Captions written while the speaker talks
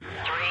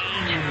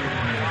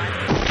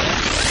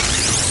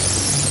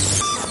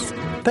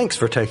Thanks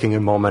for taking a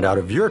moment out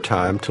of your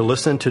time to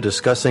listen to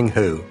Discussing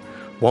Who.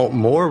 Want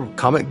more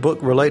comic book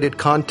related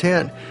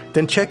content?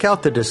 Then check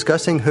out the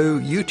Discussing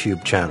Who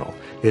YouTube channel.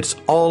 It's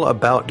all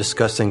about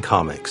discussing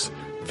comics.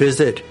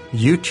 Visit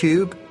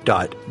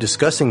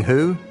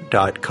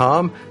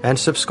youtube.discussingwho.com and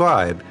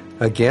subscribe.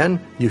 Again,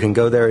 you can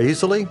go there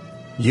easily.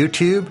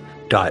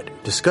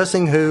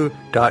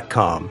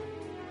 youtube.discussingwho.com.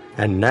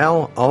 And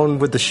now on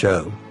with the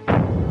show.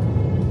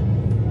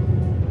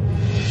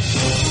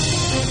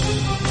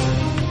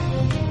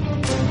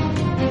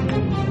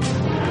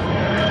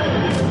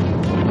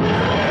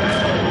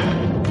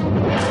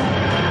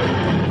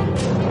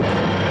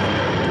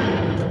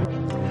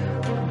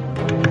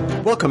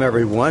 Welcome,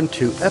 everyone,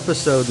 to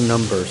episode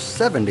number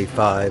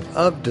 75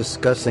 of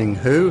Discussing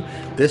Who.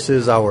 This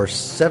is our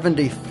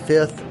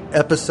 75th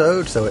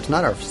episode, so it's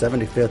not our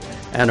 75th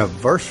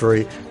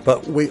anniversary,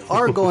 but we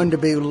are going to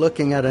be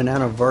looking at an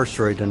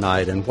anniversary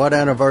tonight. And what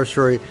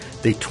anniversary?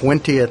 The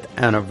 20th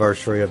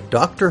anniversary of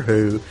Doctor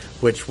Who,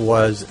 which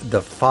was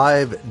the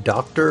 5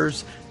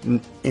 Doctors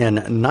in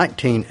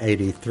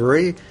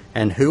 1983.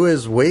 And who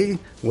is we?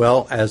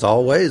 Well, as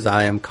always,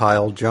 I am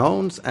Kyle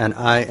Jones, and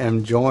I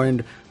am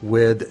joined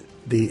with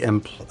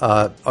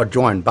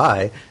joined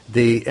by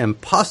the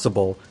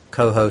impossible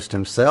co-host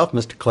himself,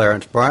 Mr.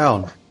 Clarence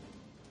Brown.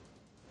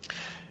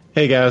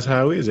 Hey guys,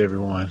 how is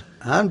everyone?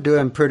 I'm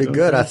doing pretty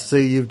good. I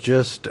see you've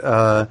just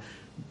beamed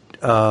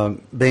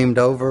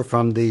over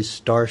from the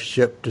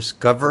Starship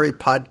Discovery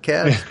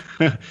podcast.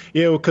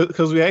 Yeah,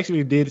 because we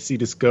actually did see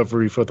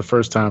Discovery for the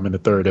first time in the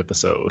 3rd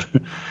episode.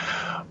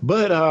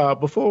 But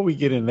before we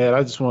get in that,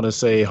 I just want to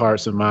say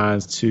hearts and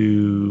minds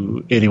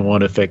to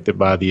anyone affected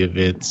by the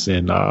events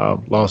in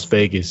Las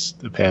Vegas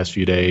the past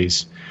few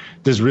days.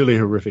 There's really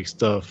horrific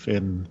stuff.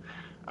 And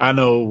I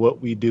know what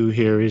we do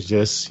here is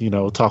just,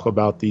 talk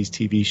about these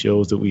TV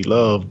shows that we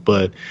love.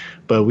 But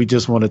we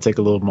just want to take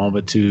a little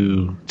moment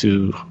to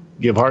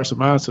give hearts and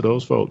minds to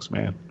those folks,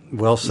 man.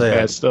 Well said.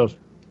 Bad stuff.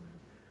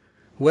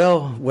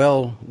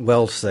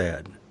 Well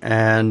said.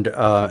 And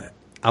I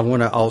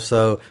want to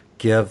also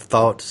give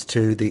thoughts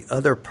to the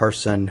other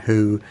person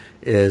who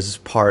is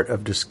part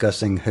of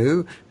Discussing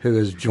Who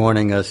is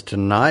joining us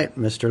tonight,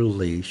 Mr.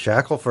 Lee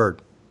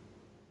Shackelford.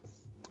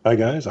 Hi,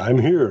 guys. I'm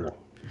here.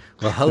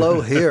 Well,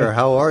 hello here.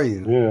 How are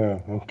you?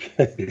 Yeah,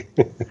 okay.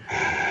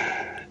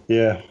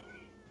 Yeah.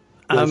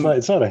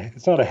 It's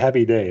not a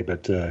happy day,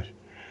 but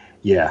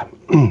yeah.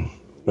 But,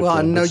 well,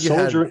 I know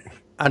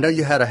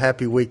you had a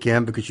happy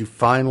weekend because you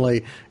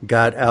finally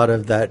got out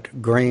of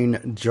that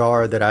green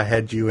jar that I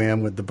had you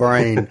in with the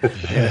brain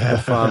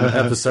from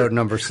episode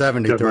number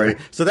 73.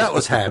 So that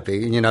was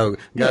happy.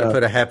 Got to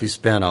put a happy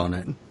spin on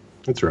it.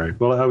 That's right.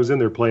 Well, I was in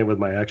there playing with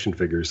my action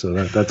figures,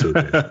 so that's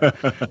okay.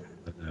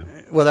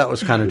 Well, that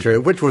was kind of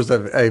true, which was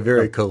a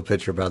very cool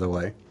picture, by the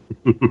way.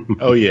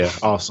 Oh, yeah.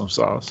 Awesome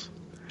sauce.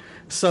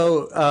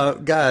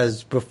 So,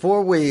 guys,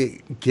 before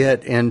we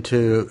get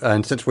into,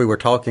 and since we were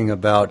talking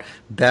about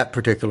that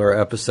particular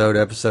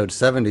episode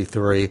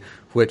 73,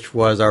 which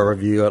was our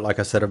review, like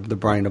I said, of The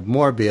Brain of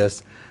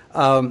Morbius,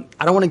 I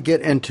don't want to get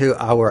into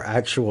our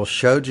actual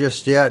show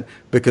just yet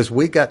because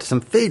we got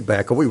some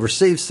feedback, or we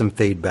received some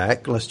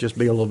feedback. Let's just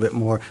be a little bit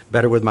more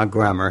better with my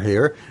grammar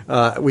here.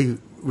 We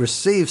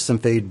received some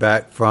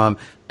feedback from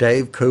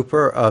Dave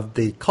Cooper of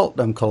the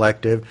Cultdom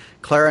Collective.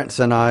 Clarence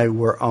and I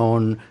were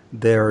on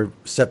their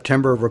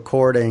September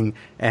recording,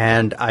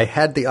 and I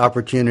had the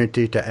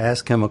opportunity to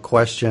ask him a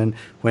question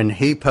when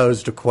he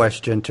posed a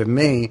question to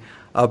me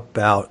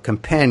about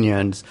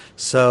companions.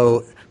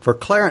 So for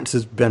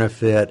Clarence's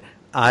benefit,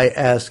 I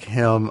asked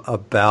him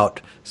about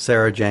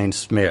Sarah Jane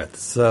Smith.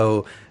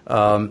 So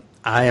I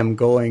am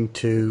going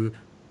to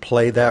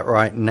play that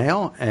right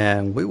now,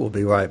 and we will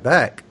be right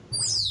back.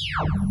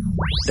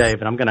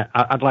 David,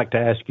 I'd like to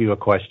ask you a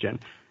question.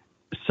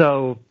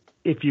 So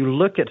if you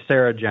look at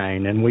Sarah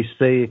Jane and we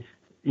see,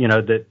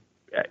 that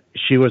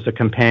she was a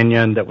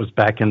companion that was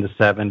back in the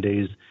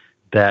 70s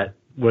that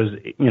was,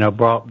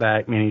 brought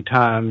back many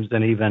times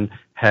and even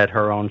had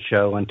her own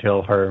show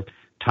until her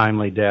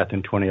timely death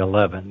in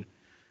 2011.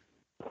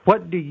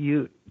 What do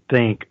you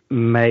think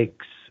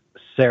makes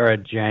Sarah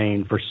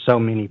Jane, for so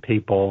many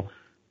people,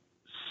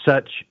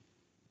 such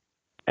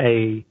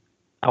an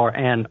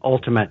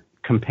ultimate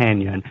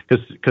companion?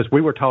 Because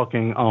we were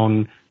talking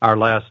on our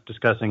last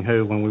Discussing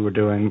Who when we were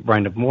doing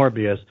Brain of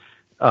Morbius,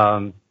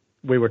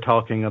 we were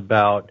talking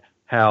about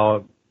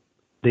how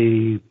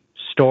the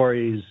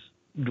stories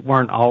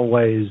weren't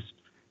always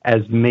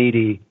as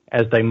meaty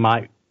as they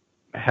might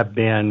have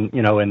been,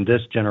 in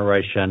this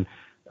generation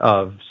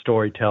of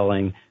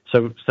storytelling.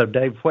 So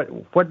Dave,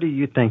 what do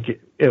you think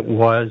it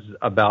was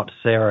about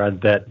Sarah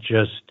that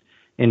just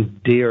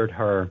endeared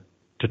her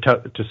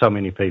to so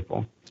many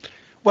people?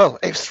 Well,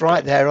 it's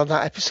right there on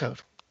that episode.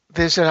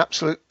 There's an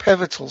absolute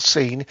pivotal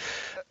scene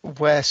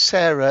where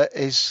Sarah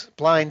is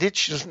blinded.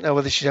 She doesn't know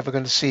whether she's ever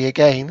going to see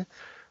again.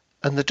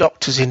 And the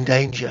doctor's in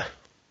danger.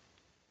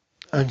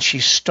 And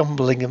she's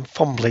stumbling and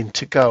fumbling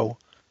to go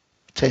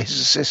to his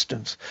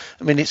assistance.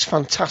 I mean, it's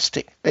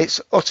fantastic. It's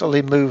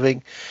utterly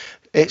moving.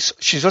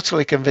 She's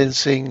utterly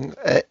convincing.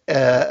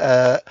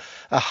 Her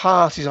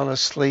heart is on her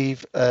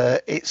sleeve.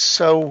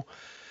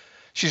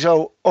 She's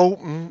so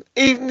open,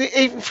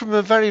 even from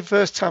the very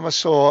first time I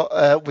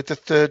saw with the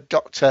Third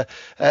Doctor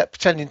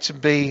pretending to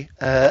be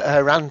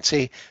her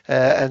auntie,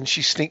 and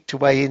she sneaked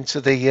away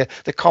into the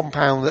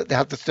compound that they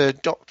had the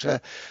Third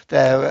Doctor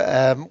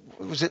there.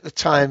 Was it the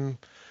Time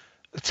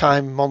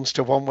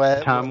Monster one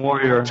where Time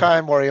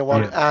Warrior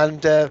one, yeah.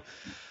 and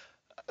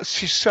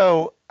she's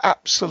so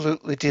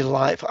absolutely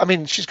delightful. I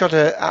mean, she's got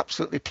an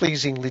absolutely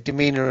pleasingly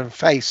demeanour and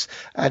face.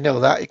 I know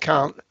that.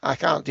 I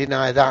can't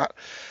deny that.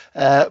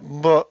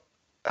 But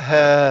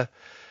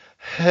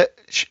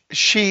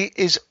she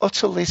is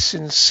utterly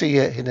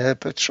sincere in her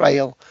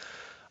portrayal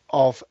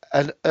of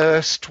an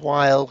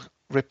erstwhile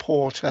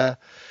reporter,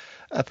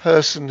 a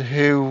person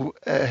who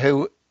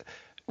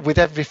with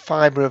every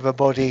fibre of her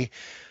body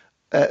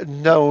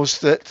knows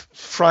that,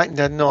 frightened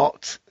or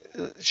not,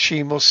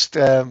 she must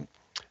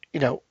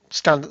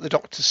stand at the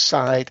Doctor's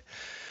side.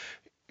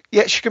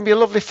 Yet she can be a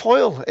lovely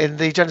foil in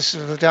the Genesis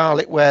of the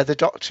Dalek, where the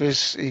Doctor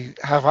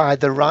have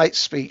either right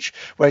speech,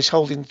 where he's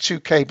holding two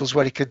cables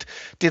where he could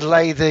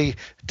delay the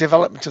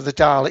development of the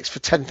Daleks for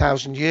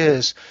 10,000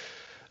 years.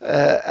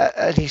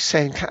 And he's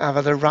saying, have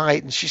I the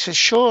right? And she says,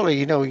 surely,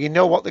 you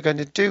know what they're going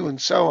to do, and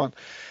so on.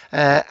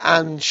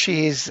 And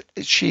she's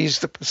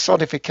the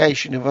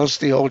personification of us,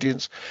 the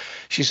audience.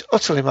 She's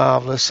utterly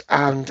marvellous,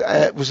 and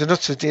it was an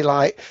utter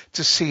delight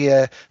to see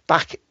her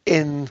back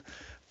in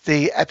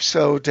the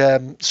episode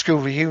School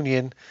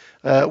Reunion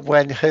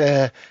when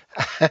her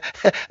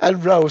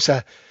and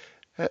Rosa,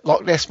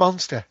 Loch Ness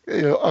Monster,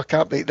 I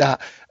can't beat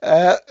that.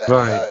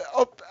 Right.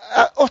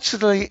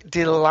 Utterly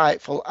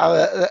delightful.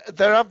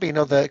 There have been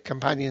other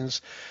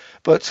companions,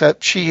 but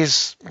she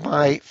is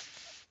my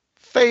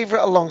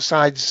favourite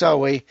alongside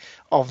Zoe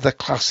of the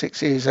classic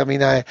series. I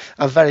mean,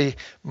 I'm very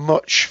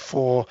much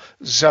for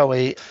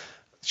Zoe.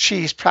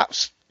 She's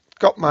perhaps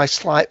got my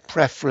slight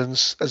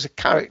preference as a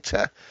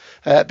character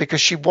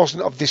because she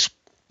wasn't of this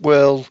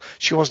world,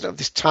 she wasn't of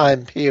this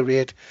time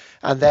period,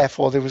 and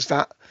therefore there was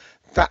that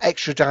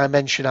extra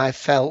dimension I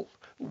felt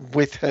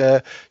with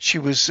her. She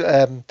was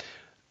an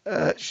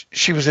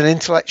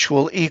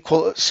intellectual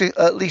equal,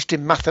 at least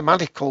in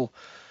mathematical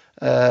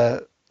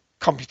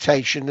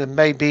computation, and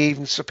maybe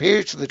even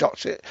superior to the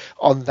Doctor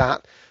on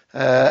that.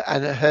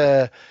 And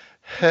her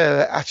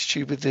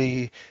attitude with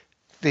the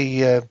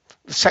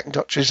Second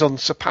Doctor is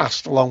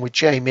unsurpassed, along with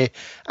Jamie,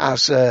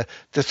 as the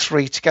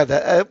three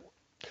together.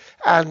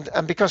 And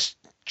because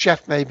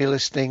Jeff may be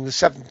listening, the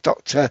Seventh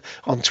Doctor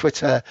on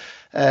Twitter,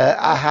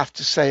 I have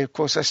to say, of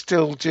course, I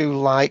still do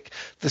like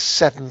the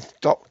Seventh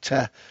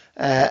Doctor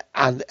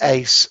and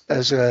Ace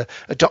as a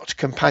Doctor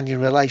companion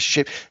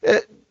relationship.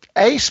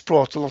 Ace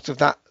brought a lot of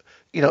that,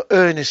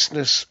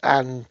 earnestness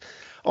and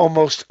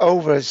almost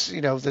over, as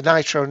the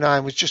Nitro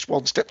 9 was just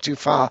one step too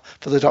far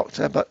for the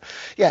Doctor. But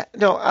yeah,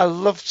 no, I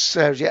loved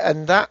Sergia,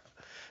 and that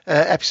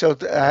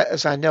episode,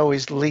 as I know,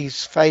 is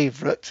Lee's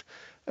favourite,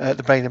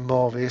 The Brain of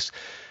Morbius.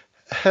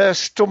 Her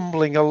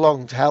stumbling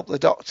along to help the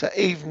Doctor,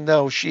 even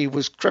though she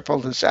was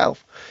crippled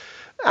herself,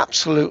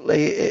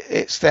 absolutely,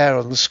 it's there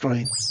on the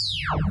screen.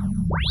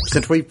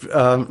 Since we've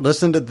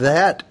listened to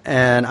that,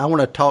 and I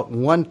want to talk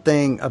one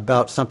thing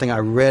about something I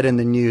read in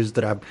the news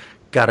that I've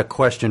got a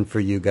question for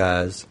you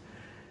guys.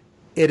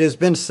 It has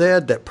been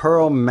said that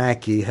Pearl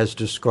Mackie has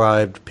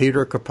described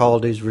Peter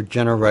Capaldi's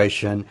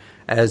regeneration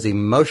as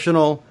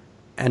emotional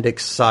and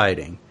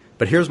exciting.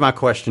 But here's my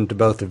question to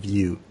both of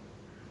you.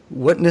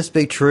 Wouldn't this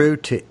be true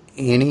to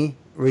any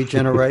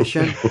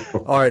regeneration,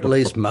 or at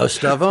least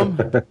most of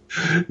them?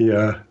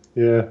 Yeah.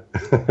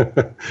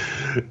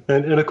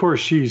 and of course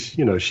she's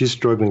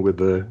struggling with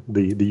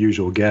the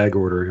usual gag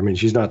order. I mean,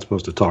 she's not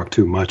supposed to talk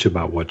too much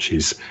about what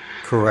she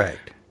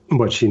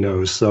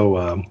knows.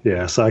 So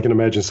so I can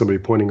imagine somebody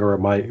pointing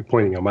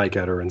a mic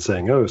at her and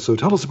saying, "Oh, so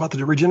tell us about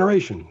the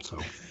regeneration." So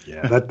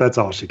that's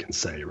all she can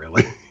say,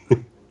 really.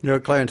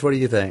 Clarence, what do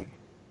you think?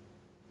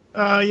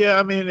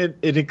 I mean,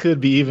 it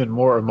could be even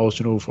more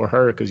emotional for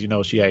her because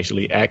she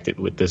actually acted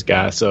with this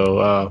guy.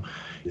 So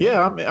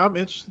I'm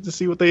interested to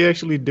see what they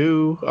actually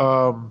do.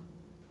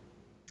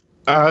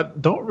 I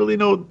don't really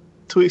know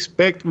to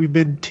expect. We've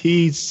been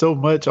teased so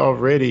much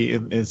already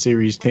in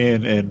Series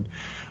 10, and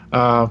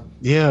I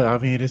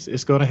mean,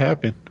 it's going to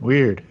happen.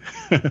 Weird.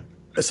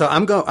 So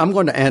I'm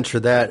going to answer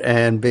that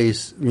and be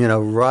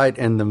right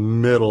in the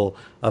middle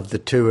of the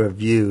two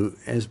of you,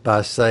 is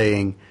by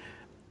saying,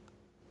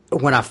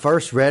 when I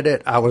first read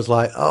it, I was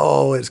like,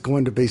 oh, it's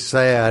going to be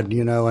sad,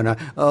 and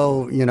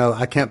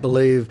I can't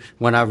believe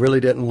when I really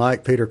didn't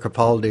like Peter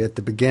Capaldi at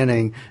the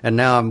beginning, and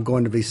now I'm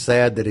going to be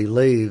sad that he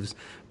leaves.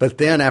 But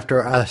then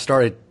after I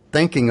started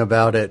thinking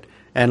about it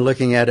and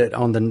looking at it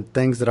on the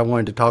things that I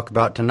wanted to talk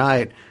about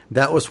tonight,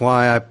 that was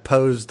why I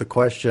posed the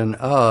question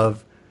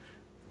of,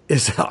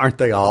 aren't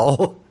they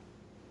all?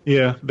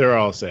 Yeah, they're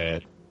all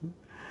sad.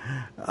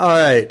 All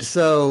right,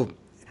 so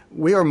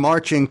we are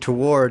marching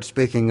towards,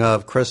 speaking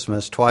of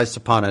Christmas, Twice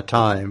Upon a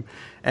Time.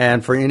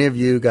 And for any of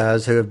you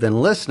guys who have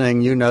been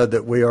listening, you know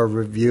that we are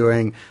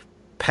reviewing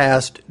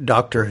past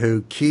Doctor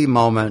Who key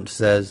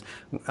moments, as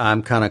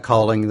I'm kind of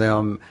calling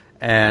them,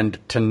 and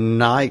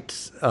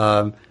tonight's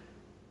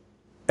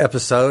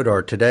episode,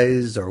 or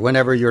today's, or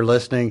whenever you're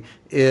listening,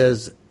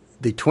 is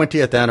the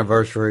 20th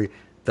anniversary,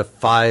 The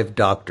Five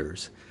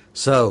Doctors.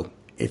 So,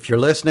 if you're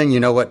listening, you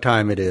know what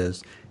time it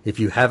is. If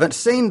you haven't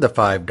seen The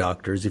Five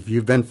Doctors, if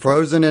you've been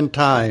frozen in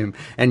time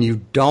and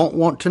you don't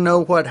want to know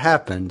what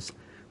happens,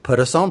 put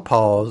us on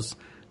pause.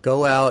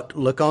 Go out,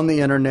 look on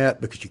the internet,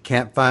 because you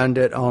can't find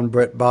it on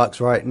BritBox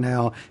right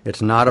now.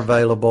 It's not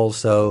available.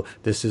 So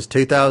this is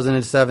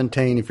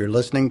 2017. If you're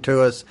listening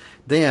to us,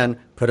 then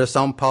put us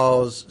on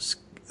pause,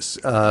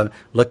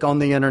 look on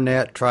the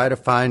internet, try to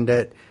find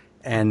it,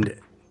 and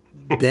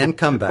then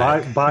come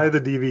back. Buy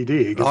the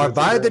DVD. Or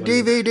buy the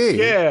DVD.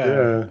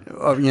 Yeah.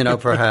 Or,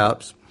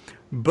 perhaps.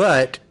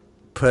 But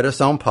put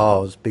us on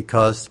pause,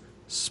 because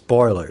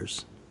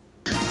spoilers.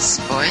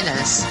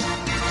 Spoilers.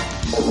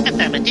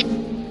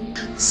 Affirmative.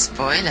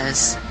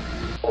 Spoilers.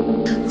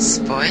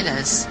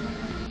 Spoilers.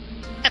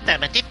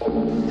 Affirmative.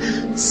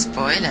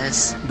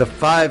 Spoilers. The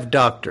Five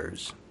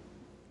Doctors.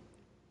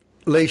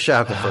 Lee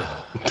Shackelford.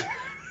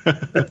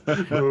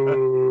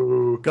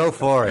 Go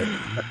for it.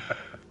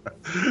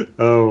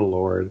 Oh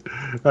Lord,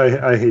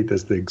 I hate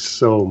this thing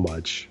so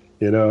much,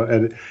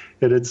 and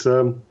it's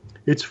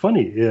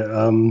funny.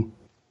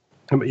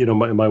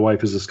 My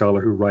wife is a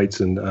scholar who writes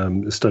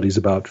and studies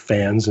about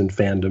fans and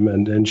fandom,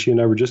 and she and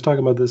I were just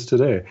talking about this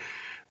today.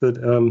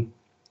 That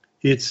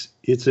it's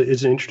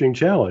an interesting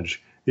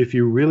challenge. If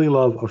you really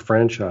love a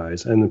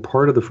franchise and the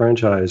part of the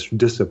franchise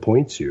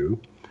disappoints you,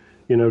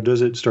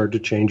 does it start to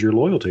change your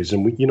loyalties?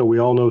 And we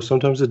all know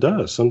sometimes it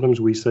does. Sometimes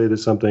we say that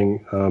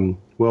something.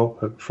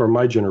 For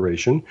my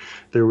generation,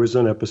 there was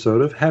an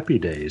episode of Happy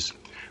Days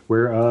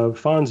where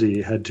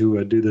Fonzie had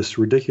to do this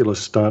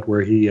ridiculous stunt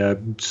where he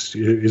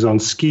is on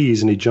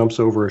skis and he jumps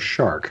over a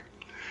shark.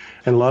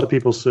 And a lot of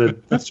people said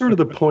that's sort of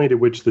the point at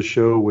which the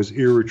show was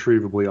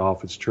irretrievably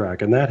off its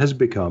track. And that has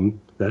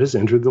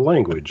entered the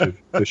language of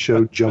the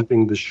show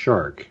jumping the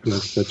shark.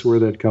 That's where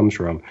that comes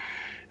from.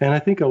 And I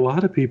think a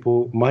lot of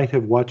people might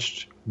have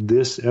watched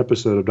this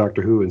episode of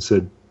Doctor Who and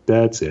said,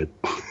 that's it.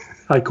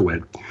 I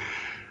quit.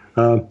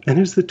 And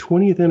it's the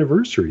 20th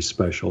anniversary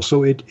special.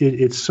 So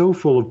it's so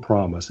full of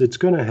promise. It's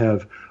going to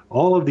have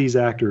all of these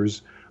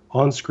actors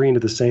on screen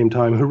at the same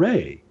time.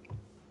 Hooray!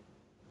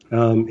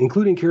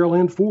 Including Carol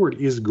Ann Ford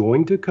is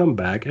going to come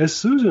back as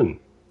Susan.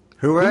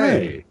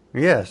 Hooray!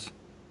 Yes.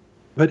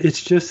 But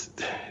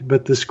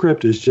the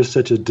script is just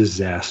such a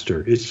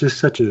disaster. It's just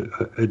such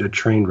a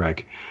train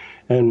wreck.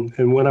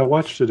 And when I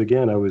watched it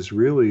again, I was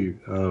really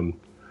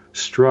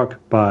struck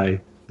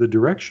by the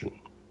direction.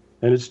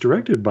 And it's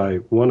directed by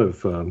one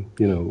of our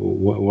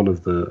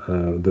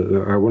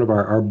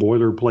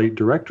boilerplate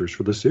directors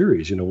for the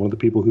series. One of the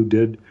people who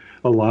did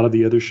a lot of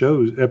the other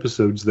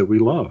episodes that we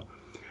love.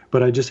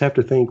 But I just have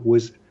to think,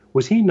 was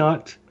he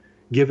not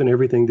given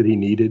everything that he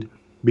needed?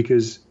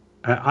 Because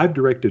I've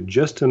directed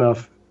just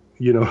enough,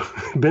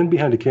 been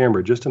behind a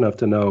camera just enough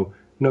to know,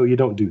 no, you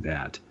don't do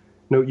that.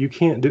 No, you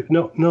can't do,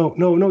 no,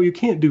 you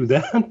can't do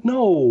that.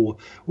 No,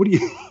 what do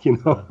you,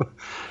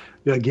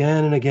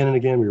 again and again and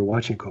again, we were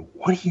watching, go,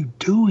 what are you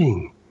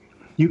doing?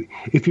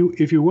 If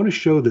you want to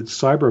show that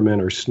Cybermen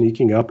are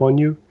sneaking up on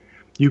you,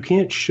 you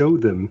can't show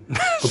them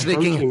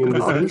approaching in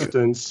the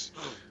distance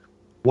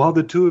while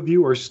the two of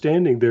you are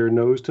standing there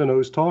nose to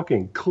nose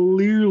talking.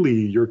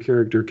 Clearly, your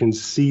character can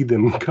see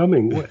them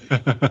coming.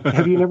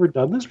 Have you never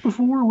done this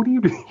before? What do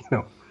you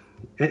do?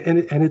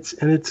 And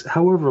it's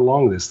however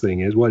long this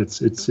thing is. What it's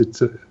 4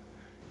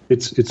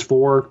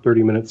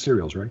 30-minute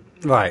serials, right?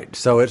 Right.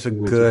 So it's a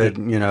good,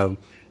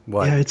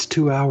 what? Yeah, it's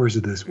 2 hours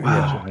of this.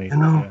 Wow.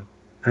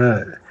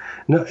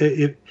 No,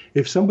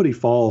 if somebody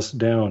falls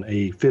down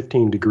a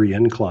 15-degree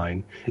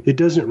incline, it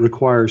doesn't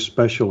require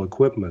special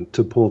equipment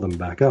to pull them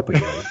back up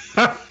again.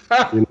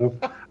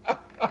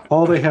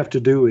 All they have to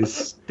do is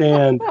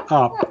stand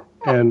up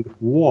and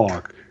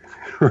walk.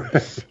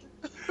 Right?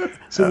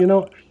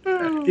 So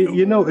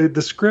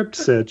the script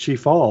said she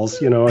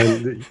falls.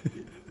 And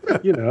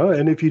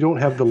if you don't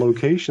have the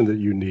location that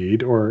you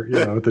need, or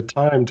the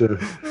time to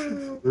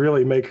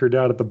really make her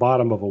down at the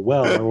bottom of a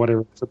well or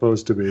whatever it's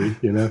supposed to be,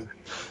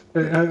 I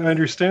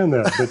understand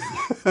that,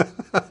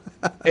 but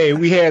hey,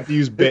 we had to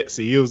use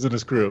Betsy. It was in the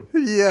script.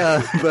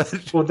 Yeah,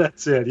 but well,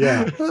 that's it.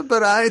 Yeah,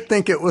 but I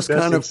think it was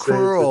kind of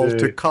cruel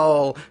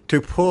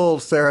to pull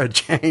Sarah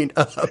Jane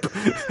up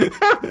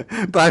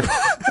by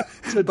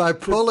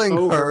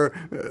pulling her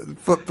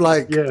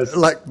like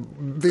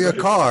via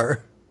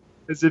car,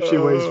 as if she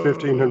weighs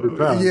 1,500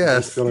 pounds. Yes,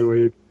 that's the only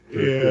way.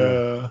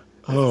 Yeah.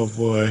 Oh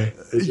boy,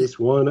 it's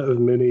just one of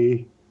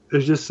many.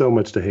 There's just so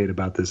much to hate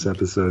about this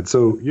episode.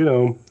 So,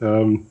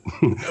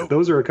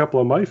 those are a couple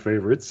of my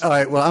favorites. All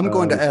right. Well, I'm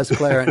going to ask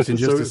Clarence in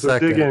just a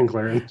second. Dig in,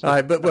 Clarence. All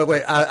right. But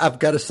wait. I've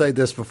got to say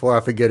this before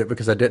I forget it,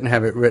 because I didn't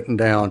have it written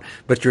down.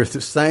 But your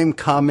same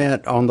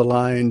comment on the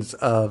lines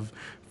of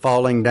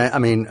falling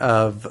down,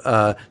 of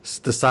the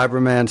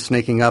Cyberman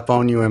sneaking up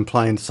on you in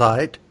plain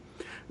sight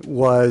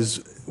was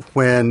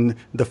when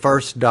the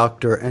first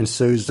Doctor and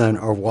Susan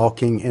are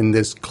walking in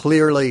this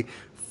clearly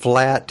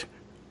flat,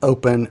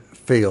 open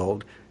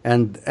field,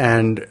 and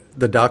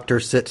the Doctor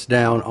sits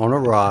down on a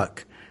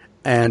rock,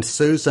 and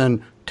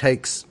Susan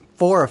takes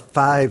 4 or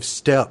 5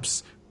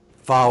 steps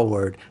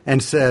forward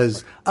and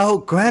says, "Oh,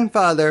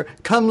 grandfather,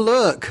 come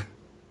look,"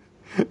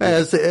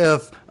 as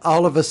if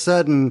all of a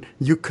sudden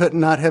you could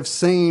not have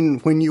seen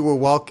when you were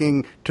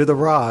walking to the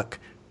rock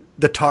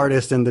the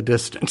TARDIS in the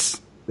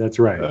distance. That's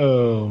right.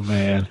 Oh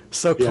man!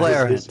 So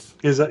Clarence,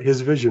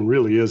 his vision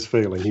really is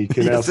failing. He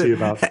can now see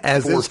about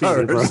as 4 is feet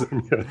in hers.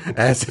 front of him.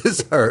 As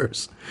is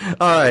hers.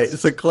 All right.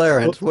 So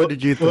Clarence, what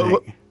did you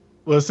think?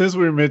 Well, since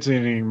we're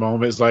mentioning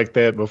moments like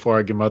that, before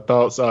I give my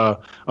thoughts,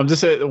 I'm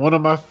just saying one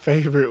of my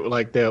favorite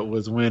like that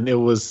was when it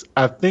was,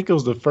 I think it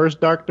was the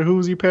first Doctor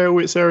Who's he paired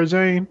with Sarah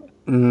Jane?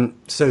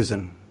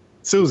 Susan.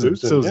 Susan.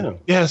 Yeah.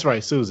 Yeah, that's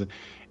right, Susan.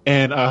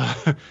 And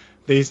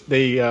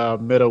they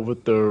met up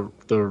with the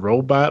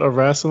robot of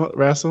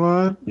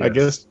Rassilon, I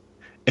guess.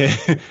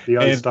 The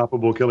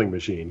unstoppable killing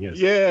machine, yes.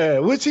 Yeah,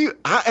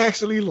 I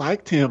actually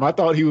liked him. I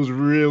thought he was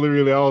really,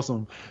 really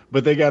awesome.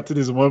 But they got to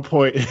this one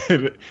point,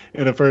 and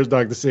the first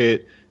Doctor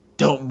said,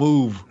 "Don't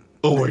move,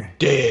 or we're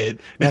dead."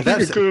 Now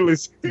that's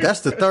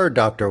the third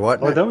Doctor,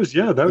 wasn't it? That was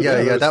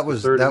that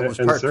was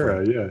and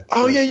Sarah, yeah.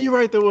 Oh yeah, you're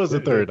right. There was a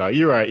third Doctor.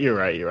 You're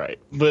right.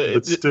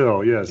 But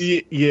still, yes.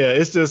 Yeah,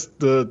 it's just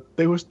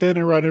they were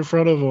standing right in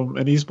front of him,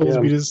 and he's supposed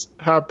to be this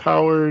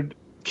high-powered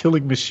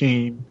killing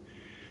machine.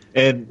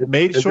 And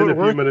made short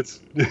work. Minutes.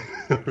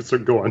 So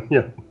go on.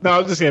 Yeah. No, I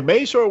was just saying,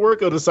 made short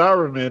work of the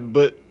Cybermen,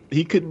 but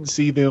he couldn't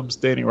see them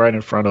standing right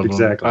in front of him.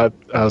 Exactly.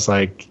 I was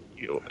like,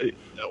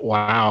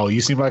 wow,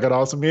 you seem like an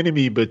awesome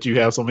enemy, but you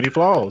have so many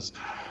flaws.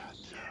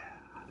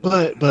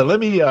 But let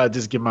me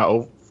just give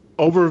my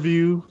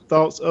overview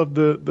thoughts of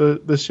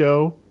the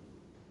show.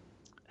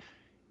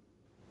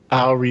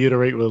 I'll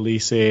reiterate what Lee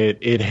said.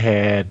 It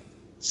had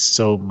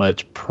so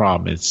much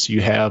promise. You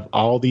have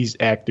all these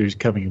actors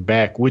coming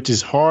back, which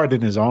is hard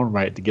in his own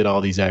right to get all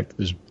these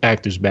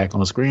actors back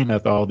on screen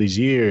after all these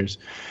years.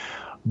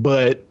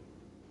 But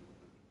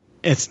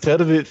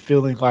instead of it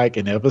feeling like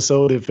an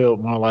episode, it felt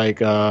more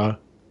like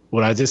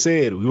what I just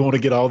said. We want to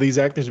get all these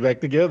actors back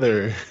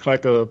together,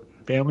 like a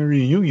family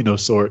reunion of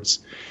sorts.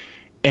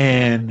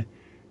 And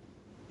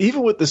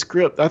even with the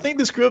script, I think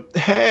the script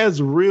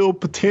has real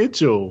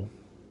potential,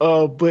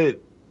 but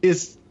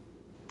it's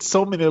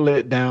so many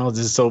letdowns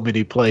in so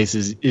many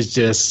places. It's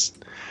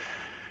just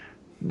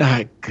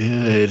not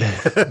good.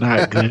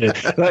 Not good.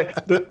 Like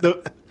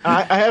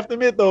I have to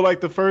admit though,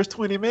 like the first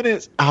 20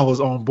 minutes, I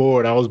was on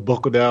board. I was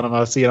buckled down in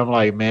my seat. I'm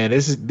like, man,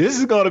 this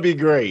is going to be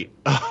great.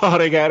 Oh,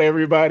 they got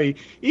everybody.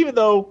 Even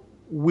though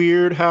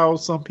weird how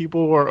some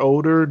people are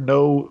older,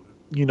 no,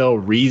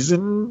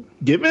 reason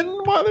given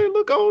why they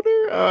look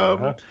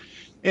older.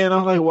 And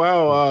I'm like,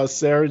 wow,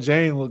 Sarah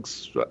Jane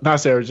looks not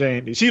Sarah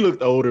Jane. She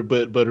looked older,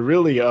 but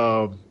really,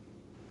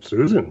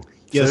 Susan.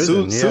 Yeah,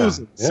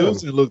 Susan.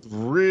 Susan looked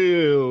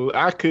real.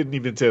 I couldn't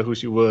even tell who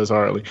she was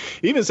hardly.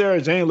 Even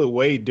Sarah Jane looked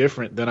way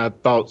different than I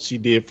thought she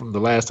did from the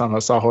last time I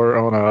saw her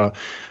on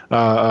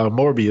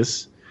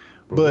Morbius.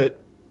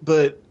 But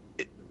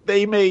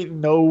they made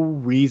no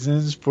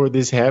reasons for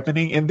this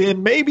happening. And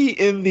then maybe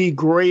in the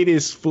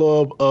greatest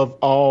flub of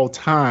all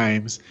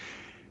times,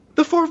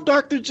 the fourth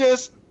Doctor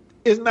just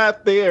is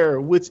not there,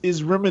 which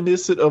is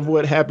reminiscent of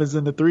what happens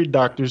in the three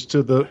Doctors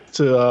to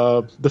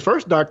the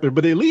first Doctor.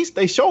 But at least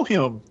they show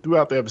him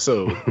throughout the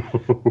episode.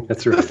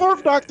 That's right. The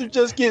fourth Doctor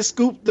just gets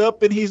scooped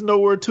up and he's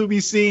nowhere to be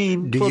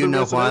seen. Do you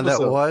know why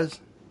that was?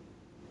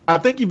 I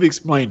think you've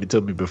explained it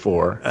to me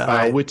before,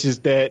 which is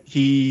that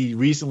he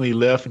recently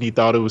left and he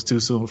thought it was too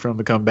soon for him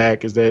to come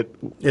back.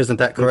 Isn't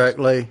that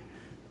correctly?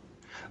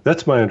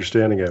 That's my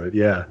understanding of it,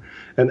 yeah.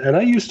 And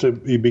I used to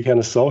be kind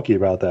of sulky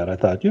about that. I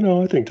thought,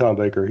 I think Tom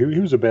Baker, he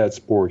was a bad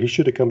sport. He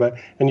should have come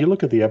back. And you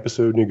look at the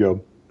episode and you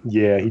go,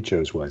 yeah, he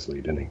chose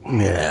wisely, didn't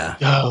he? Yeah.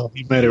 Oh,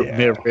 he may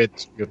have read the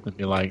script and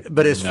be like,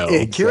 but it's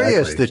exactly.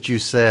 Curious that you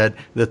said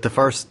that the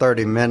first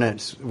 30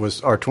 minutes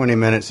or 20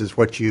 minutes is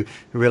what you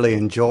really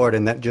enjoyed,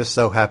 and that just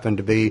so happened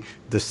to be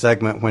the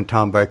segment when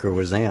Tom Baker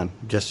was in.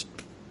 Just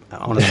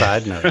on a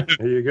side note.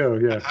 There you go,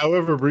 yeah.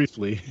 However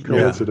briefly.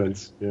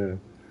 Coincidence, yeah.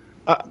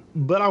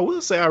 But I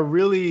will say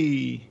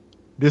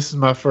this is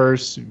my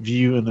first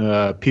view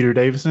in Peter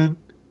Davison.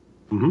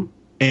 Mm-hmm.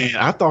 And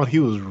I thought he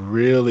was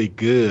really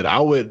good. I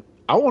want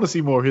to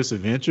see more of his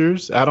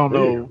adventures. I don't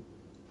know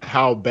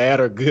how bad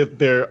or good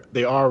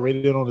they are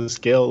rated on the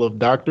scale of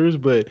Doctors,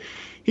 but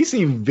he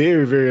seemed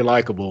very, very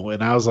likable.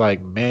 And I was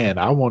like, man,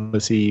 I want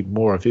to see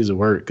more of his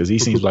work because he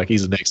seems like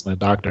he's an excellent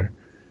Doctor.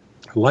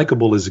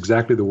 Likable is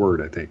exactly the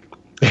word, I think.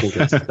 I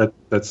think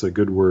that's a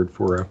good word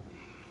for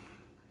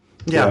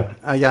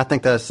I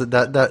think that's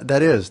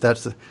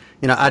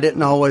I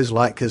didn't always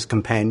like his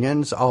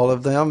companions, all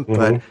of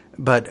them,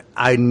 but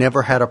I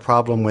never had a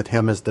problem with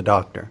him as the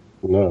Doctor.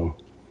 No.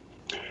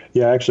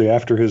 Yeah, actually,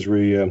 after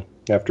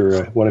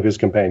one of his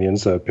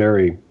companions,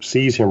 Perry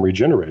sees him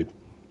regenerate,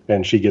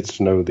 and she gets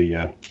to know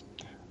the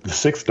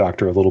Sixth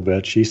Doctor a little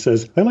bit. She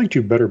says, "I liked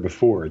you better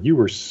before. You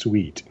were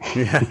sweet."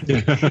 Yeah.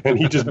 And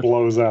he just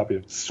blows up.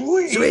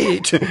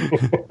 Sweet.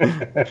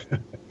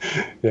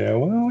 Yeah,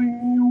 well,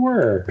 you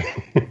were.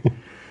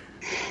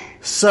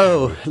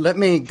 So let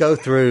me go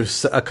through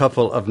a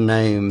couple of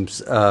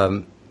names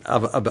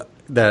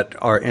that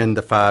are in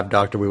the Five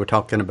Doctor. We were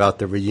talking about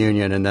the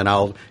reunion, and then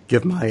I'll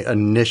give my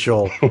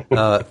initial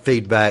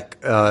feedback,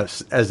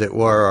 as it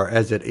were, or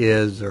as it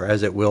is, or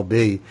as it will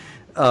be.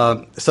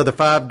 So the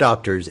Five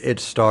Doctors,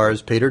 it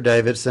stars Peter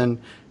Davison,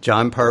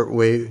 John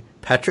Pertwee,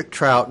 Patrick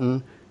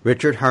Troughton,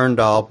 Richard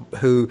Hurndall,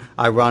 who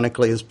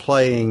ironically is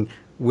playing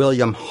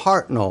William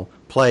Hartnell,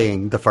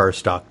 playing the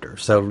First Doctor.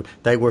 So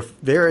they were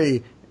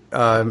very,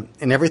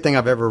 in everything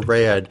I've ever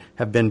read,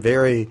 have been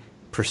very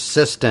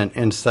persistent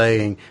in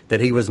saying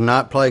that he was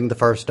not playing the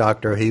First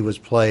Doctor, he was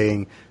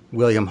playing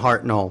William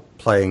Hartnell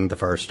playing the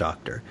First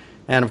Doctor.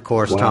 And, of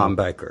course, Tom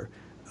Baker.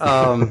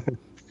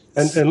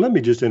 And let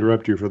me just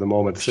interrupt you for the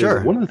moment.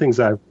 Sure. One of the things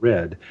I've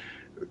read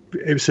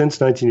since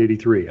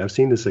 1983, I've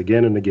seen this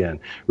again and again.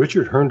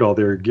 Richard Hurndall,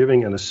 they're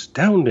giving an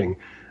astounding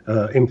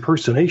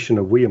impersonation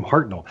of William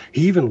Hartnell.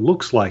 He even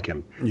looks like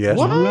him. Yes.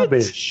 What?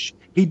 Rubbish.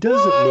 He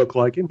doesn't look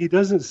like him. He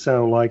doesn't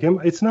sound like him.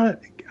 It's not.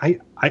 I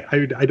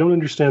don't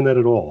understand that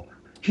at all.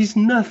 He's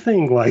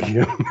nothing like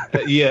him.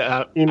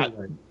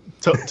 Anyway.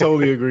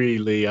 Totally agree,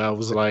 Lee. I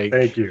was like,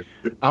 thank you.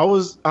 I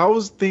was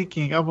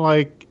thinking, I'm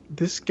like,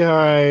 this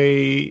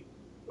guy,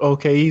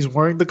 okay, he's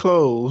wearing the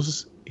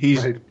clothes.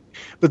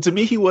 But to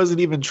me, he wasn't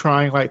even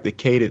trying like the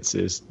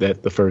cadences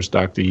that the First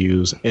Doctor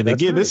used. And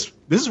That's again, right.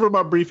 this is from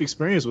my brief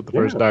experience with the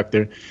First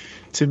Doctor.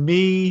 To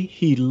me,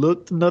 he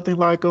looked nothing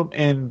like him,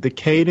 and the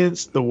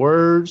cadence, the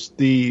words,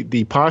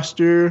 the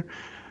posture.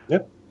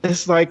 Yep.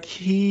 It's like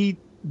he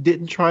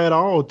didn't try at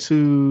all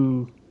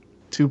to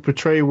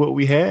portray what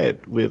we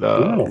had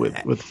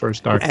with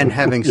First Doctor. And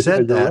having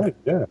said You're that, right,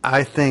 yeah.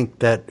 I think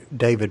that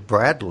David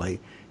Bradley,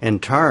 in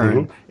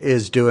turn,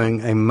 is doing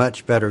a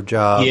much better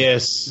job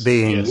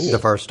being the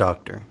First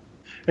Doctor.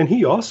 And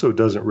he also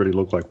doesn't really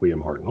look like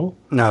William Hartnell.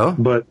 No.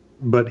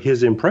 But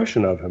his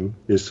impression of him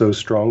is so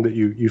strong that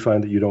you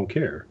find that you don't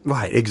care.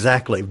 Right,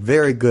 exactly.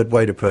 Very good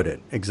way to put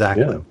it.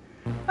 Exactly.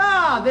 Yeah.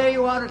 Ah, there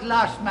you are at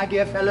last, my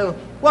dear fellow.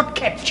 What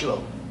kept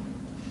you?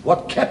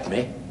 What kept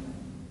me?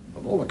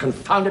 Of all the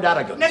confounded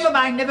arrogance. Never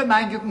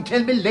mind. You can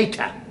tell me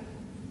later.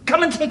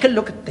 Come and take a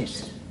look at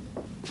this.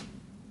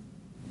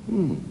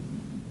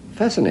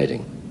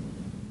 Fascinating.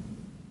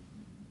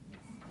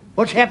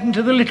 What's happened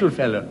to the little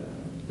fellow?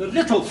 The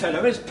little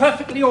fellow is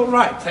perfectly all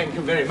right, thank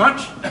you very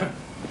much.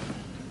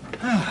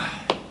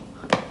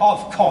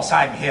 Of course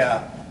I'm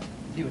here.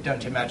 You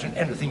don't imagine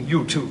anything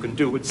you two can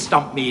do would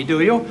stump me,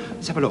 do you?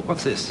 Let's have a look.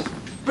 What's this?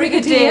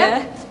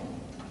 Brigadier.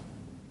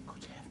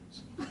 Good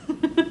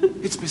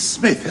heavens. It's Miss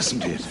Smith,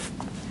 isn't it?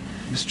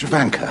 Miss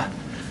Travanker.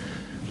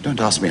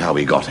 Don't ask me how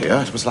we got here.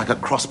 It was like a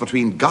cross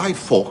between Guy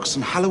Fawkes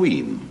and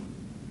Halloween.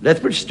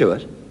 Lethbridge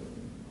Stewart?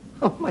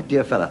 Oh, my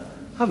dear fella,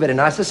 how very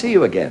nice to see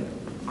you again.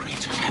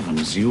 Great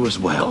heavens, you as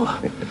well.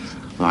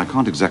 Well, I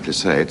can't exactly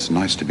say it's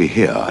nice to be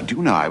here. Do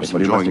you know, I was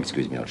Well, you enjoying... must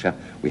excuse me, old chap.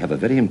 We have a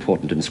very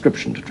important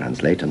inscription to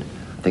translate, and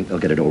I think they'll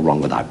get it all wrong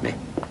without me.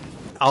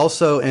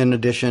 Also, in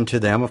addition to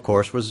them, of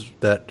course, was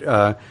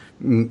that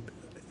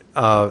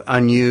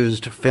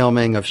unused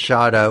filming of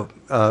Shadow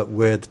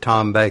with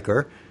Tom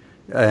Baker,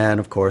 and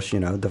of course,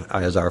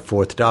 as our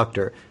Fourth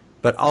Doctor,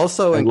 but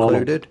also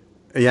included.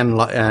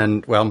 And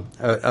I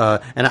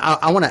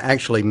want to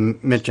actually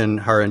mention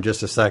her in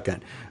just a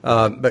second.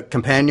 But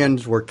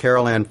companions were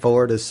Carol Ann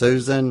Ford as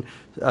Susan,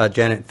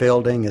 Janet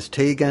Fielding as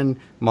Tegan,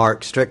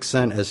 Mark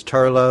Strickson as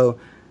Turlough,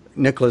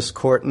 Nicholas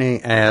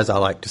Courtney as, I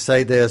like to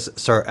say this,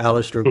 Sir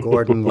Alistair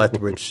Gordon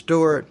Lethbridge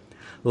Stewart,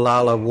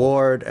 Lala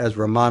Ward as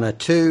Romana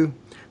II,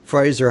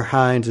 Fraser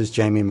Hines as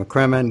Jamie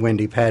McCrimmon,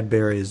 Wendy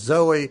Padbury as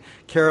Zoe,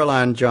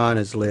 Caroline John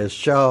as Liz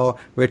Shaw,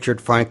 Richard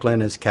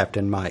Franklin as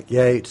Captain Mike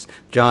Yates,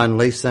 John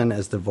Leeson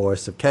as the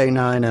voice of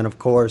K9, and of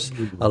course,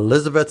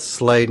 Elizabeth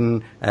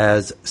Sladen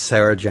as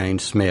Sarah Jane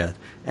Smith.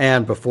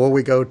 And before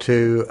we go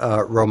to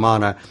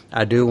Romana,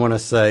 I do want to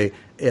say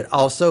it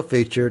also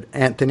featured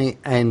Anthony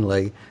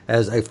Ainley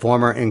as a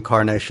former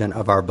incarnation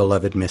of our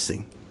beloved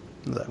Missy.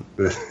 So.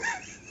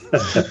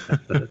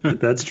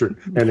 That's true.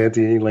 And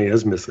Anthony Ainley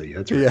as Missy.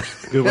 That's right. Yeah.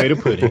 Good way to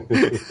put it.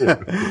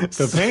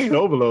 The pain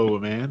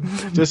overload, man.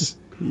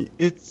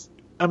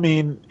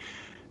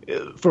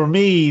 For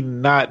me,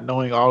 not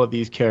knowing all of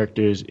these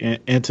characters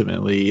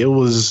intimately, it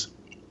was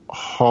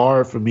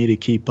hard for me to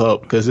keep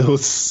up because there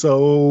was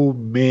so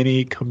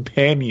many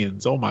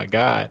companions. Oh my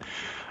God.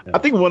 I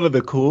think one of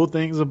the cool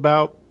things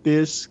about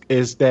this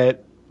is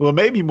that, well,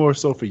 maybe more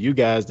so for you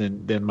guys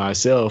than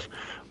myself,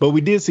 but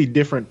we did see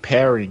different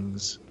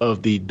pairings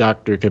of the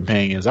Doctor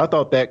companions. I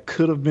thought that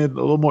could have been a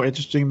little more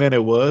interesting than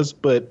it was,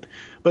 but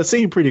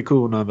seemed pretty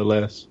cool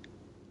nonetheless.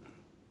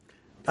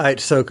 All right,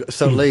 so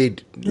Lee,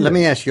 let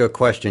me ask you a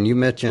question. You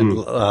mentioned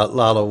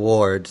Lala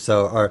Ward.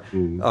 So are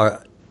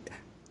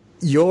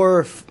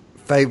your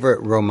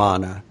favorite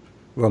Romana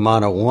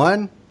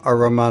 1 or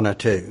Romana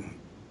 2?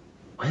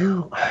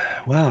 Well,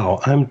 wow,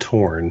 I'm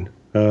torn.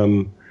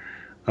 As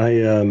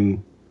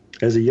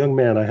a young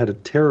man, I had a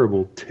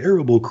terrible,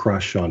 terrible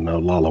crush on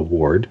Lalla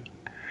Ward,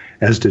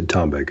 as did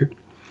Tom Baker.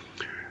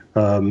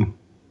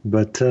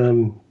 But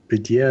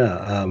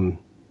yeah,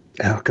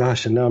 oh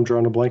gosh, and now I'm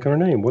drawing a blank on her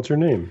name. What's her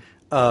name?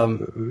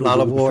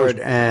 Lalla Ward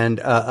and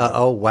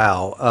oh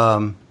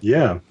wow,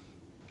 yeah,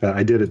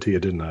 I did it to you,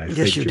 didn't I?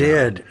 Yes, you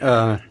did.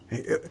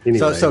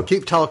 Anyway. So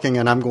keep talking,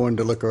 and I'm going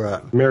to look her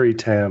up. Mary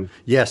Tam.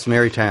 Yes,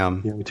 Mary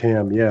Tam. Mary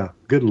Tam. Yeah.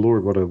 Good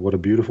Lord, what a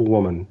beautiful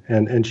woman,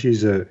 and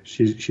she's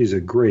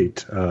a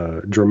great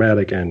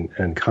dramatic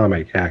and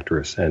comic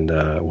actress, and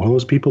one of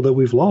those people that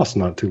we've lost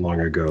not too long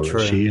ago.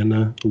 True. She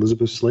and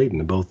Elizabeth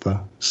Sladen both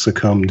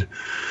succumbed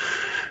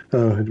at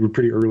a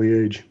pretty early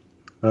age.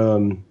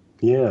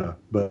 Yeah,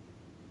 but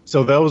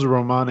so that was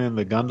Romana in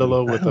the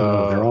gondola with.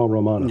 They're all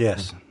Romana.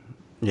 Yes.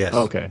 Yes.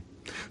 Okay.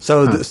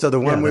 So the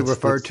one we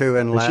referred to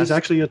in last. She's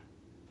actually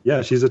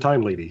she's a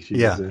time lady.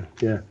 Yeah.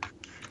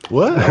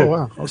 What? Oh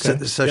wow.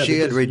 Okay. So she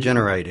had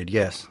regenerated.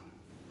 Yes.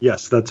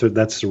 Yes, that's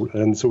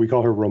and so we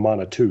call her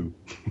Romana too.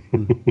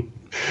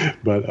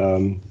 But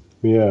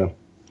yeah,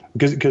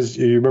 because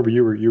you remember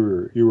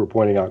you were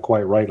pointing out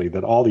quite rightly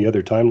that all the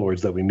other Time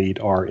Lords that we meet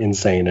are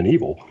insane and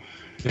evil,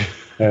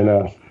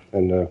 and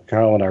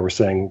Kyle and I were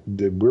saying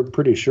that we're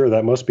pretty sure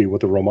that must be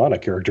what the Romana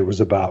character was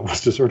about,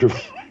 was to sort of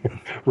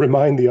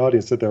remind the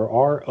audience that there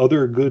are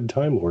other good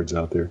Time Lords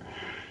out there.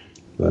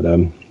 But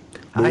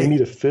we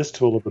need a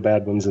fistful of the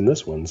bad ones in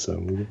this one.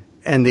 So.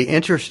 And the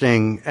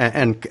interesting,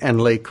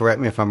 and Lee, correct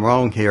me if I'm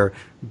wrong here,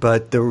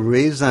 but the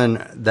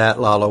reason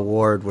that Lalla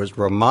Ward was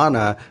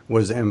Romana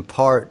was in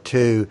part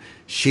to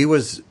she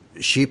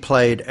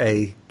played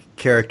a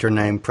character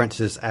named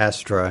Princess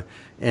Astra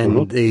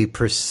in the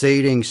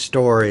preceding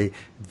story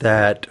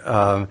that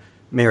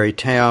Mary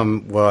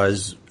Tam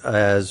was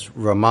as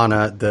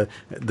Romana,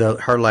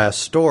 her last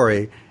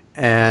story,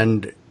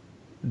 and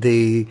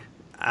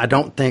I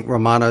don't think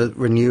Romana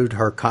renewed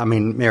her.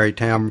 Mary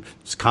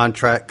Tam's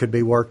contract could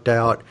be worked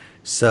out,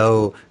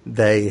 so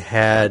they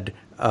had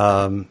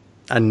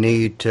a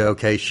need to.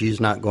 Okay, she's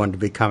not going to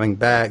be coming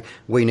back.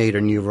 We need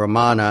a new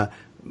Romana,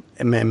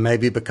 and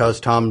maybe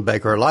because Tom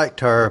Baker liked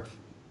her.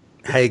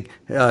 Hey,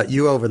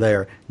 you over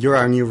there, you're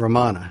our new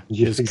Romana.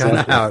 Yes, is kind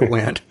of how it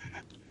went.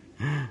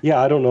 Yeah,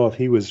 I don't know if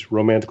he was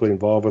romantically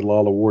involved with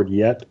Lalla Ward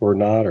yet or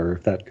not, or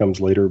if that comes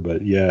later.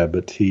 But yeah,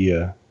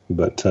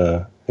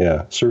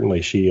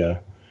 certainly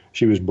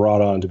she was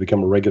brought on to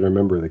become a regular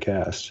member of the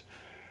cast.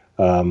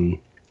 One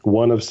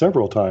of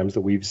several times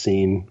that we've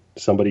seen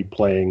somebody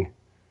playing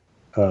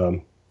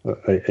an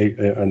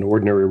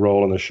ordinary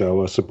role in the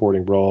show, a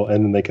supporting role,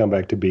 and then they come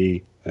back to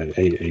be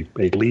a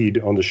lead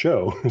on the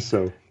show.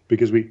 So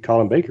because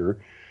Colin Baker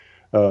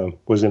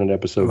was in an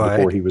episode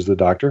before he was the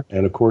Doctor,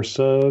 and of course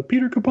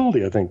Peter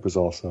Capaldi I think was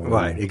also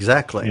right.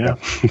 Exactly. Yeah.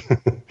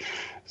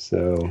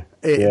 So,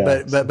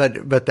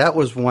 but that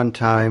was one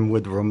time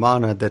with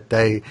Romana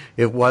that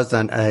it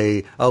wasn't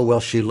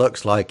she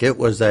looks like, it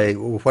was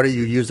what are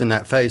you using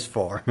that face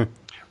for?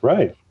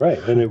 Right,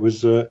 and it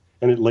was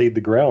and it laid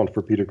the ground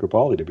for Peter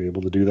Capaldi to be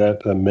able to do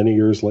that many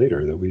years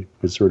later. That we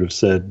had sort of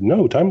said,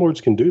 no, Time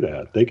Lords can do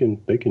that. They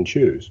can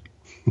choose.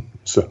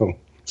 So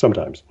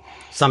sometimes,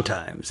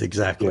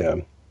 exactly.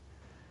 Yeah.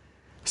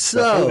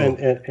 So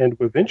and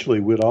eventually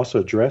we'd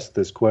also address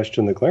this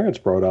question that Clarence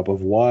brought up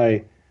of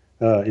why.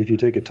 If you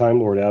take a Time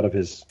Lord out of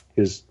his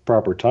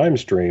proper time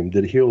stream,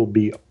 that he'll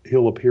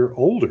appear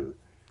older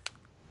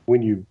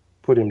when you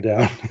put him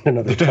down in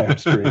another time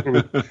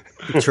stream.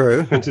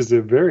 True, which is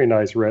a very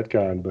nice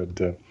retcon.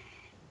 But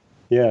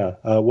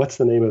what's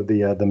the name of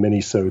the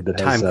mini-sode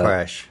that has Time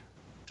Crash?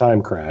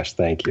 Time Crash.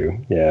 Thank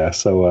you. Yeah.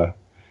 So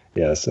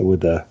so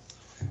with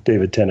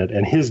David Tennant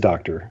and his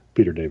doctor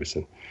Peter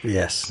Davison.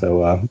 Yes.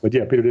 So, but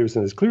yeah, Peter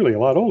Davison is clearly a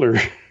lot older,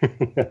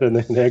 and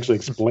they actually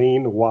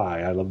explain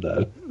why. I love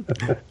that.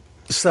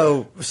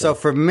 So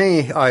for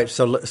me, all right.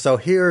 So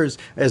here's,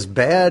 as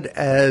bad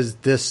as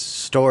this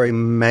story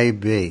may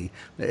be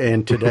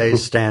in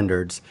today's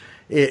standards.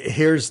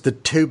 Here's the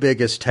two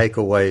biggest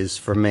takeaways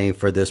for me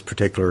for this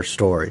particular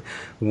story.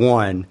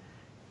 One,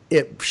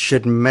 it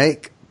should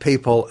make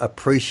people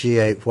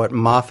appreciate what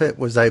Moffat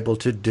was able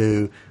to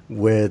do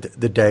with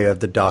the Day of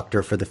the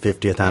Doctor for the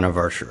 50th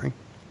anniversary.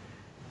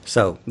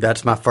 So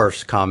that's my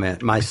first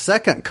comment. My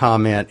second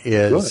comment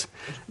is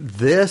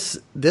this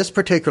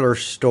particular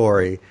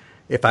story.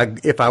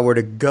 If I were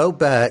to go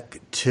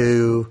back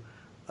to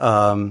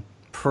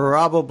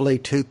probably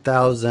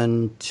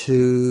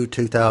 2002,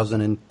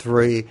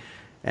 2003,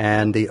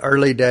 and the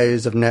early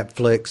days of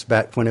Netflix,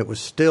 back when it was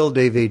still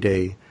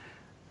DVD,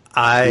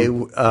 I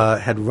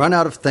had run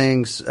out of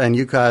things, and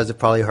you guys have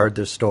probably heard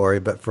this story,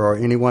 but for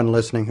anyone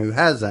listening who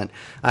hasn't,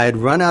 I had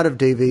run out of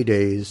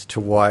DVDs to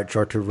watch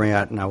or to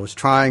rent, and I was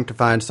trying to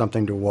find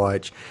something to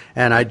watch,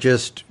 and I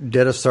just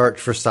did a search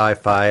for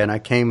sci-fi, and I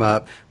came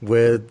up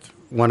with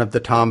one of the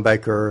Tom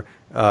Baker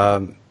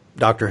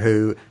Doctor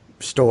Who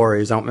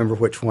stories. I don't remember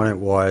which one it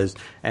was,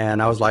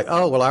 and I was like,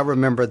 oh, well, I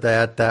remember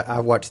that I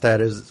watched that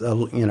as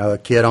a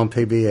kid on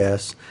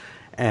PBS.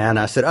 And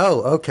I said,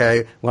 oh,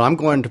 okay, well, I'm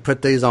going to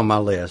put these on my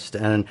list.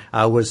 And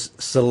I was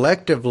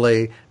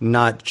selectively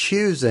not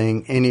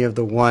choosing any of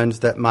the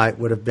ones that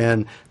would have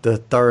been the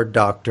third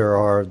Doctor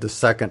or the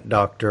second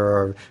Doctor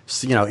or,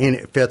 any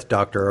fifth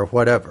Doctor or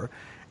whatever.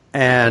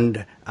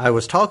 And I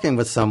was talking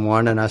with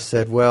someone and I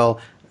said, well,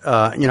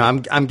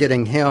 I'm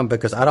getting him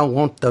because I don't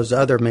want those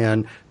other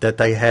men that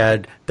they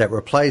had that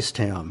replaced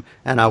him.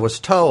 And I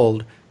was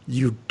told,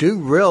 you do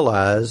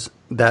realize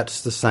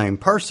that's the same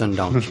person,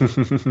 don't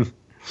you?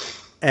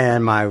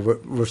 And my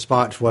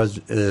response was,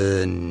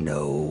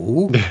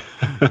 no.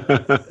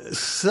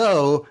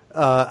 So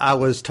I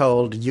was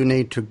told, you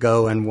need to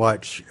go and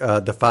watch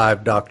The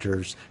Five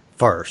Doctors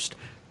first.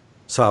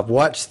 So I've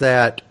watched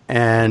that,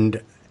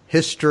 and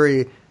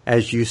history,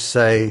 as you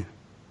say,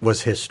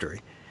 was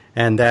history.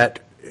 And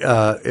that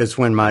is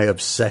when my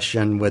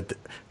obsession with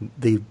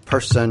the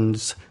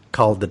persons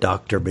called the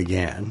Doctor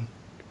began.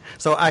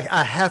 So I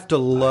have to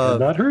love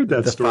I have not heard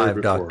that the story Five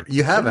before. Doctors.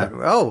 You haven't?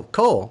 Yeah. Oh,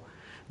 cool.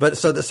 But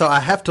so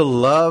I have to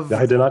love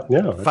I did not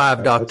know.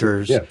 Five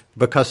Doctors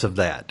because of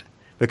that.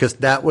 Because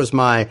that was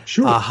my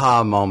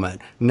aha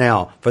moment.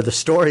 Now, for the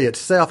story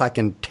itself, I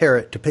can tear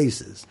it to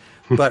pieces.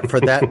 But for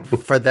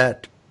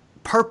that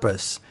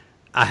purpose,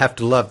 I have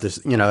to love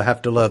this. I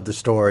have to love the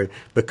story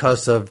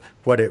because of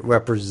what it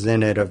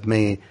represented of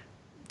me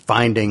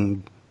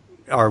finding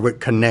or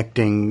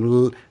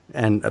connecting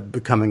and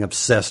becoming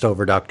obsessed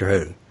over Doctor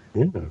Who.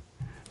 Yeah.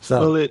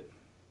 So, well,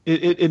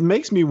 it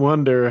makes me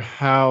wonder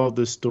how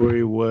the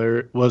story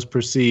was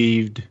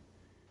perceived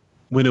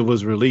when it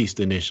was released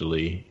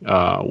initially.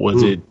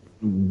 Was it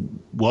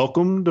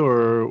welcomed,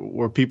 or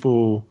were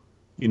people,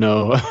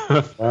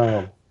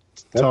 Wow.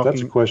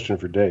 That's a question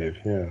for Dave.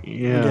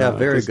 Yeah,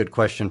 very good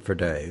question for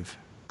Dave.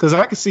 Because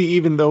I can see,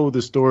 even though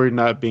the story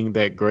not being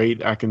that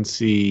great, I can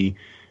see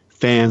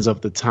fans of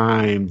the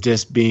time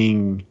just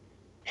being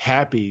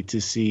happy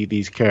to see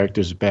these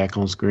characters back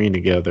on screen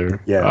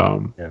together. Yeah.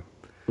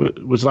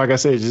 Which, like I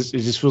said, it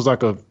just feels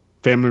like a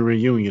family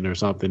reunion or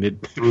something.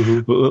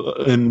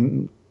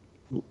 And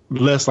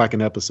less like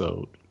an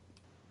episode.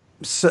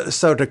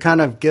 So to kind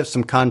of give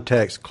some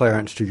context,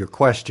 Clarence, to your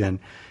question,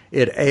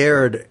 it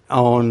aired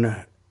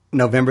on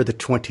November the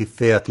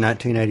 25th,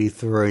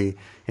 1983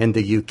 in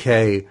the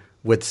UK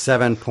with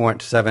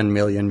 7.7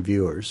 million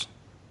viewers.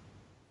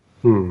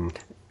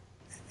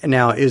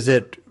 Now, is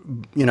it,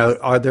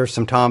 are there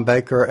some Tom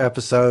Baker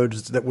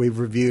episodes that we've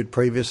reviewed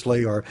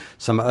previously, or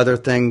some other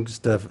things,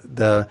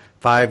 the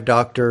Five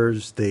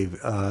Doctors,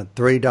 the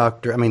Three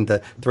Doctors,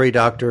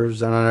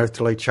 An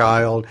Unearthly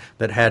Child,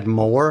 that had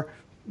more?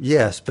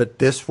 Yes, but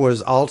this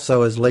was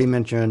also, as Lee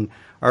mentioned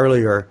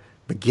earlier,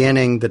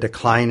 beginning the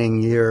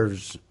declining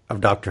years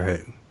of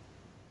Doctor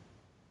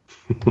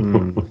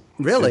Who.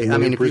 Really? I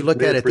mean, if you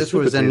look at it, this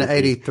was in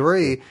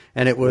 83,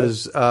 and it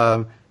was,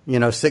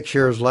 6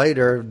 years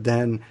later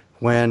than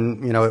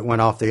when, it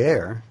went off the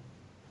air.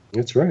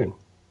 That's right.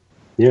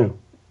 Yeah.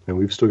 And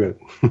we've still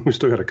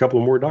got a couple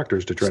more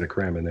Doctors to try to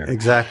cram in there.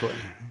 Exactly.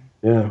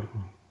 Yeah.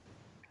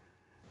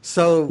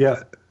 So,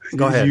 yeah.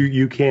 Go ahead.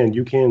 You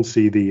can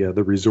see the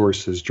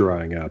resources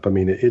drying up. I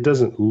mean, it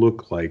doesn't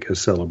look like a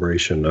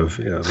celebration of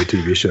the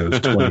TV show's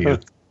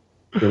 20th.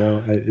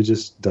 It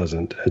just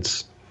doesn't.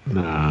 It's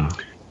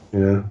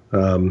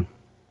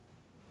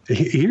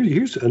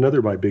Here's another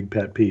of my big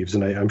pet peeves,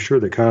 and I'm sure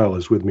that Kyle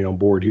is with me on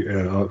board.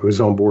 Was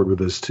on board with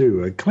this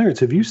too. Clarence,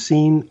 have you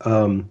seen?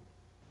 I'm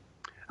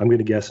going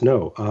to guess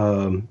no.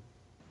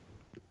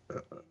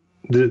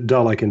 The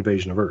Dalek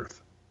Invasion of Earth.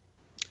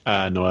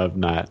 No, I've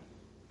not.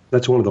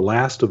 That's one of the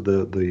last of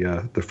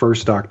the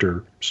first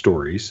Doctor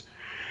stories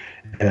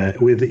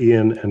with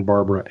Ian and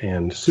Barbara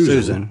and Susan.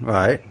 Susan,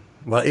 right?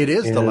 Well, it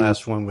is the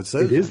last one with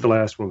Susan. It is the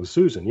last one with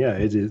Susan. Yeah,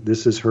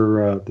 this is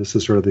her. This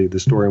is sort of the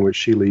story in which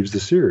she leaves the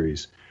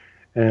series,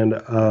 and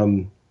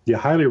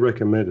highly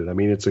recommend it. I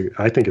mean,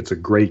 I think it's a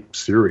great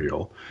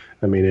serial.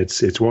 I mean,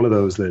 it's one of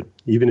those that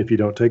even if you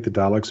don't take the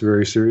Daleks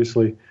very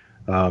seriously,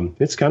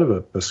 it's kind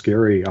of a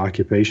scary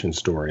occupation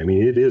story. I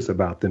mean, it is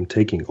about them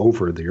taking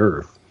over the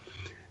Earth.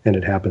 And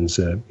it happens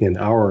in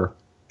our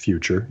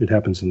future. It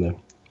happens in the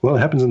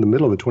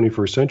middle of the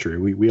 21st century.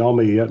 We all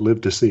may yet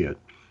live to see it.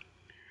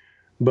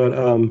 But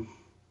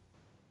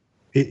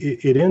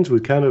it ends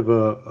with kind of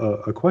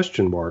a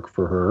question mark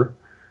for her.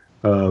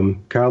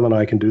 Kyle and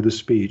I can do the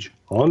speech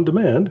on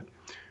demand.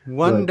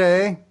 One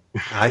day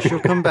I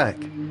shall come back.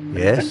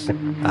 Yes,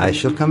 I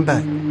shall come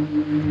back.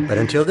 But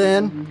until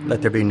then,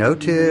 let there be no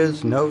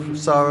tears, no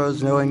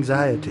sorrows, no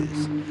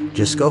anxieties.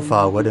 Just go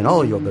forward in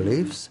all your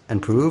beliefs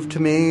and prove to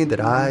me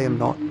that I am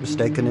not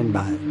mistaken in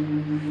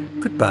mine.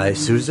 Goodbye,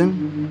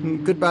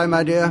 Susan. Goodbye,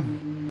 my dear.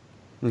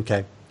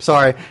 Okay.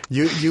 Sorry,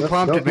 you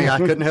prompted me. I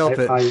couldn't help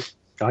it.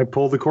 I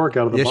pulled the cork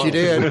out of the bottle.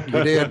 Yes, you did.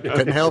 You did.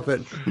 Couldn't help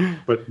it.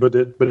 But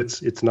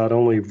it's not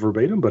only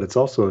verbatim, but it's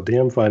also a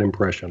damn fine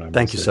impression.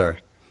 Thank you, sir.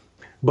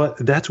 But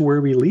that's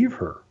where we leave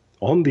her,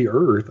 on the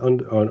Earth,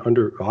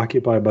 under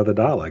occupied by the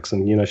Daleks,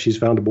 and she's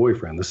found a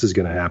boyfriend. This is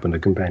going to happen to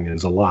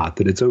companions a lot.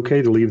 That it's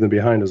okay to leave them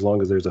behind as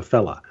long as there's a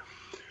fella.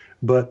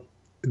 But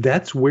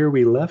that's where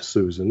we left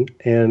Susan,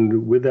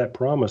 and with that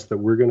promise that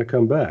we're going to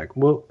come back.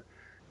 Well,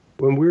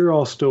 when we're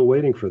all still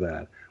waiting for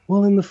that,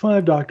 well, in the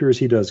 5 Doctors,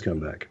 he does come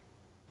back.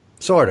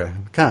 Sort of,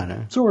 kind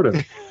of. Sort of.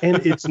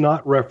 And it's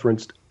not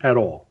referenced at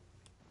all.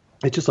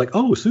 It's just like,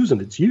 oh, Susan,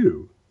 it's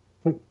you.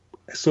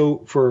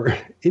 So for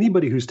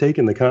anybody who's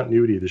taken the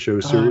continuity of the show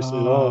seriously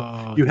at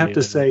all, you have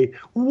to say,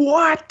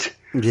 what?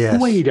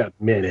 Yes. Wait a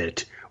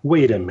minute.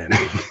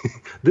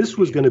 This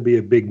was going to be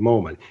a big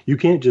moment. You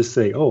can't just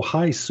say, oh,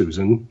 hi,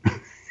 Susan,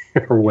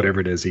 or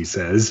whatever it is he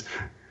says.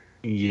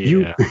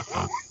 Yeah.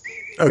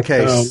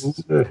 Okay.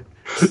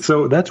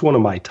 So that's one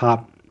of my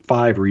top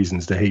 5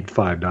 reasons to hate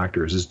 5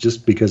 Doctors, is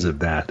just because of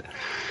that.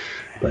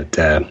 But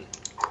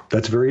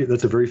that's a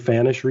very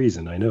fanish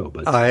reason, I know.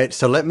 But all right,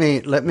 so let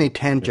me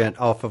tangent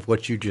off of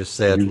what you just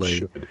said, you Lee.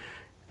 should.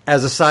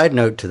 As a side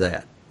note to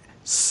that,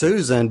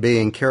 Susan,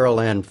 being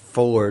Carol Ann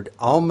Ford,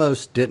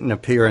 almost didn't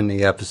appear in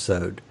the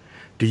episode.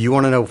 Do you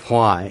want to know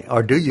why,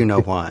 or do you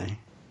know why?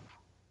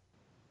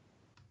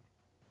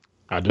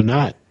 I do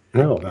not.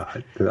 No,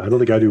 I don't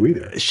think I do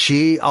either.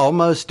 She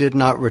almost did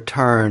not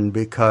return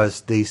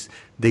because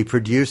the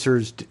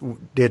producers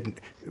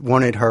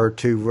wanted her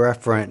to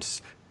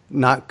reference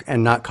not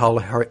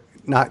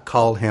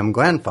call him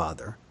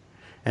grandfather,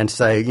 and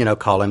say,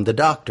 call him the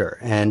doctor.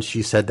 And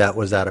she said that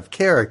was out of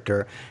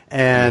character.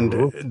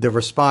 And the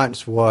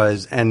response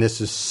was, and this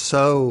is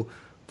so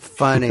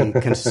funny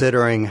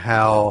considering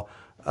how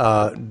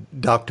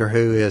Doctor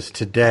Who is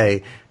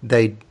today,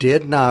 they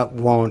did not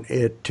want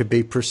it to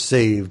be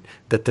perceived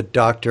that the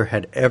Doctor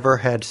had ever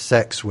had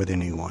sex with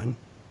anyone.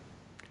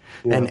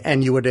 Yeah.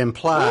 And you would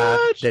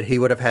imply that he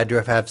would have had to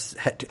have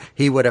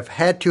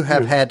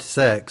had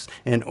sex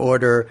in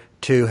order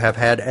to have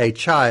had a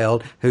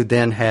child, who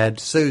then had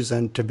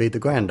Susan to be the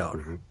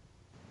granddaughter.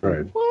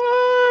 Right.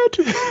 What?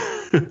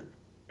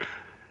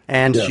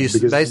 And she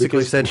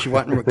basically said she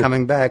wasn't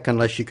coming back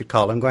unless she could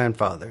call him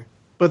grandfather.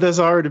 But that's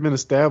already been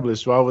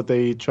established. Why would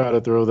they try to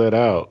throw that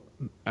out?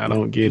 I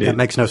don't get it. That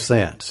makes no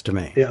sense to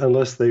me. Yeah,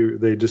 unless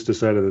they just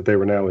decided that they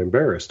were now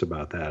embarrassed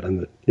about that,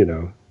 and that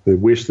they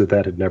wish that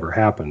had never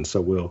happened.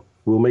 So we'll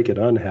make it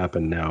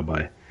unhappen now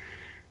by,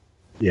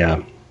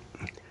 yeah.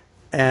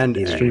 And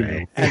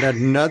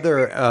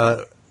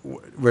another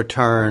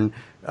return,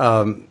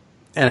 and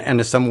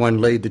as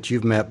someone, Lee, that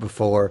you've met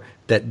before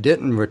that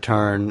didn't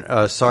return,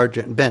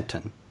 Sergeant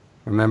Benton,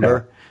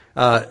 remember,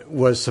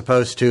 was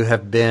supposed to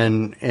have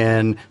been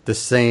in the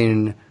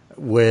scene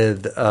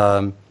with,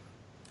 I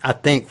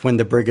think, when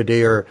the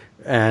Brigadier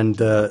and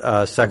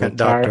the second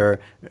Doctor,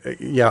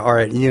 are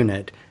at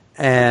unit,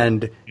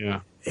 and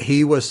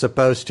he was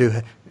supposed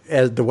to,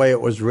 as the way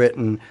it was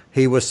written,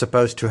 he was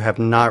supposed to have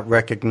not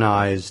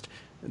recognized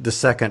the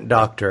second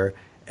Doctor,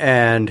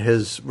 and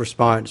his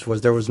response was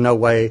there was no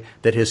way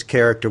that his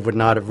character would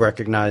not have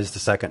recognized the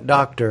second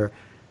Doctor,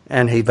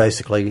 and he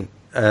basically,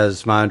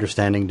 as my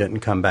understanding,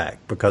 didn't come back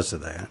because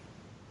of that.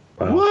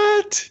 Wow.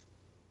 What?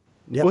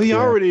 Yep. Well, he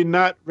already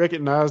not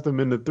recognized him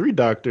in the 3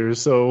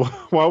 Doctors, so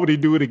why would he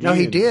do it again? No,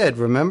 he did,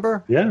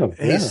 remember? Yeah.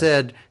 He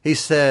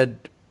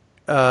said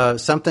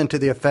something to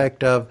the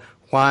effect of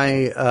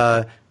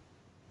why...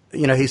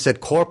 he said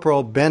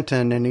Corporal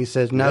Benton, and he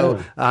says, "No,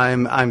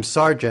 I'm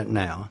Sergeant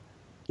now."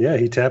 Yeah,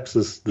 he taps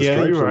the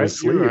stripes on his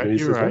sleeve, and he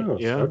says, right. "Oh,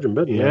 Yeah. Sergeant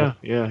Benton."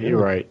 Yeah, you're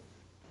right.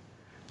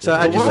 So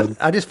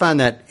I just find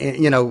that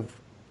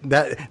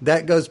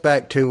that goes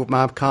back to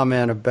my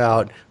comment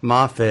about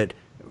Moffat.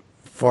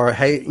 For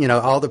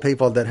all the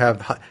people that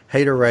have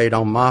haterade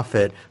on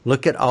Moffat,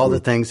 look at all the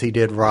things he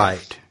did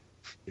right.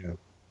 Yeah.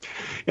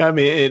 Yeah, I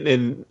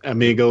mean,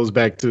 it goes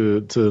back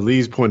to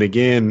Lee's point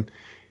again.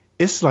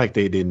 It's like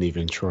they didn't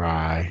even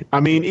try. I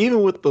mean,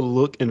 even with the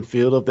look and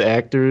feel of the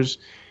actors,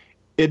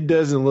 it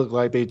doesn't look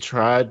like they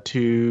tried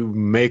to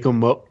make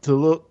them up to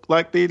look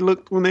like they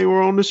looked when they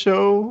were on the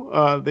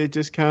show. They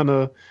just kind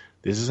of,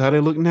 this is how they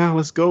look now,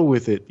 let's go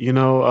with it.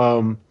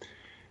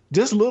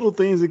 Just little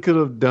things they could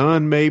have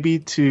done maybe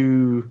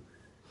to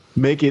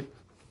make it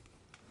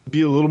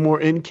be a little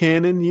more in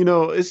canon.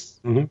 It's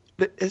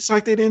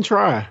like they didn't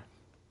try.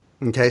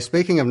 Okay,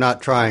 speaking of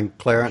not trying,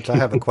 Clarence, I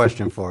have a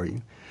question for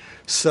you.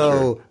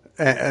 So... Sure.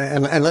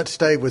 And let's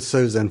stay with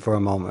Susan for a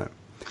moment.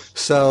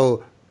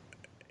 So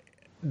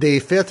the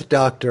 5th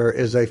Doctor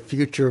is a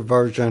future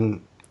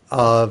version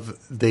of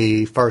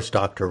the 1st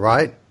Doctor,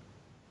 right?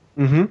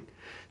 Mm-hmm.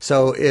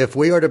 So if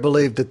we are to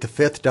believe that the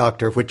 5th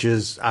Doctor, which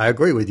is, I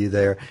agree with you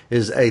there,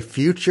 is a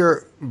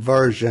future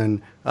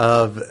version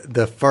of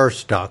the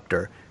 1st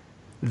Doctor,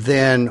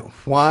 then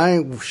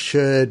why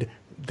should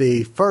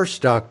the 1st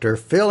Doctor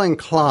feel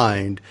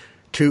inclined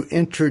to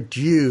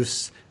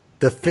introduce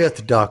the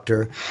 5th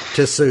Doctor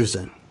to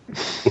Susan?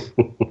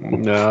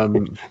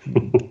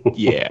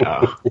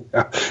 Yeah.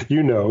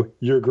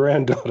 Your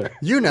granddaughter.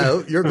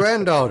 Your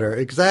granddaughter,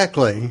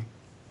 exactly.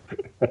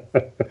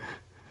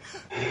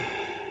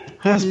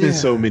 Has been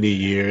so many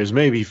years.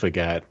 Maybe he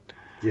forgot.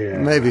 Yeah.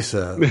 Maybe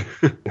so.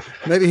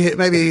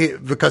 maybe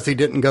because he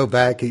didn't go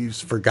back, he's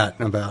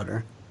forgotten about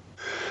her.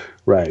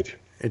 Right.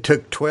 It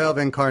took 12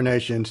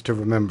 incarnations to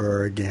remember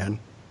her again.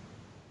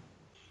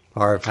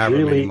 Or however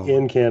many Really, more.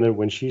 in canon,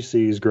 when she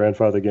sees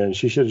Grandfather again,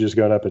 she should have just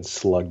gone up and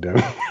slugged him.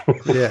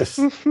 Yes.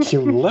 She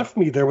left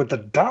me there with the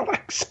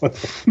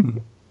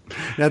Daleks.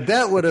 Now,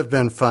 that would have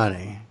been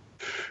funny.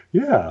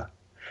 Yeah.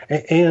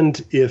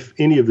 And if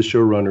any of the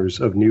showrunners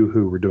of New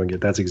Who were doing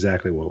it, that's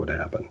exactly what would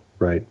happen,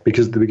 right?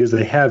 Because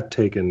they have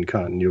taken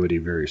continuity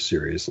very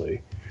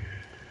seriously.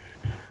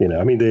 You know,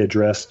 I mean, they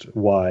addressed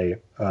why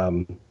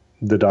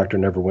the Doctor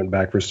never went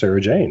back for Sarah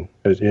Jane.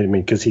 I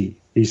mean, because he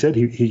said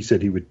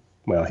he would.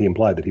 Well, he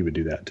implied that he would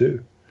do that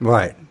too.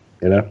 Right.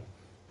 You know.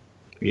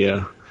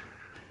 Yeah.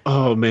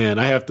 Oh man,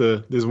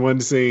 there's one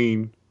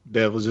scene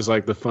that was just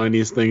like the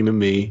funniest thing to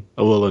me.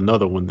 Oh, well,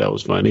 another one that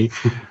was funny.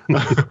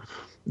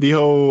 The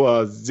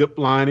whole zip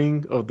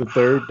lining of the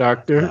third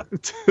Doctor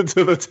to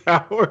the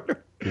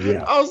tower.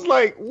 Yeah. I was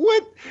like,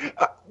 what?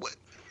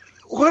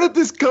 Where did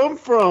this come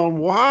from?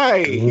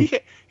 Why? Mm-hmm.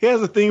 He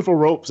has a thing for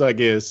ropes, I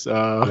guess.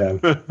 Yeah.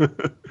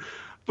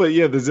 But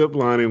yeah, the zip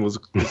lining was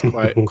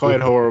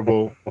quite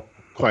horrible.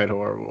 Quite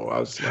horrible. I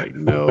was like,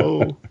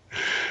 no.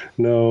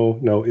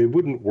 No, it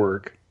wouldn't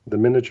work. The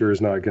miniature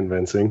is not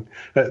convincing.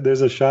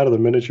 There's a shot of the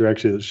miniature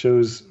actually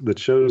that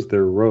shows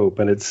their rope,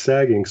 and it's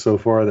sagging so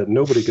far that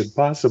nobody could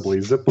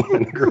possibly zip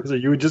line across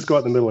it. You would just go out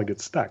in the middle and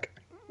get stuck.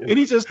 And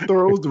he just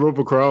throws the rope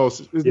across.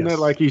 Isn't that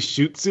like he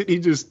shoots it? He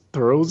just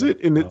throws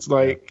it, and it's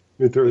like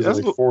he throws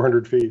it like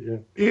 400 feet.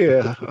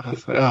 Yeah. I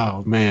was like,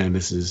 oh man,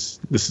 this is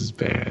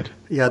bad.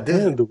 Yeah.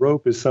 And the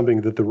rope is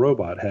something that the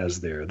robot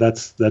has there.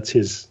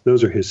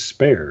 Those are his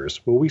spares.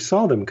 Well, we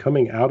saw them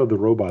coming out of the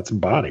robot's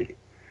body.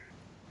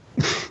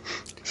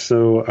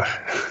 So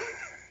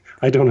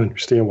I don't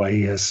understand why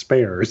he has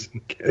spares.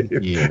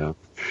 Yeah.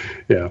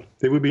 Yeah.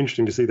 It would be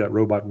interesting to see that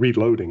robot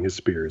reloading his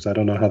spears. I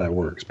don't know how that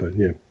works, but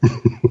yeah.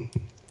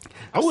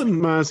 I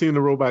wouldn't mind seeing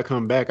the robot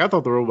come back. I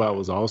thought the robot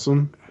was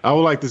awesome. I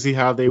would like to see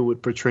how they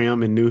would portray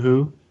him in New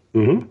Who.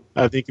 Mm-hmm.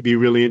 I think it'd be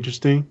really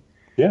interesting.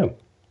 Yeah.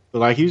 But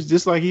like he's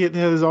just like he had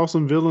his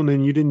awesome villain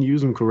and you didn't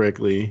use him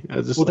correctly.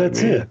 Well,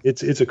 that's it.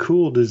 It's a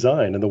cool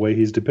design and the way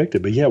he's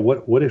depicted. But yeah,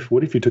 what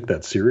if you took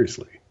that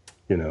seriously?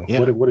 You know, yeah.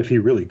 What if he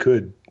really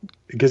could?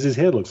 Because his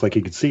head looks like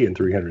he could see in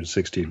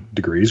 360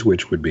 degrees,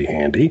 which would be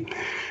handy.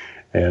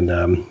 And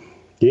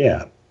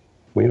yeah,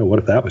 well, you know, what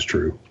if that was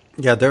true?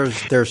 Yeah,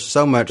 there's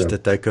so much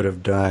that they could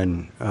have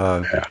done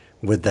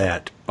with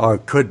that, or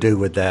could do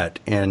with that,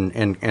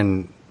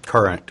 in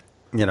current,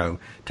 you know,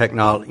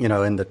 technology, you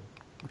know, in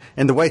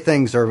the way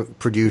things are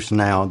produced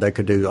now, they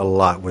could do a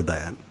lot with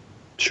that.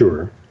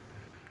 Sure.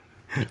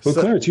 Well,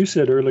 Clarence, you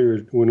said earlier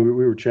when we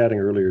were chatting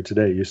earlier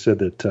today, you said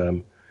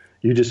that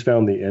you just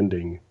found the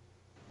ending.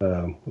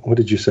 What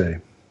did you say?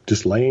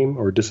 Just lame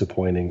or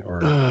disappointing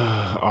or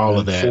all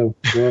of that?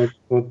 So,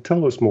 well,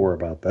 tell us more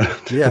about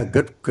that. Yeah,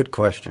 good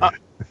question.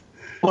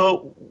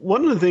 Well,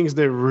 one of the things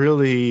that I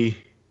really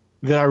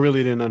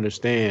didn't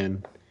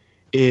understand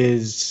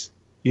is,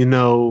 you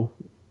know,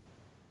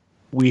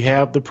 we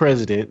have the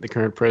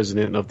current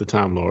president of the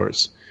Time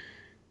Lords.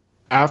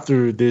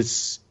 After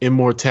this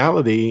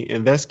immortality,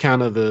 and that's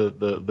kind of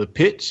the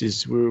pitch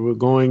is we're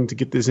going to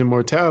get this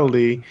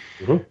immortality,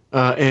 and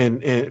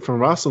from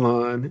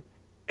Rassilon,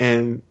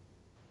 and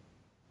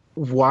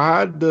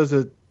why does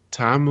a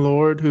Time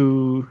Lord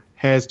who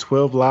has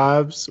 12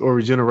 lives or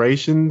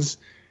regenerations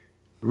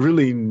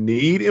really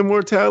need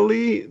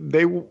immortality?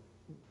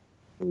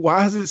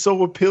 Why is it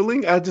so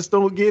appealing? I just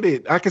don't get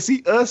it. I can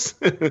see us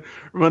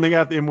running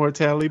after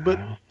immortality, but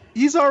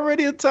he's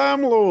already a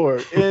Time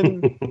Lord,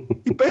 and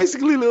he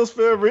basically lives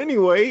forever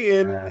anyway.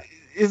 And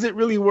is it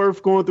really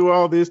worth going through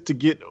all this to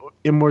get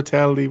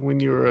immortality when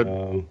you're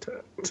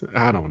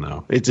I don't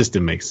know. It just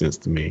didn't make sense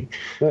to me.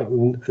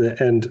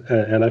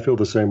 And I feel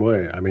the same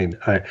way. I mean,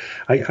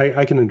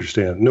 I can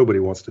understand nobody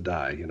wants to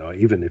die, you know,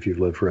 even if you've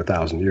lived for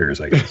 1,000 years,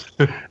 I guess.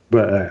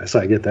 But so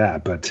I get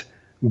that. But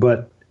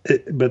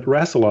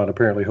Rassilon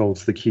apparently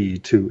holds the key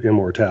to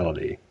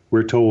immortality.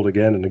 We're told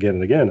again and again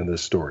and again in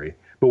this story.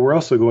 But we're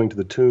also going to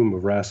the tomb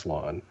of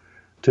Rassilon.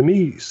 To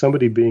me,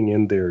 somebody being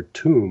in their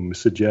tomb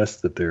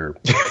suggests that they're,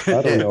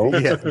 I don't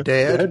know,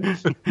 dead.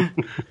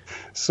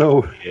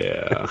 So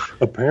yeah,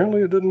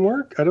 apparently it didn't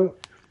work.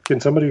 Can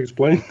somebody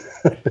explain?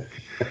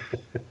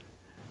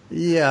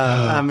 Yeah,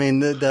 I mean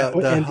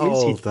the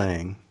whole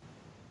thing.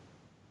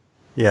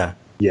 Yeah.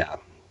 Yeah.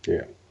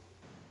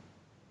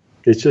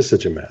 It's just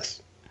such a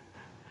mess.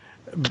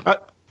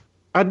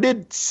 I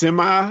did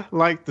semi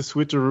like the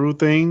switcheroo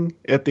thing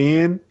at the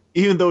end,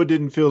 even though it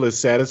didn't feel as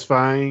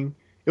satisfying.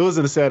 It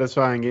wasn't a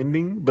satisfying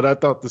ending, but I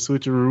thought the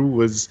switcheroo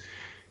was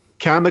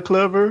kind of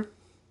clever.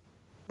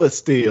 But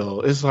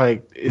still, it's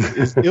like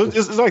it's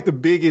like the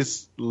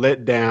biggest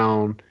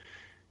letdown.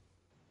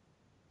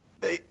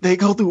 They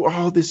go through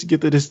all this to get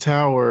to this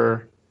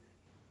tower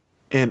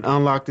and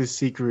unlock this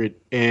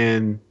secret,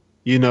 and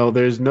you know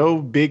there's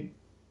no big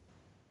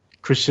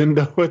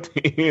crescendo at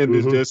the end.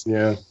 It's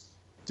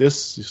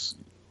just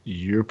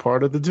you're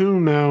part of the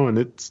tomb now, and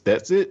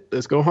that's it.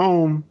 Let's go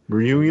home.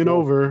 Reunion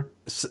over.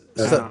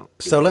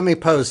 So let me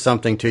pose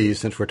something to you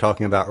since we're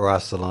talking about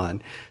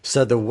Rassilon.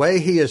 So the way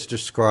he is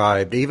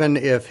described, even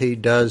if he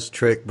does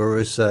trick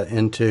Barusa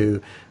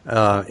into,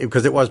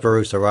 because it was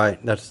Barusa, right?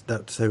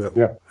 That's who it,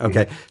 yeah.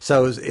 Okay.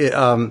 So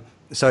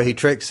he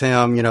tricks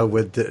him,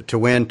 with to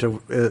win,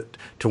 to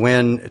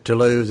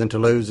lose, and to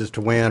lose is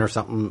to win, or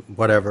something,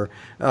 whatever.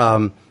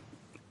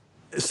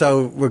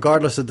 So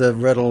regardless of the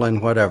riddle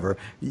and whatever,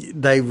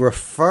 they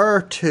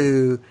refer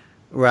to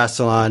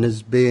Rassilon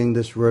as being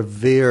this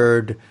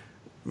revered,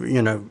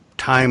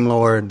 Time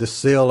Lord, the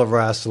seal of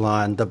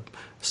Rassilon, the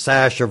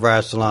sash of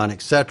Rassilon,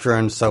 etc.,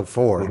 and so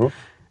forth.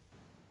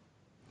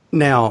 Mm-hmm.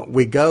 Now,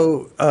 we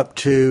go up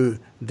to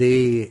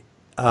the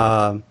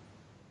Time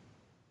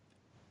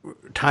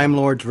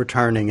Lords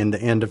returning in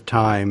the end of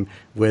time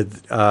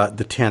with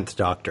the 10th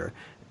Doctor.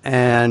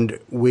 And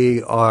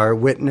we are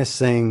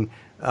witnessing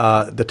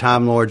the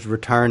Time Lords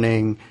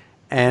returning.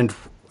 And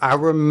I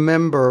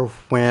remember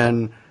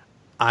when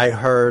I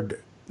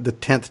heard the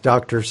 10th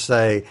Doctor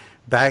say,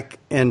 back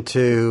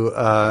into,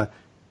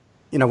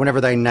 whenever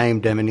they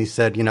named him, and he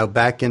said,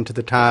 back into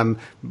the time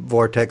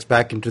vortex,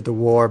 back into the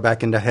war,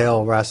 back into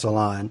hell,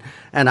 Rassilon.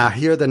 And I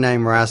hear the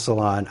name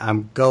Rassilon.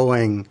 I'm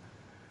going,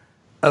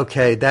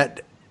 okay,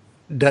 that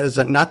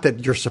doesn't, not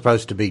that you're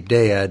supposed to be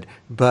dead,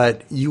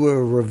 but you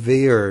were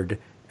revered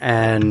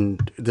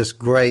and this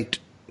great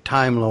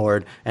Time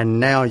Lord,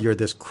 and now you're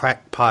this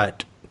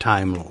crackpot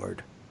Time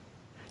Lord.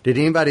 Did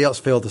anybody else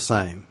feel the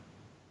same?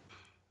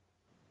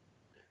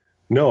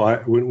 No,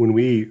 when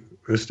we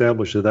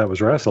established that was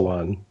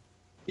Rassilon,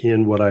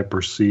 in what I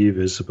perceive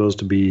is supposed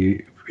to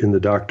be in the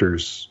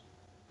Doctor's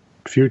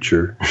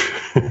future,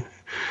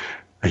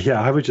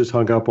 yeah, I was just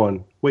hung up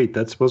on, wait,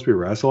 that's supposed to be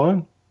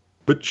Rassilon?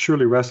 But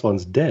surely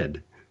Rassilon's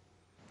dead.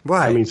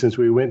 Right. I mean, since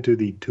we went to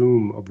the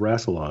tomb of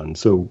Rassilon,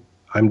 so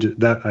I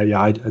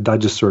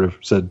just sort of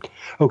said,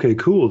 okay,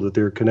 cool that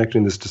they're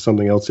connecting this to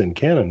something else in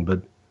canon,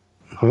 but,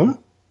 huh?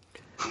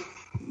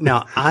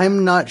 Now,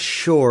 I'm not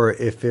sure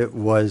if it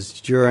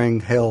was during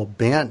Hell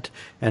Bent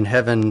and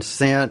Heaven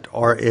Sent,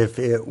 or if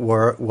it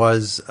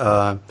was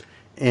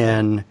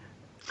in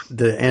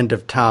the End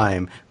of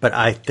Time. But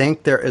I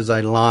think there is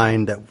a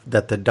line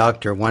that the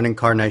Doctor, one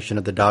incarnation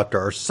of the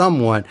Doctor, or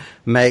someone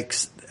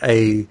makes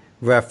a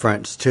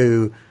reference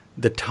to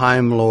the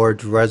Time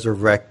Lords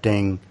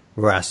resurrecting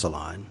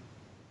Rassilon.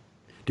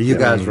 Do you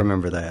guys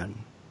remember that?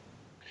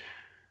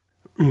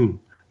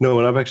 No,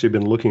 and I've actually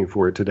been looking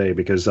for it today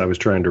because I was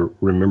trying to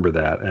remember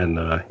that, and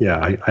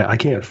I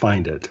can't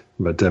find it.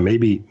 But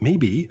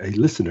maybe a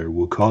listener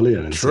will call in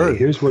and say,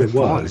 "Here's what it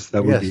was."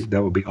 That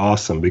would be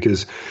awesome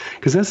because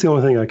that's the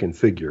only thing I can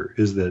figure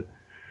is that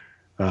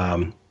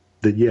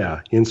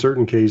in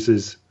certain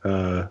cases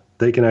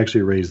they can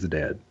actually raise the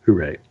dead.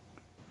 Hooray!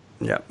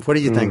 Yeah. What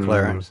do you think,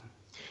 Clarence?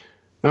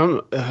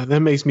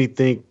 That makes me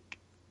think.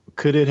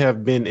 Could it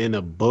have been in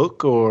a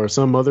book or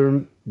some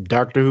other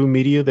Doctor Who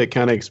media that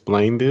kind of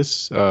explained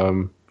this?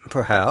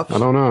 Perhaps. I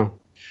don't know.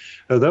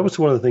 That was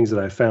one of the things that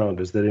I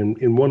found is that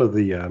in one of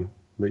the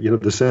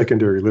the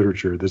secondary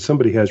literature that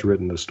somebody has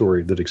written a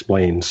story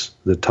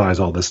that ties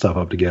all this stuff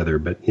up together.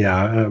 But yeah,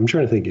 I'm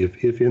trying to think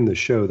if in the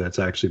show that's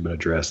actually been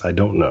addressed. I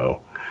don't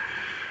know.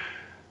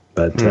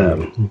 But,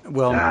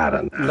 well, I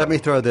don't know. Let me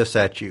throw this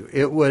at you.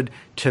 It would,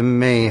 to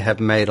me, have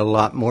made a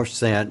lot more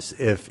sense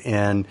if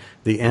in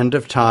the End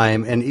of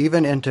Time, and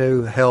even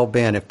into Hell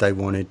Bent if they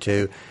wanted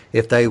to,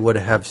 if they would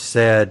have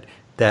said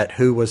that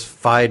who was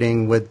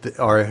fighting with,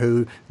 or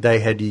who they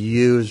had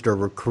used or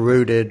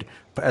recruited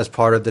as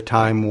part of the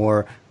Time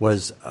War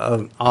was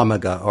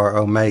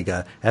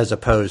Omega, as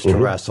opposed to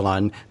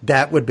Rassilon.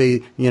 That would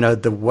be,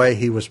 the way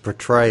he was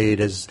portrayed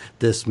as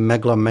this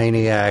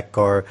megalomaniac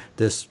or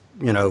this,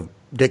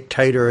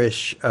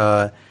 dictatorish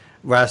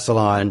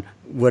Rassilon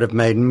would have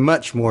made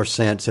much more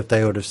sense if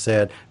they would have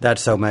said,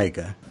 that's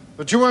Omega.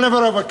 But you will never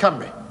overcome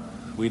me.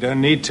 We don't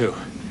need to.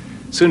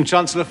 Soon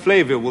Chancellor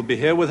Flavia will be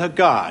here with her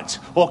guards.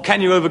 Or can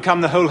you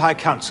overcome the whole High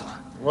Council?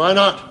 Why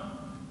not?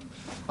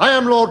 I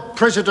am Lord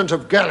President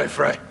of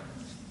Gallifrey,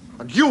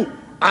 and you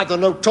are the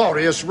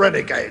notorious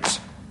renegades.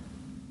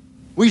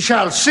 We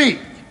shall see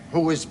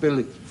who is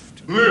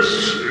believed. This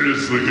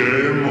is the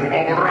game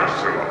of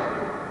Rassilon.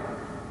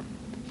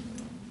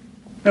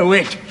 No,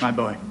 wait, my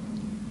boy.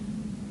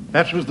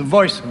 That was the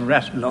voice of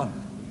Rassilon.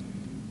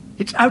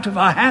 It's out of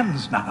our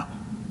hands now.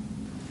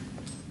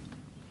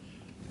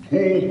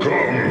 Who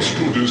comes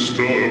to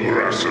disturb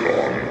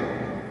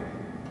Rassilon?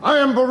 I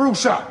am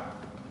Barusa,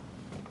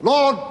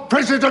 Lord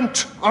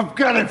President of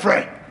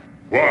Gallifrey.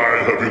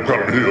 Why have you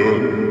come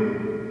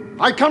here?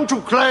 I come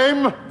to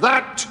claim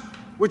that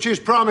which is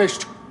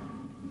promised.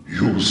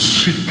 You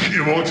seek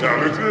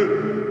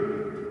immortality?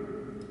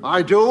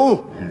 I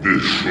do. Be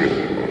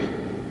sure.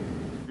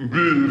 Be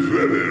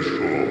very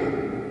sure.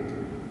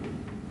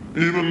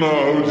 Even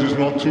now, it is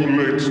not too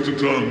late to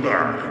turn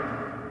back.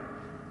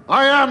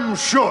 I am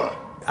sure.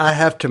 I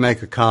have to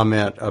make a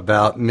comment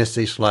about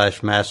Missy /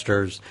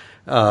 Master's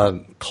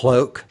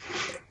cloak.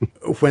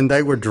 when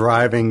they were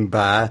driving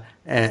by,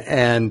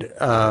 and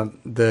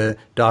the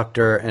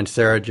Doctor and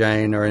Sarah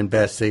Jane are in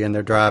Bessie, and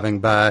they're driving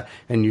by,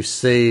 and you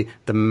see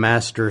the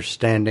Master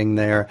standing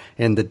there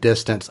in the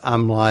distance,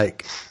 I'm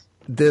like,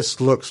 this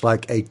looks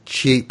like a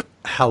cheap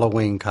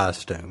Halloween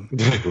costume.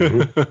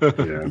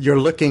 Yeah. You're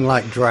looking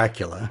like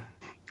Dracula.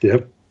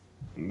 Yep.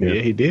 Yeah,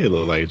 he did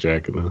look like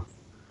Dracula.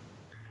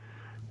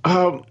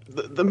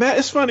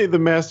 It's funny, the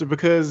Master,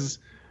 because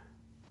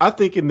I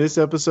think in this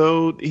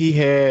episode he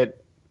had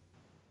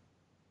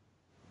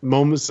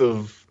moments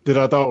that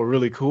I thought were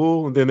really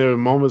cool, and then there were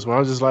moments where I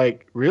was just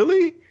like,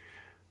 really?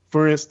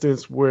 For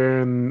instance,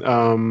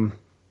 when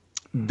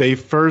they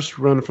first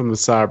run from the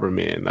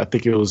Cybermen, I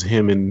think it was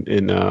him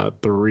in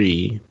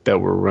 3 that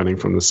were running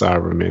from the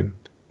Cybermen,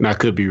 and I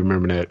could be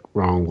remembering that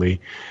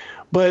wrongly,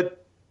 but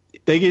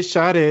they get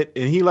shot at,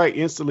 and he like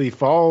instantly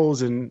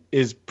falls and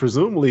is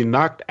presumably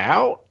knocked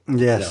out.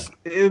 Yes.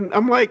 And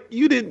I'm like,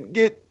 you didn't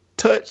get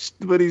touched,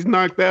 but he's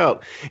knocked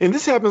out. And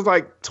this happens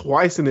like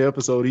twice in the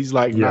episode. He's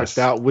like knocked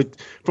out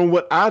from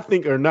what I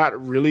think are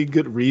not really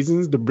good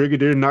reasons. The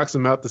Brigadier knocks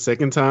him out the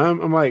second time.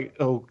 I'm like,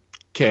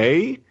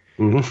 okay.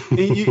 Mm-hmm.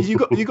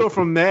 And you go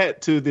from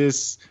that to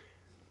this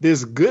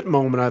good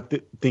moment I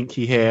think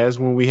he has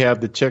when we have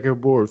the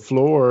checkerboard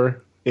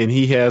floor, and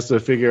he has to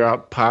figure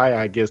out pi,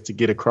 I guess, to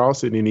get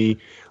across it, and he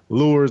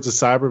lures the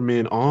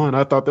Cybermen on.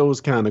 I thought that was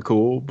kind of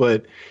cool,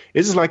 but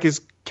it's just like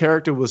his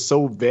character was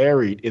so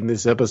varied in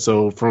this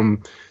episode,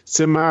 from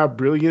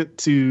semi-brilliant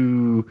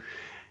to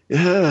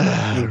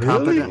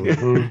incompetent. Really?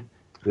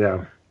 Mm-hmm.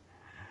 Yeah.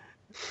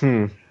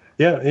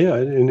 Yeah,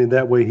 and in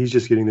that way, he's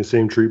just getting the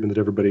same treatment that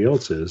everybody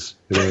else is.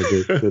 You know,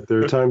 that there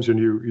are times when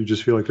you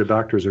just feel like the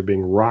doctors are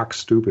being rock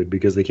stupid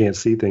because they can't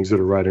see things that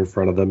are right in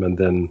front of them, and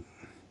then,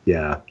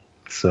 yeah.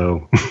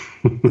 So,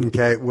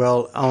 okay.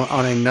 Well,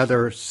 on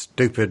another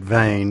stupid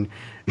vein,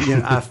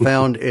 I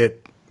found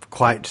it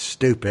quite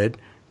stupid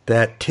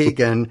that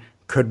Tegan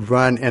could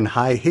run in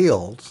high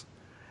heels,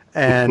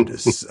 and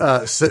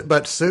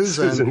but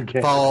Susan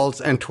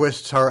falls and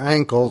twists her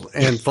ankle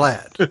in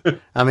flat.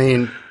 I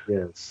mean,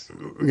 yes,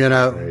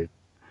 Right.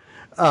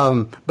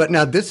 But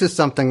now this is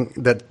something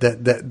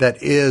that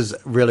is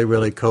really,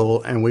 really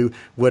cool, and we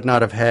would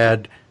not have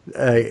had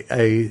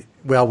we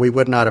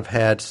would not have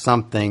had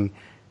something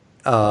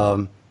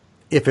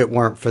if it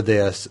weren't for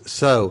this.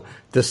 So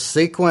the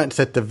sequence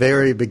at the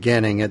very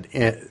beginning,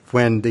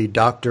 when the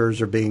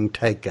doctors are being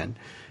taken,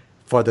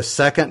 for the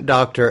second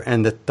Doctor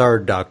and the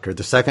third Doctor,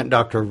 the second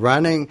Doctor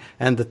running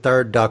and the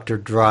third Doctor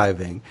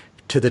driving.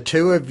 To the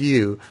two of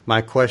you,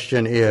 my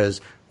question is,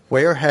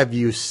 where have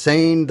you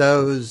seen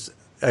those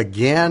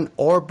again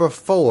or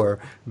before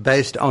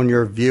based on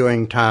your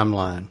viewing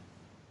timeline?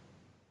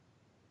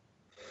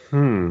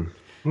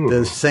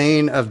 The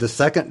scene of the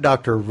second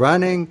Doctor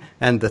running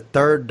and the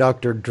third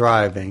Doctor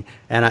driving,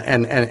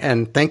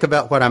 and think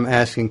about what I'm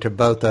asking to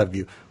both of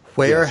you.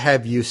 Where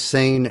have you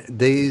seen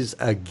these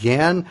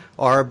again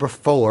or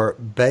before,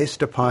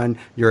 based upon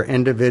your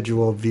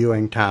individual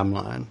viewing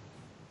timeline?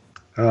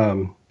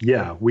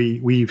 Yeah,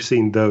 we've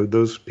seen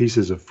those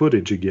pieces of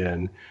footage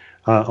again.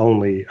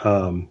 Only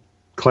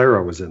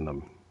Clara was in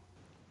them.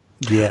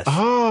 Yes.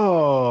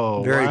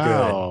 Oh, very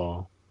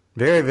wow.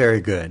 Good. Very,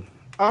 very good.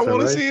 I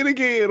want to see it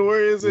again.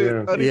 Where is it?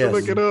 Yeah. I need to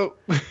look it up.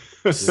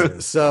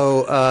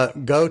 So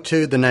go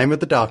to the name of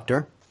the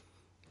Doctor,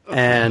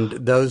 and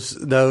those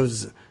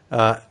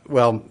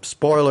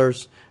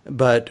spoilers,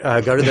 but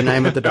go to the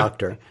name of the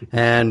Doctor.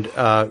 And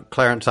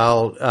Clarence,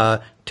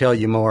 I'll tell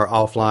you more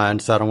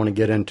offline, so I don't want to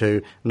get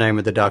into name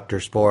of the Doctor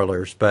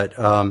spoilers. But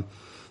yeah.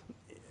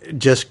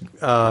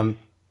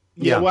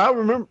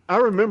 Well, I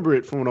remember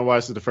it from when I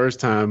watched it the first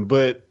time,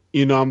 but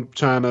I'm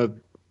trying to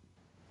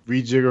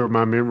rejigger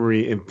my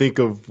memory and think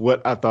of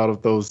what I thought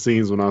of those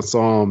scenes when I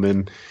saw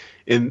them,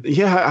 and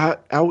yeah,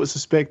 I would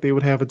suspect they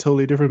would have a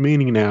totally different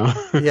meaning now.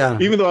 Yeah,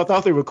 even though I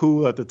thought they were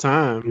cool at the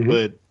time,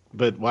 Mm-hmm.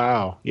 but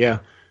wow, yeah.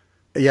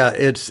 Yeah,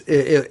 it's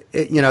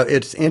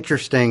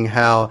interesting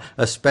how,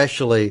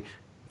 especially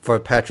for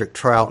Patrick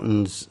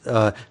Troughton's,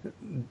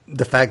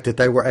 the fact that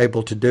they were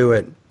able to do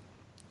it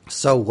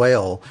so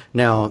well.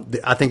 Now,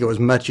 I think it was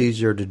much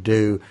easier to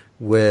do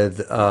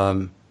with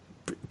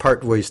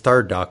Pertwee's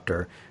third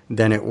Doctor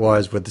than it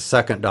was with the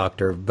second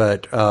Doctor.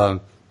 But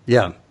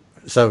yeah,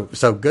 so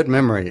good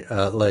memory,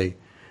 Lee.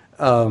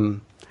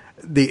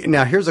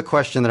 Now, here's a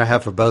question that I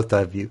have for both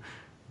of you.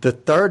 The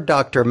third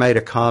Doctor made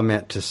a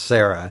comment to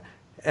Sarah,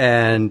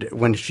 and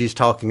when she's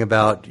talking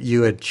about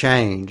you had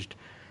changed,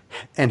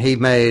 and he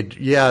made,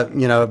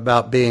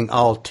 about being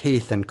all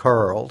teeth and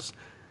curls.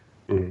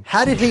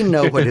 How did he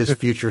know what his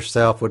future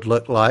self would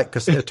look like?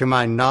 Because to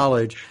my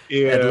knowledge,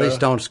 at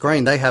least on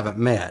screen, they haven't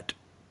met.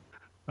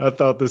 I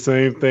thought the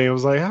same thing. I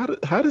was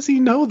like, how does he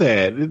know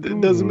that?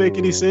 It doesn't make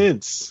any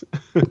sense.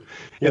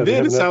 And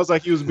then it sounds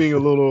like he was being a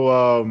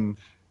little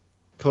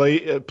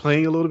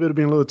playing a little bit of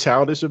being a little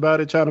childish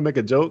about it, trying to make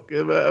a joke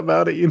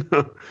about it,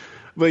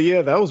 But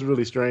yeah, that was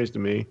really strange to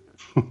me.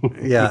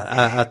 Yeah,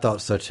 I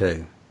thought so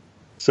too.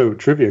 So,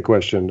 trivia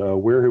question: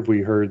 where have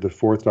we heard the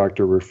fourth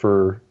Doctor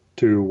refer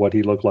to what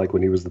he looked like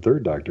when he was the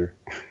third Doctor?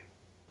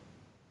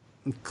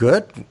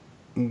 Good.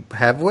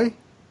 Have we?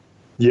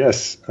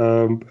 Yes.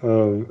 Solon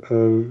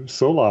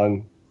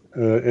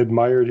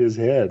admired his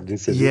head. He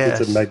said, Yes.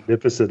 it's a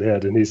magnificent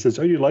head. And he says,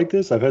 oh, you like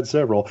this? I've had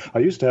several. I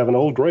used to have an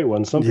old gray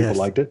one. Some people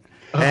liked it.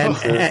 And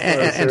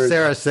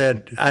Sarah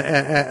said,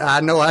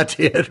 I know I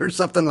did, or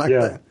something like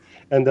that.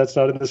 And that's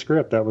not in the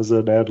script. That was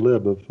an ad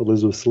lib of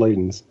Elizabeth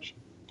Sladen's.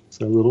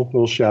 So a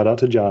little shout out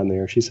to John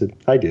there. She said,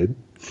 I did.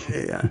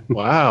 Yeah.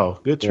 Wow.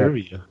 Good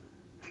trivia.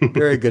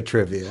 Very good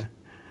trivia.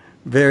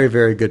 Very,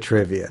 very good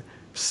trivia.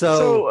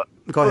 So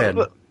go ahead.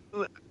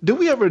 Do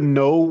we ever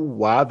know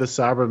why the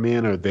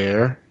Cybermen are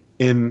there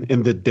in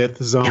the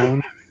death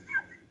zone?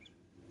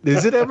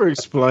 Is it ever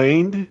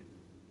explained?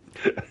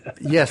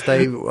 Yes,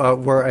 they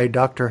were a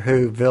Doctor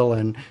Who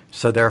villain,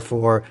 so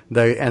therefore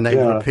they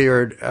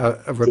appeared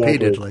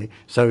repeatedly.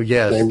 So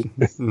yes,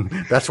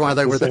 that's why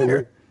they were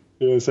there.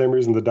 Yeah, same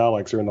reason the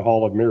Daleks are in the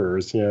Hall of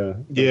Mirrors. Yeah,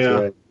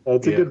 right.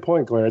 That's a good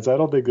point, Clarence. I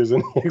don't think there's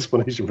any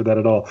explanation for that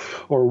at all,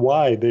 or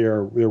why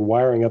they're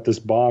wiring up this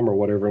bomb or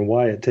whatever, and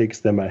why it takes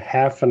them a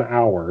half an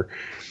hour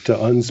to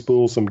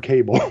unspool some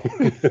cable.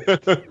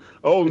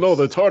 Oh no,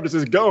 the TARDIS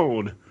is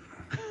gone.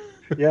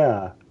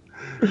 Yeah,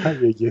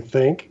 you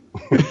think?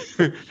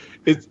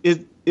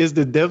 Is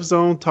the Death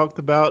Zone talked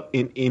about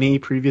in any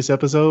previous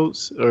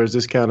episodes, or is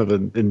this kind of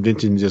an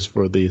invention just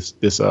for this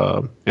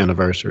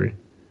anniversary?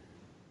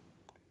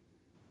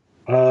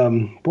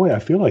 Boy, I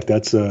feel like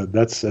that's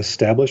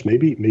established.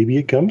 Maybe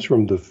it comes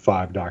from the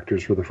Five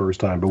Doctors for the first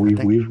time, but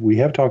we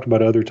have talked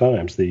about other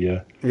times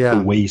the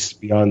waste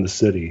beyond the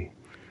city,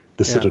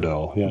 the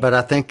Citadel. Yeah. But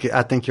I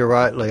think you're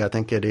right, Lee. I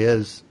think it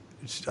is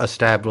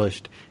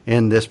established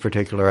in this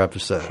particular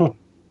episode.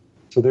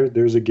 So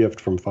there's a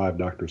gift from Five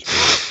Doctors.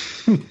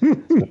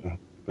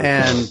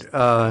 And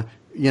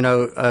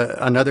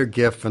another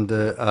gift from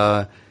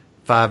the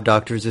Five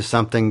Doctors is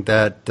something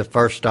that the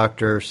first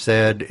Doctor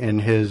said in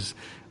his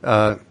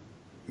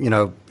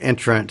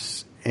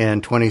entrance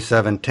in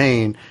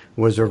 2017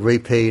 was a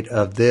repeat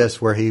of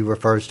this, where he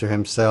refers to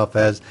himself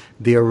as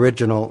the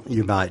original,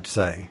 you might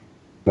say.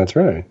 That's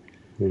right.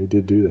 Yeah, he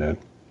did do that.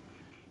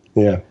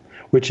 Yeah,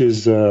 which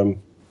is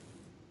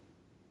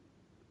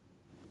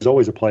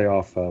always a play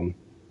off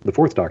the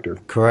Fourth Doctor.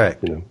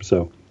 Correct.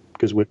 So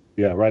because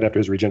right after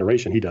his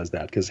regeneration, he does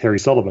that, because Harry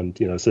Sullivan,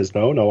 says,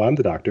 no, I'm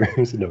the Doctor.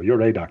 He said, no, you're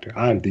a Doctor.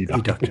 I'm the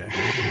Doctor.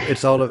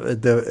 It's all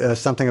of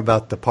something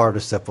about the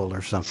participle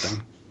or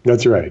something.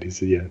 That's right. He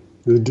said,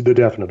 the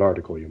definite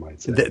article, you might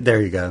say.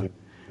 There you go.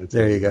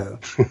 There you go.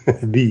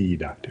 The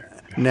Doctor.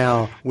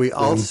 Now, we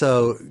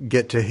also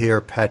get to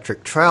hear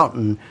Patrick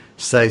Troughton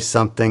say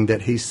something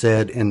that he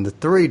said in the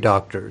Three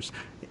Doctors.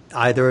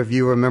 Either of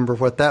you remember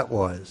what that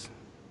was?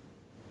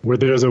 Where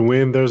there's a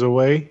wind, there's a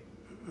way?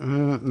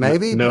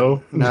 Maybe?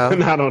 No. No.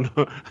 I don't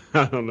know.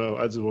 I don't know.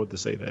 I just wanted to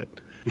say that.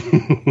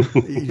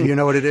 You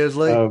know what it is,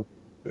 Lee?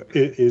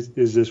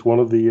 Is this one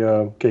of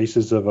the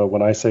cases of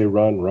when I say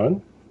run,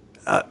 run?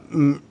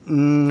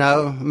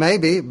 No,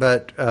 maybe,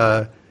 but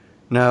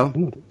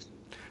no.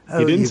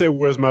 He didn't say,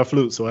 where's my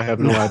flute, so I have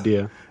no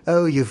idea.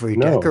 Oh, you've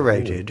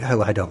redecorated. No.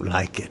 Oh, I don't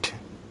like it.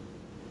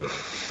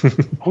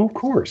 Oh, of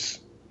course.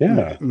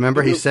 Yeah.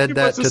 Remember, he said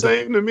that to the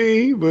same to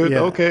me, but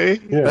okay.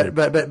 Yeah.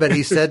 But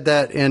he said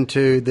that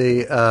into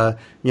the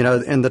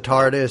in the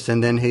TARDIS,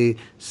 and then he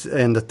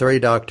in the Three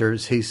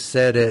Doctors he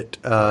said it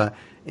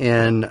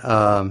in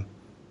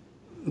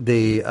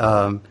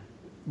the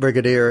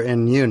Brigadier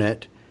in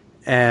Unit,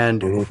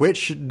 and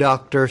which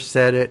Doctor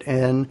said it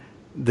in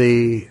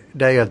the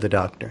Day of the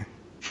Doctor?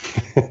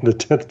 The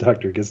 10th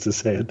Doctor gets to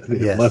say it to the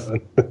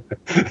 11th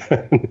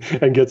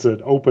and gets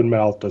an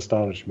open-mouthed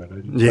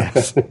astonishment.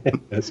 Yes.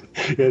 Yes.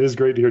 Yeah, it is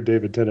great to hear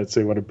David Tennant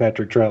say one of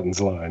Patrick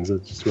Troughton's lines.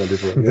 It's just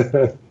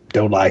wonderful.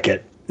 Don't like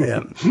it.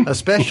 Yeah,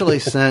 especially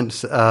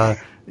since, in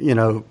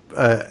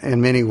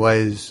many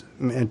ways,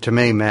 to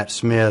me, Matt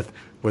Smith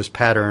was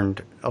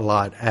patterned a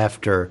lot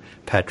after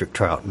Patrick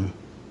Troughton.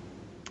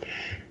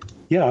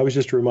 Yeah, I was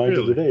just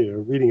reminded today,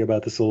 reading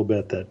about this a little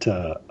bit, that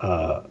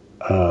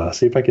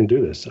see if I can do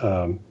this.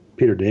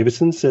 Peter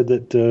Davison said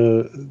that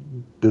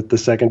the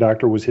second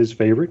Doctor was his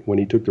favorite when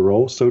he took the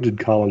role. So did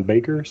Colin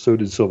Baker. So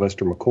did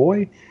Sylvester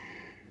McCoy,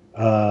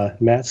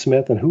 Matt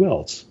Smith, and who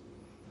else?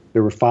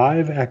 There were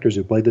 5 actors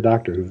who played the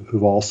Doctor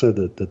who've all said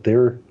that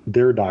their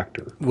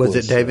Doctor was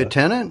it David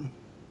Tennant?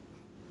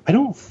 I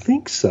don't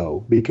think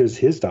so, because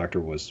his Doctor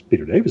was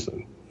Peter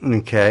Davison.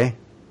 Okay.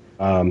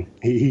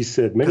 He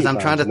said many times. I'm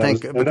trying to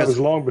think. That was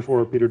long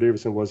before Peter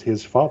Davison was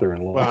his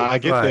father-in-law. Well, I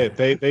get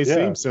that. They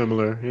seem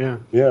similar. Yeah.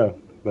 Yeah,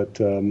 but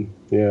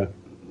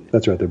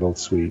that's right. They're both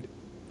sweet.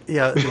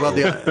 Yeah. Well,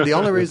 the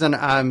only reason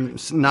I'm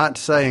not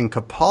saying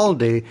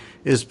Capaldi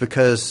is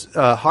because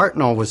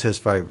Hartnell was his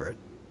favorite.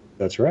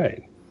 That's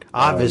right.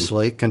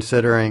 Obviously,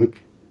 considering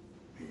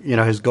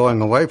his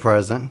going away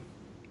present.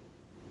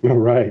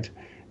 Right.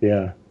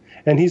 Yeah,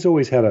 and he's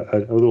always had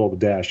a little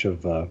dash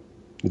of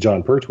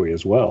John Pertwee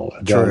as well.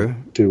 True.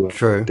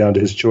 Down to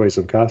his choice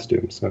of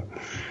costumes. So,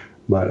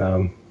 but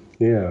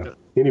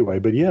Anyway,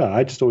 but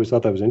I just always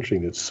thought that was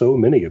interesting that so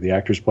many of the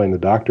actors playing the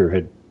Doctor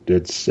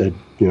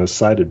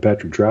cited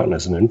Patrick Troughton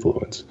as an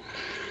influence.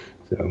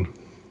 So,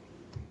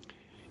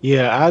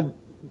 yeah,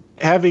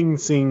 having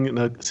seen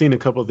a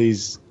couple of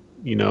these,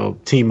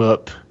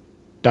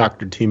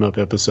 Doctor team up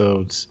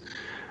episodes,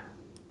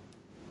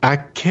 I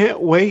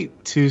can't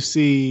wait to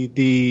see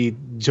the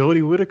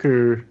Jodie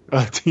Whittaker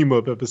team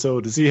up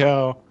episode to see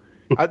how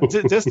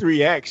just the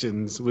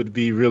reactions would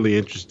be really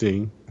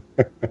interesting.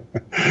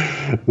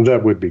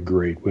 That would be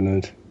great,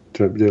 wouldn't it?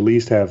 To at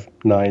least have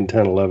 9,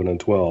 10, 11, and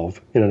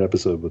 12 in an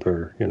episode with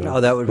her.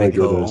 Oh, that would be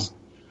cool.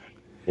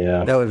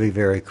 Yeah. That would be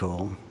very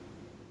cool.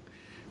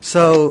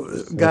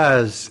 So,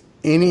 guys,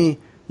 I'm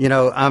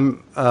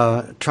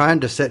trying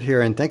to sit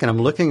here and think, and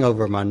I'm looking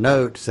over my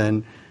notes,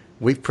 and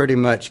we've pretty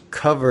much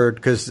covered,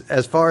 because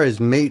as far as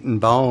meat and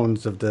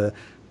bones of the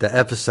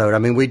episode, I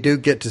mean, we do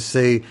get to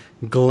see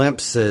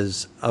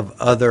glimpses of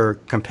other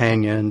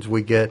companions.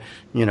 We get,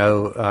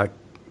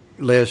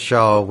 Liz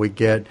Shaw, we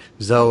get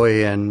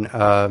Zoe,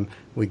 and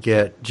we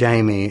get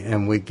Jamie,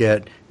 and we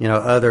get,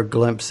 other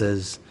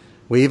glimpses.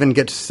 We even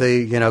get to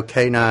see,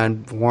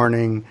 K9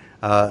 warning,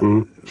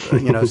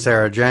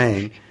 Sarah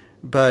Jane.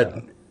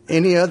 But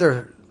any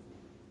other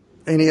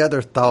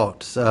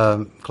thoughts,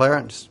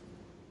 Clarence?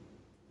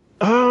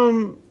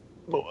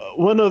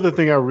 One other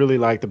thing I really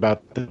liked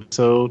about the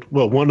episode.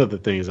 Well, one of the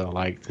things I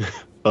liked.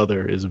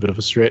 Other is a bit of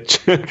a stretch,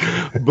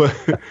 but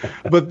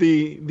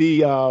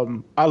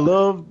I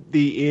love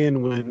the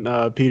end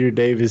when Peter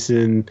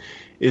Davison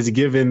is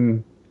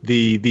given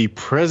the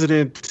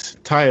president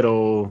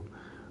title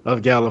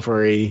of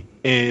Gallifrey,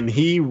 and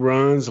he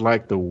runs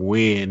like the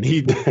wind.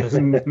 He does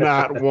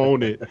not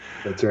want it.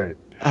 That's right.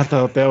 I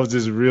thought that was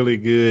just really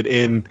good,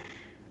 and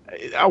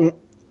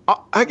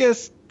I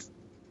guess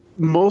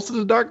most of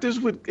the doctors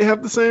would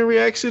have the same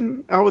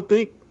reaction. I would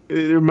think.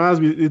 It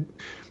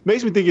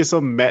makes me think it's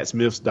something Matt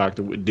Smith's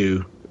doctor would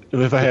do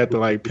if I had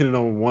to pin it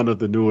on one of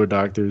the newer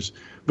doctors.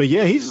 But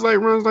yeah, he just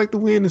runs like the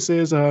wind and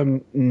says,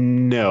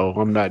 "No,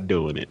 I'm not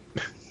doing it."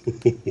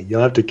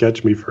 You'll have to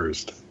catch me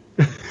first.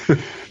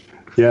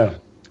 Yeah.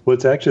 Well,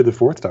 it's actually the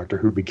fourth Doctor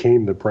who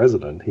became the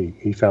president.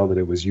 He found that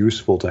it was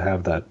useful to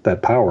have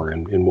that power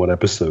in one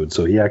episode.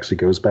 So he actually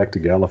goes back to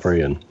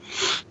Gallifrey and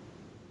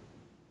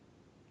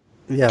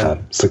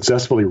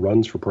successfully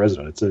runs for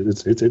president.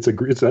 That's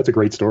a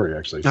great story,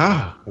 actually.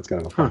 That's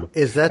kind of a fun.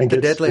 Is that the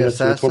Deadly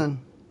Assassin,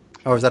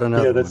 or is that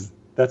another one?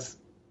 That's.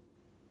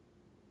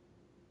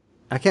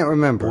 I can't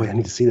remember. Boy, I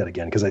need to see that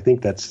again, because I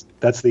think that's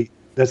the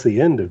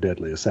end of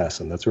Deadly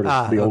Assassin. That's sort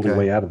of the only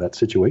way out of that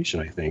situation,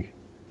 I think.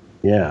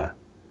 Yeah.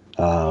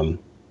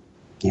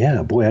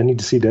 Boy, I need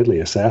to see Deadly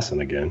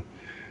Assassin again.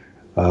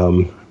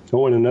 And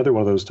another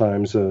one of those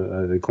times,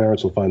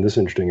 Clarence will find this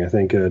interesting. I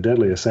think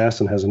Deadly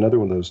Assassin has another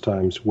one of those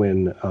times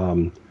when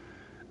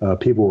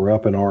people were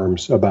up in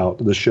arms about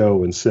the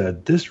show and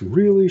said, this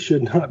really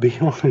should not be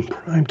on in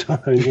prime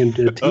time, in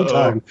tea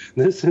time.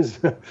 This is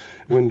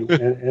when,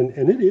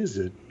 and it is,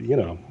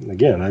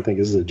 again, I think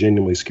this is a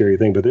genuinely scary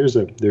thing, but there's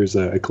a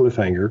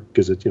cliffhanger,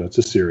 because it's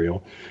a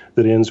serial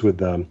that ends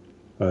with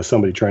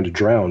somebody trying to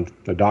drown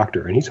a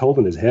doctor, and he's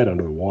holding his head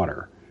under the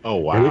water. Oh,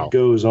 wow. And it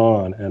goes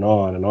on and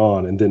on and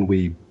on, and then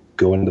we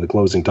go into the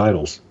closing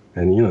titles,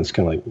 and it's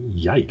kind of like,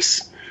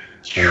 yikes.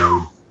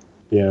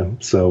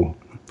 So...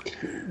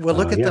 Well,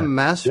 look at the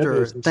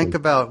Master. Think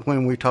about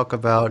when we talk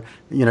about,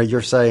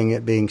 you're saying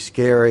it being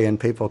scary and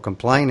people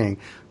complaining.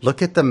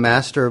 Look at the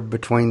Master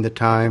between the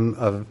time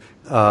of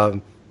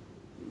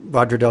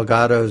Roger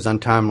Delgado's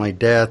untimely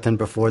death and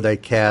before they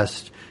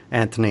cast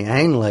Anthony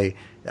Ainley.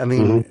 I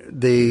mean,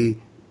 the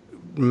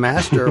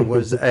Master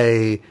was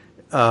a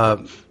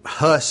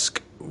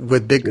husk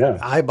with big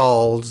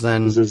eyeballs,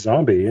 and he's a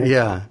zombie.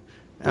 Yeah.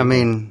 I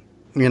mean,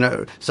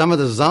 some of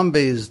the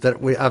zombies that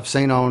I've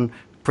seen on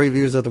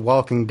previews of The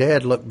Walking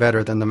Dead look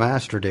better than the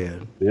Master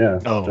did. Yeah,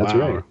 that's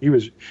right. He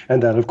was,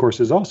 and that of course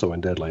is also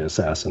in Deadly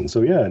Assassin.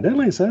 So yeah,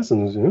 Deadly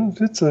Assassin,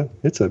 it's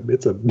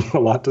a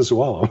lot to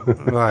swallow.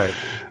 Right.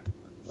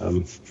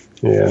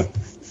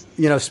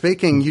 Yeah.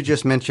 Speaking, you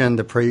just mentioned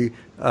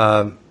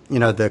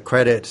the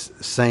credits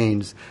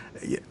scenes.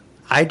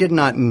 I did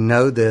not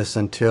know this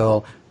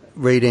until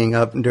reading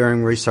up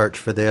during research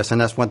for this, and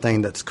that's one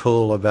thing that's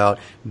cool about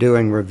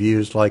doing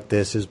reviews like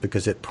this, is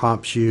because it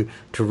prompts you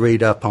to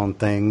read up on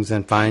things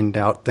and find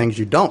out things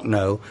you don't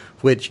know,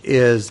 which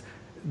is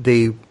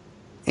the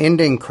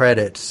ending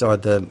credits, or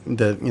the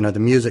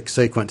music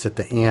sequence at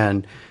the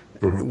end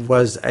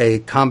was a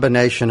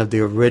combination of the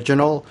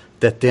original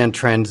that then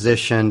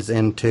transitions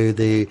into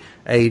the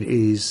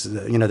 80s,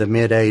 the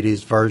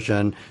mid-80s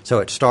version. So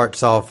it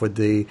starts off with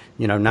the,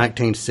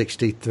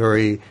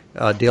 1963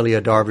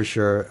 Delia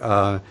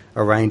Derbyshire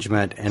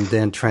arrangement, and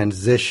then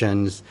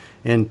transitions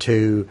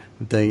into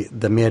the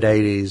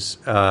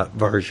mid-80s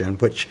version,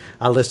 which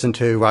I listened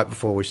to right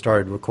before we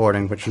started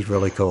recording, which was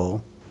really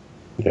cool.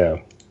 Yeah.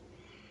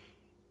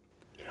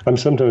 I'm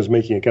sometimes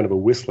making a kind of a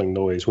whistling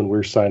noise when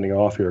we're signing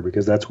off here,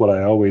 because that's what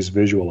I always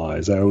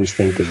visualize. I always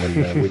think that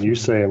when you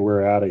say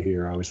we're out of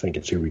here, I always think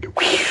it's here we go.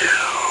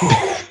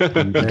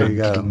 There you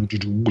go.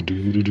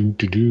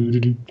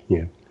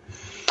 Yeah.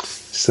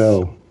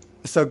 So,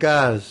 So,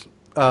 guys,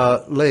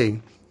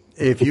 Lee,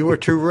 if you were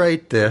to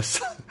rate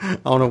this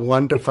on a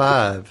 1 to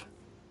 5,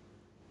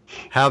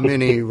 how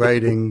many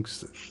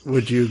ratings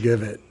would you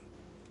give it?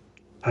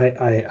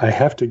 I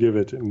have to give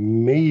it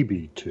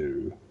maybe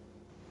 2,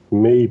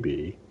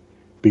 maybe,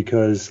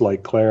 because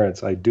like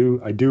Clarence, I do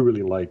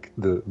really like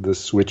the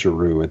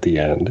switcheroo at the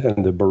end,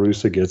 and the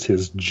Borusa gets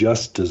his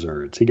just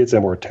desserts. He gets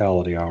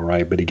immortality, all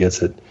right, but he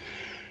gets it,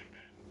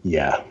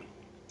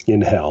 in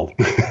hell,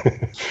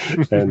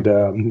 and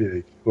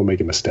we'll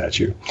make him a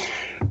statue,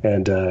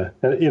 and there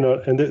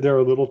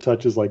are little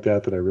touches like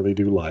that I really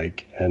do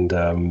like, and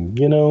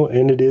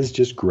and it is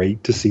just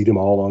great to see them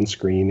all on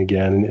screen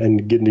again,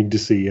 and getting to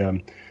see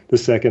the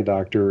second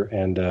Doctor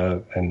and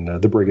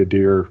the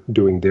Brigadier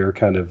doing their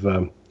kind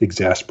of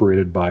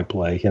exasperated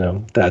byplay.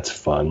 That's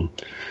fun,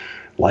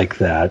 like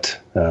that.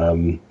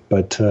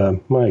 But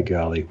my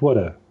golly, what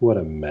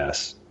a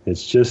mess!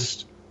 It's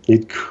just.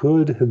 It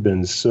could have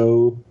been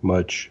so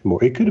much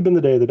more. It could have been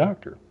the Day of the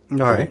Doctor. All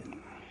right.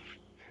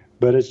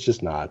 But it's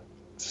just not.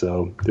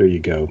 So there you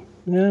go.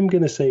 I'm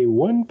going to say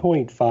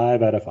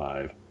 1.5 out of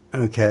 5.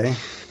 Okay.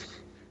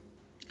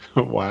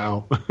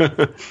 Wow.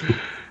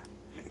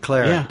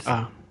 Clarence.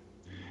 Yeah.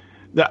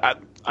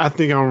 I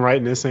think I'm right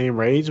in the same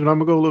range, but I'm going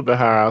to go a little bit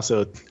higher. I'll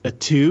say a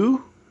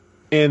 2.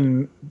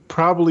 And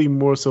probably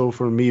more so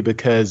for me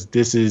because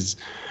this is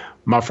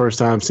my first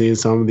time seeing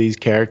some of these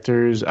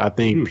characters. I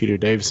think Peter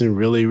Davison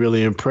really,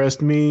 really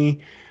impressed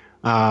me.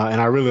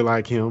 And I really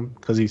like him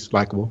because he's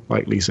likable,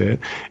 like Lee said.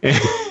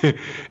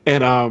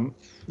 And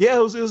it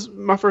was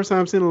my first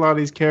time seeing a lot of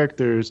these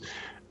characters.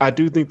 I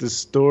do think the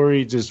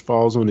story just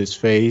falls on its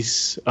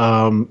face.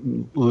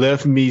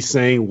 Left me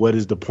saying, what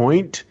is the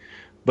point?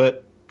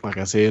 But like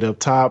I said up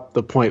top,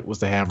 the point was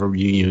to have a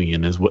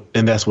reunion,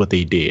 and that's what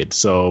they did.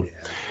 So,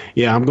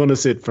 yeah I'm going to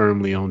sit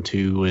firmly on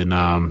 2.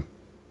 And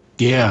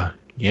yeah,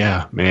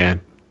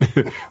 man.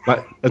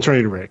 Like a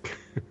train wreck.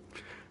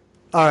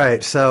 All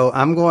right, so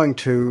I'm going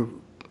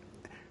to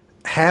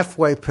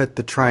halfway put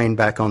the train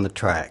back on the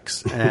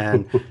tracks,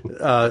 and you're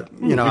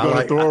going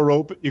to throw a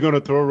rope. You're going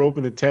to throw a rope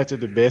and attach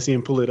it to Bessie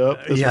and pull it up.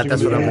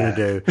 That's what I'm going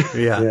to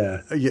do.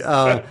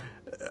 Yeah.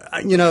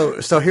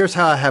 So here's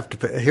how I have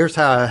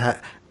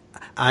to.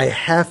 I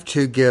have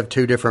to give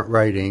 2 different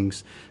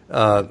ratings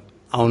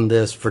on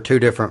this for 2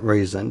 different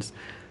reasons.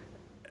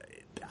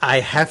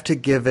 I have to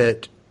give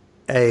it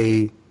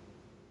a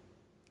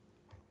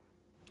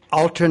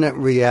alternate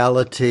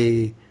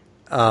reality,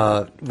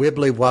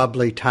 wibbly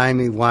wobbly,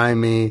 timey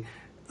wimey,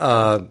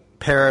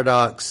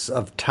 paradox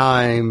of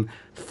time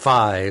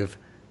 5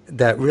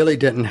 that really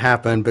didn't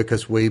happen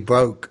because we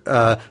broke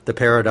the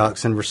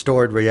paradox and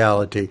restored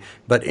reality.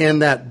 But in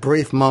that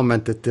brief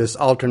moment that this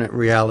alternate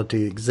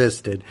reality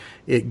existed,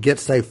 it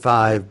gets a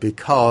 5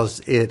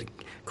 because it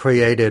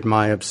created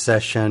my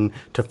obsession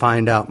to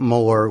find out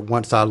more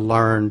once I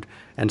learned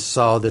and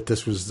saw that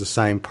this was the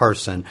same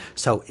person.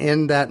 So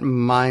in that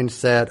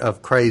mindset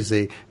of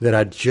crazy that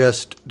I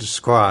just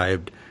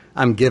described,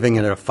 I'm giving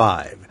it a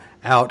 5.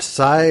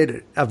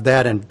 Outside of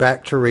that and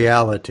back to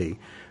reality,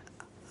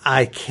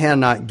 I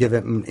cannot give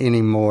it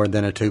any more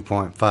than a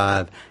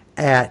 2.5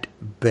 at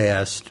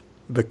best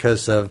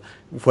because of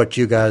what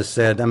you guys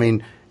said. I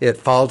mean, it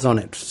falls on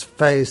its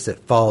face. It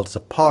falls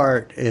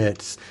apart.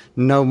 It's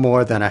no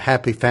more than a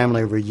happy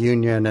family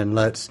reunion, and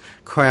let's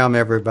cram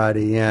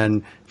everybody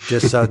in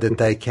just so that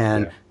they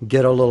can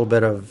get a little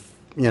bit of,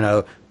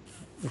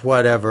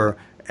 whatever.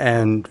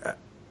 And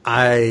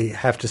I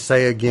have to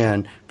say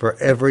again, for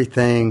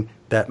everything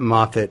that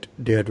Moffat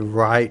did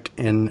right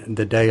in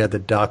The Day of the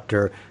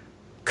Doctor,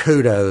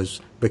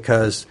 kudos,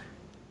 because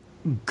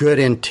good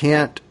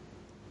intent,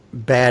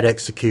 bad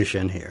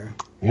execution here.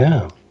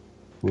 Yeah.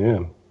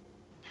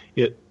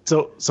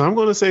 So I'm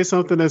going to say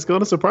something that's going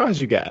to surprise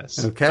you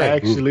guys. Okay. I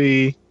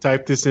actually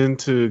typed this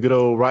into good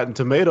old Rotten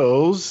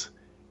Tomatoes,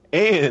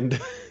 and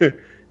this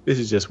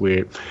is just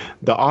weird.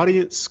 The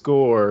audience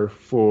score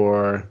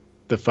for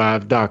The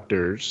 5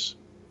 Doctors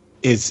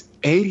is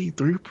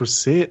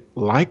 83%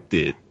 liked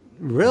it.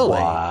 Really?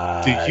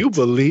 What? Do you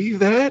believe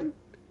that?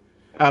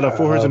 Out of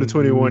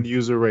 421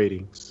 user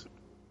ratings.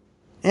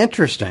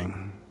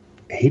 Interesting.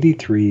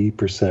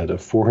 83%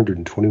 of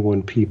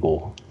 421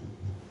 people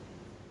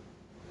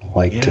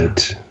liked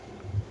it.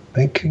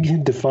 I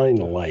could define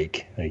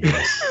like, I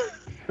guess.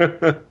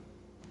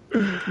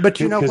 But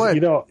you know what?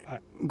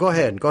 Go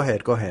ahead.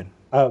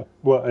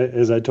 Well,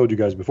 as I told you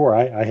guys before,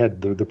 I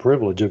had the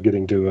privilege of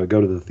getting to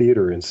go to the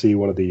theater and see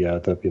one of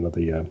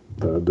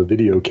the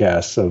video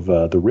casts of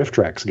the Riff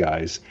Tracks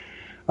guys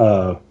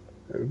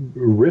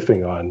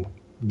riffing on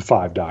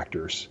 5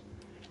 Doctors,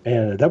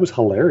 and that was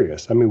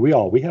hilarious. I mean,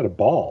 we had a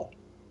ball.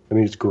 I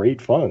mean, it's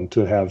great fun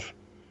to have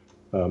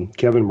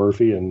Kevin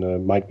Murphy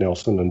and Mike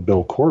Nelson and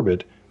Bill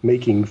Corbett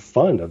making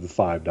fun of the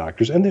 5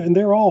 Doctors, and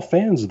they're all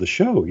fans of the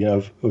show,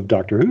 of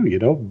Doctor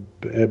Who,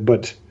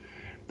 but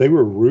they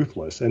were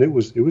ruthless, and it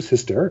was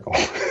hysterical.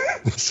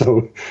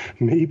 So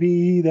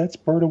maybe that's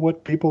part of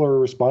what people are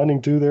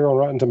responding to there on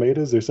Rotten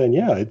Tomatoes. They're saying,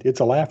 yeah,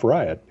 it's a laugh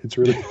riot. It's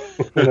really,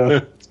 it's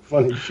a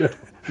funny show.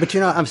 But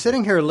I'm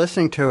sitting here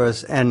listening to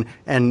us, and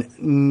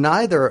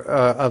neither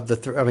of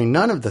the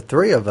none of the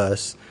three of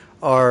us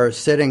are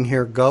sitting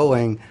here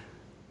going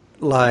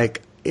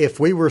like, if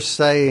we were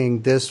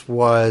saying this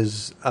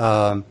was,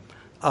 I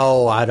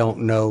don't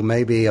know,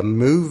 maybe a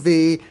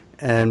movie,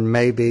 and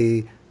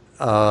maybe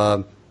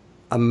a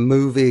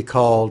movie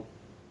called,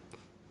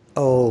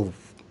 I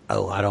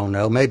don't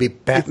know, maybe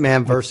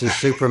Batman versus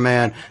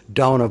Superman: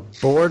 Dawn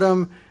of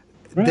Boredom.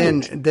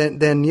 Right.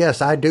 Then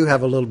yes, I do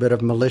have a little bit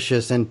of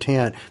malicious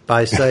intent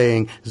by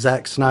saying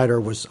Zack Snyder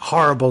was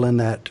horrible in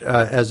that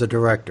as a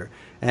director,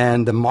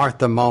 and the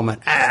Martha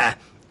moment.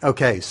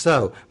 Okay,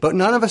 so but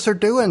none of us are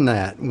doing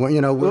that. Well,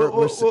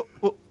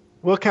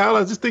 Kyle,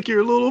 I just think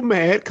you're a little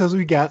mad because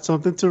we got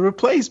something to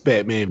replace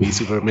Batman v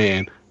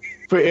Superman.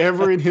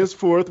 Forever in his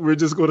fourth, we're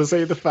just going to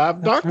say the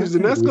Five Doctors,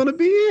 and that's going to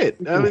be it.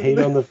 Hate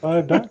on the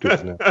Five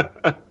Doctors now.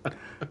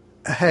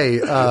 Hey,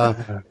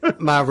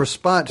 my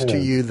response to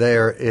you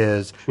there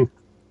is,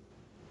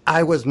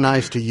 I was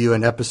nice to you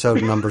in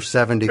episode number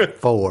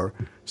 74.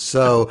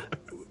 So,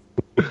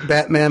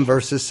 Batman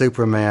versus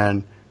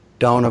Superman,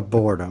 Dawn of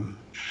Boredom.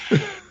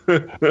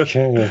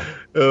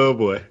 Oh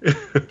boy!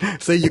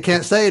 So you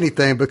can't say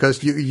anything because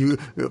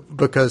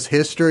because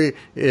history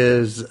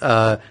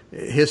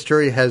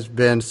has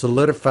been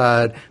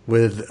solidified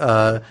with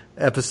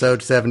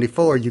episode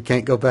 74. You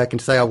can't go back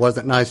and say I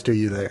wasn't nice to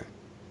you there.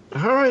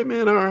 All right,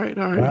 man. All right.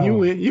 Wow.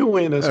 You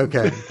win.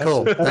 Okay,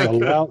 cool.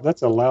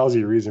 That's a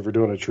lousy reason for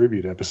doing a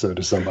tribute episode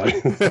to somebody.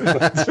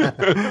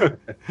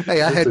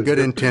 Hey, I had good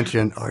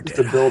intention. Or did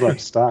to build up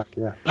stock,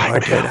 yeah. Or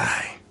did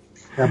I?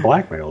 Yeah,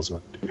 blackmails.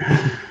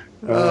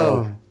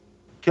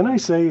 Can I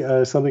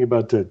say something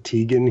about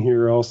Tegan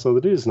here also?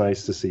 That it is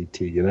nice to see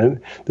Tegan.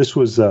 And this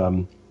was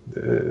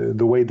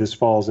the way this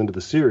falls into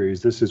the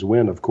series. This is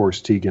when, of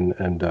course, Tegan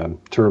and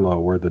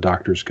Turlough were the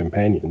Doctor's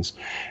companions.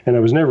 And I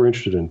was never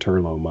interested in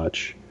Turlough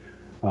much.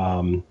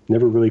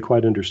 Never really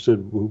quite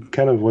understood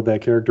kind of what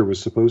that character was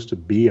supposed to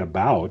be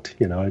about.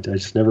 I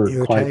just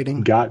never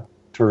quite got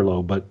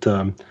Turlough.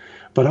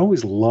 But I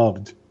always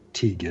loved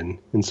Tegan,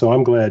 and so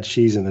I'm glad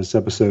she's in this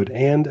episode.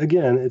 And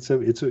again, it's a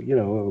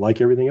like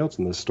everything else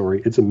in this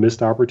story, it's a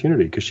missed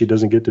opportunity because she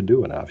doesn't get to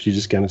do enough. She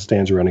just kind of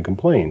stands around and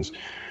complains,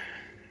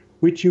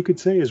 which you could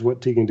say is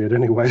what Tegan did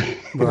anyway.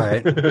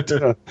 Right.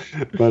 But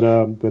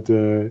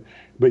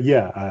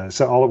yeah.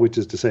 So all of which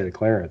is to say to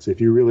Clarence, if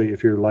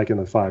you're liking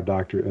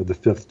the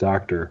Fifth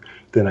Doctor,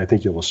 then I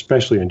think you'll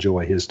especially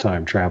enjoy his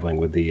time traveling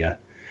with the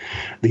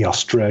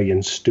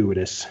Australian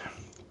stewardess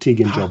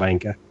Tegan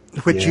Jovanka.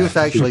 Which you've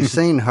actually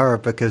seen her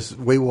because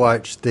we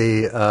watched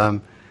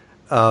the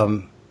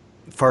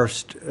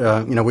first,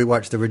 we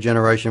watched the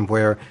regeneration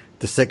where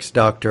the Sixth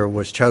Doctor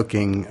was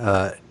choking,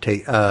 not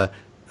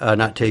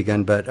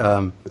Tegan, but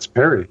it's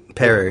Perry.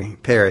 Perry.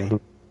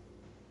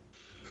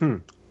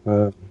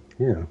 Yeah,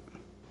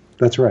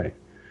 that's right.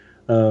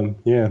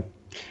 Yeah.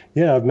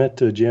 I've met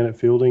Janet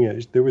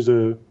Fielding. There was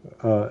a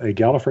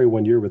Gallifrey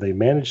one year where they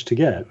managed to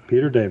get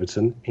Peter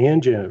Davison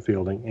and Janet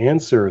Fielding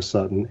and Sarah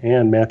Sutton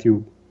and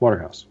Matthew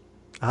Waterhouse.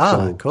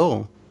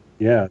 Cool.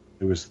 Yeah,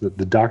 it was the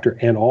Doctor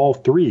and all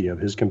three of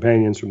his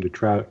companions from the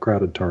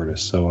crowded TARDIS.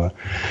 So,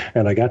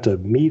 and I got to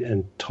meet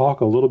and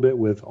talk a little bit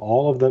with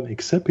all of them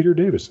except Peter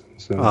Davison.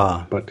 So,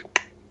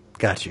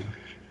 got you.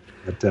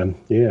 But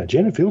yeah,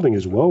 Janet Fielding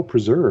is well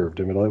preserved.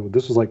 I mean,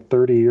 this was like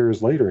 30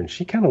 years later, and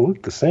she kind of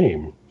looked the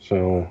same.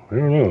 So I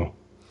don't know.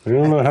 I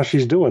don't know how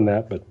she's doing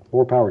that, but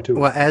more power to her.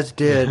 Well, as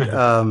did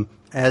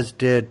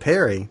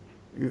Perry.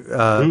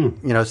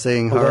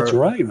 Seeing her that's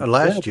right.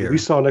 last year. We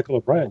saw Nicola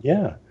Bryant.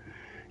 Yeah,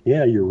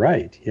 you're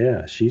right.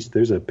 Yeah,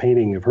 there's a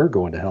painting of her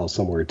going to hell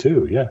somewhere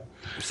too. Yeah.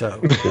 So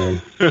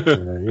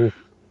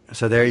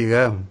there you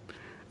go.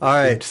 All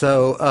right.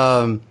 So,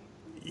 I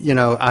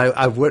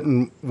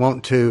wouldn't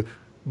want to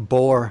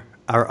bore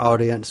our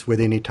audience with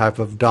any type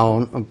of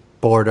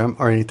boredom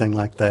or anything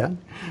like that.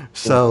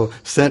 So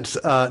since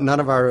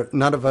none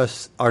of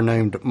us are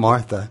named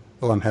Martha.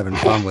 Oh, I'm having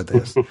fun with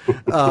this.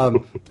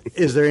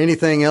 Is there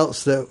anything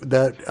else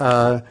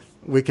that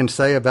we can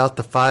say about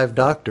the Five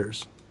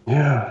Doctors?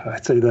 Yeah,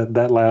 I'd say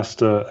that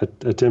last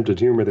attempt at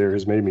humor there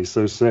has made me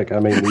so sick. I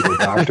may need a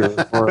doctor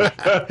or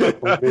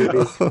maybe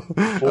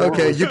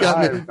okay, you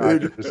got me.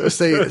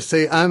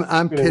 See,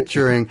 I'm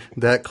picturing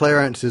that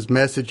Clarence is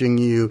messaging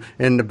you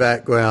in the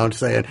background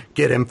saying,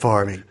 "Get him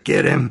for me,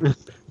 get him."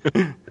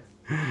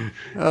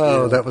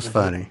 That was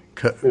funny.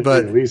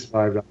 But at least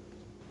 5 doctors.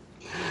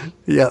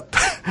 Yep.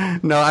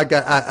 No, I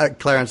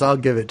Clarence, I'll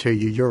give it to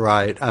you. You're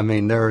right. I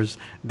mean, there's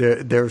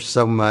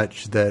so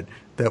much that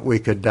we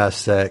could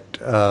dissect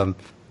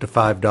the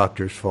Five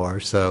Doctors for.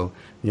 So,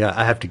 yeah,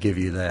 I have to give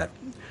you that.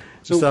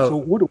 So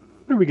what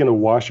are we going to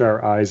wash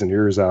our eyes and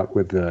ears out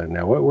with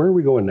now? Where are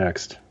we going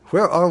next?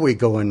 Where are we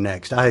going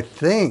next? I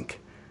think,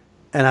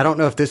 and I don't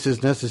know if this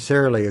is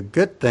necessarily a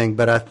good thing,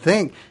 but I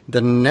think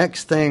the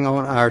next thing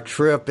on our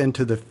trip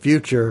into the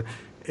future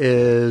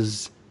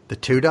is the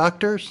Two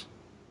Doctors.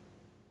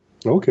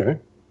 Okay.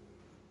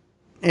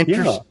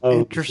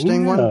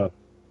 Interesting one.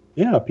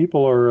 Yeah,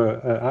 people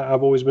are.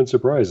 I've always been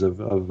surprised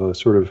of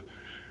sort of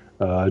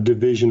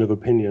division of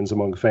opinions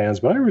among fans,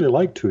 but I really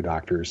like Two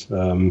Doctors.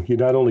 You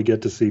not only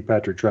get to see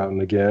Patrick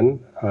Troughton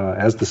again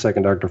as the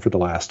second Doctor for the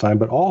last time,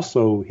 but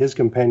also his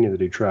companion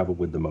that he traveled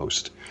with the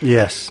most.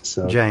 Yes,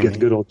 so Jamie. Get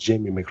good old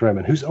Jamie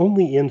McCrimmon, who's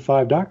only in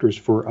 5 Doctors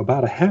for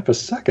about a half a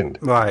second.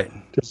 Right.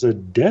 Just a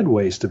dead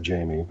waste of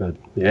Jamie, but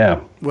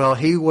yeah. Well,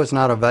 he was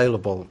not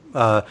available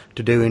to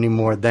do any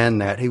more than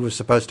that. He was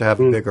supposed to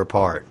have a bigger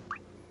part.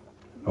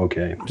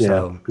 Okay,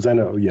 yeah, because I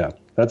know,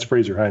 that's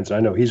Fraser Hines. I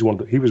know he was one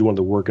of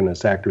the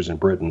workingest actors in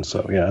Britain,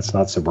 so yeah, that's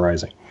not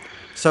surprising.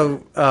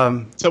 So,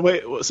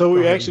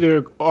 we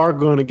actually are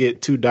going to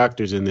get 2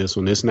 Doctors in this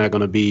one. It's not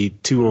going to be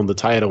 2 on the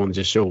title and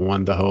just show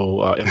one the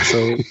whole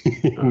episode.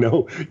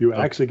 No, you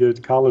actually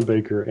get Colin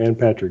Baker and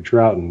Patrick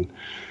Troughton.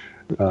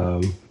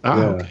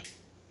 Okay.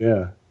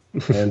 Yeah,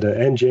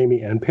 and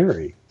Jamie and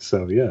Perry.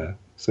 So yeah,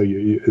 so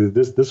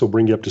this will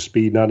bring you up to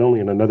speed not only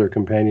in another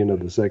companion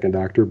of the second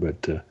Doctor,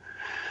 but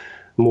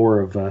more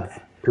of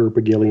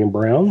Pippa Gilliam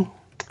Brown.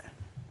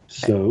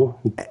 So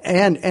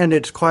and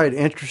it's quite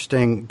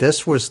interesting.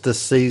 This was the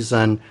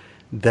season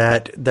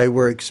that they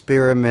were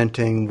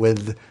experimenting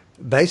with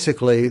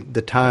basically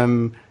the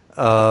time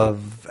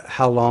of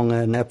how long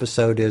an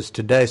episode is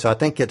today. So I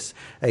think it's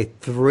a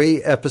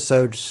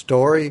 3-episode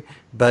story,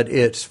 but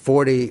it's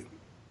 40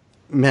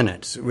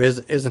 minutes.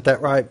 Isn't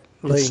that right,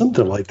 Lee? It's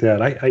something like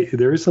that.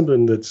 There is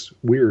something that's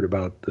weird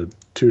about the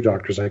 2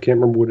 Doctors. I can't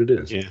remember what it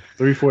is. Yeah,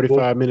 3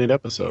 45-minute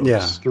episodes.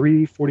 Yeah,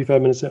 3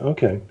 45 minutes.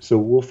 Okay, so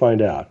we'll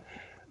find out.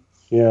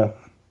 Yeah.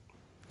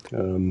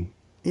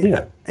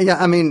 Yeah.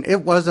 I mean,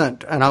 it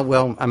wasn't, and I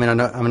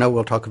know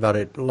we'll talk about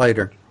it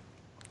later,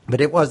 but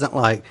it wasn't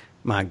like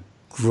my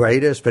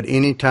greatest. But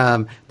any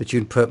time that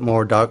you put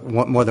more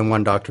than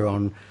one Doctor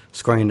on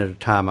screen at a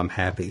time, I'm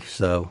happy.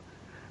 So,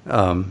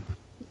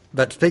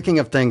 but speaking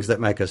of things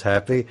that make us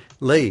happy,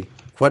 Lee,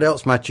 what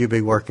else might you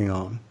be working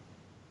on?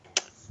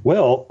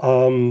 Well,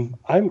 I'm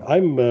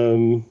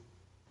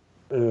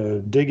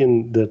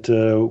digging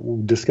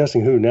that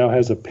Discussing Who now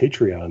has a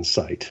Patreon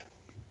site.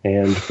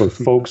 And for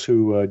folks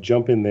who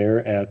jump in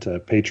there at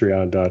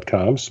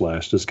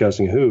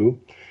patreon.com/discussingwho,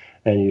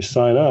 and you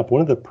sign up,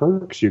 one of the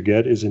perks you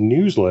get is a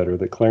newsletter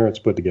that Clarence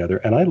put together.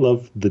 And I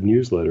love the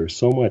newsletter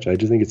so much. I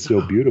just think it's so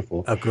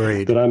beautiful.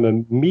 Agreed. That I'm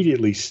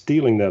immediately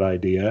stealing that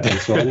idea. And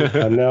so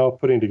I'm now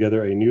putting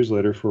together a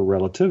newsletter for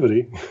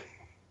Relativity.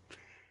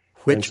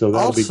 Which so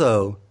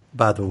also,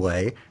 by the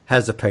way,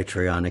 has a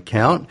Patreon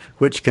account,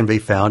 which can be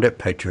found at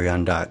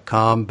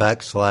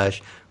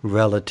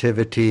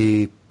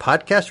patreon.com/Relativity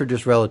Podcast, or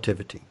just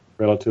Relativity?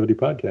 Relativity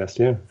Podcast,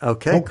 yeah.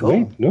 Okay, cool.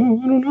 Wait, no,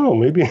 I don't know.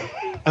 Maybe.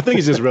 I think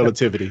it's just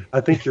Relativity.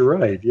 I think you're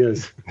right,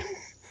 yes.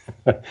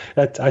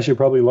 I should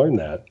probably learn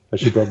that. I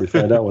should probably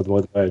find out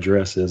what my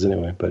address is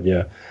anyway, but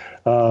yeah.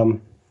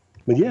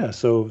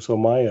 So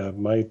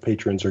my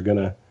patrons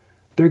are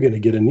they're gonna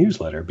get a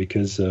newsletter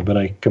because but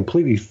I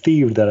completely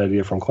thieved that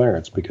idea from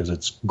Clarence because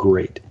it's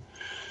great.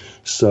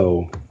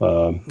 So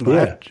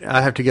yeah,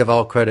 I have to give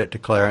all credit to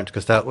Clarence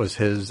because that was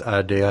his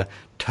idea,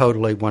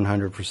 totally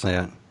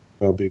 100%.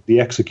 Well, the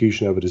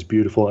execution of it is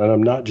beautiful, and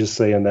I'm not just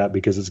saying that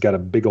because it's got a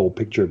big old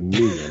picture of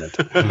me in it.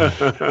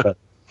 But,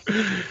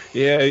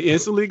 yeah,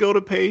 instantly go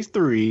to page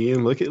 3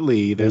 and look at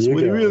Lee. That's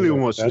what he really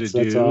wants you to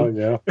do. That's all,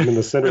 yeah. I'm in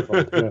the center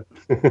of it.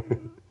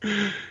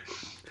 Yeah.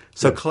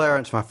 So,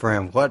 Clarence, my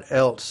friend, what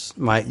else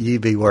might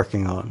you be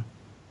working on?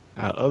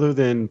 Other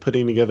than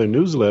putting together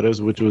newsletters,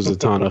 which was a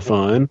ton of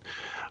fun,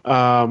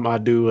 I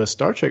do a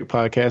Star Trek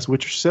podcast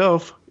with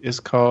yourself. It's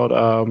called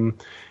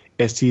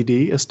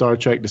STD, a Star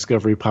Trek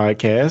Discovery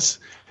Podcast.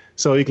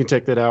 So you can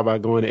check that out by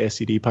going to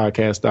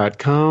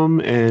stdpodcast.com.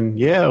 And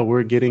yeah,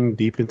 we're getting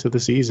deep into the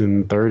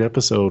season. 3rd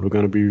episode we're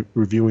going to be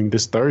reviewing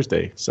this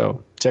Thursday.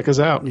 So check us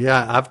out.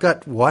 Yeah, I've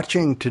got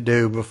watching to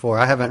do before.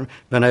 I haven't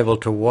been able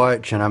to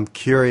watch, and I'm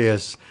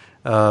curious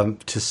to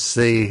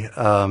see,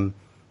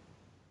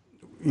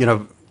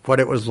 what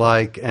it was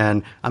like.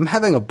 And I'm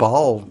having a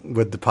ball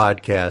with the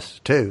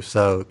podcast, too.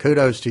 So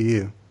kudos to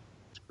you.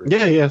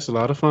 Yeah, it's a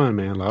lot of fun,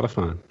 man. A lot of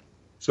fun.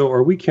 So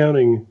are we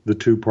counting the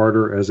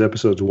 2-parter as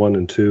episodes 1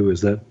 and 2? Is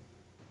that?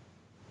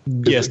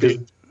 Yes.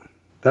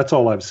 That's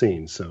all I've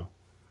seen, so.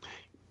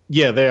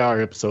 Yeah, they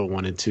are episode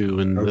 1 and 2,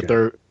 and okay.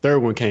 the third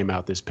one came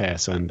out this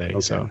past Sunday.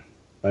 Okay. So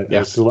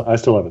I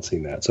still haven't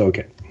seen that, so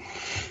okay.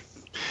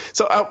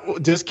 So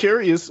I'm just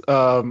curious,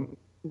 real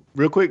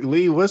quick,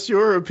 Lee, what's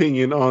your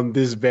opinion on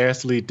this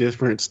vastly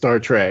different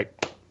Star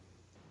Trek?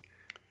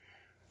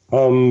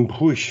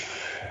 Whoosh.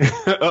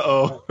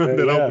 Uh-oh,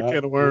 that open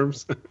can of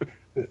worms.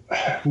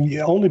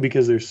 Yeah, only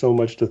because there's so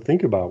much to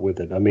think about with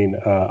it. I mean,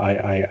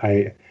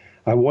 I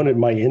wanted,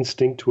 my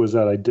instinct was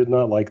that I did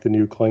not like the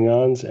new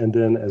Klingons, and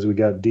then as we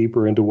got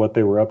deeper into what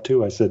they were up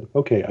to, I said,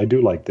 okay, I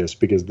do like this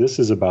because this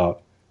is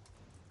about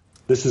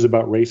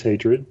race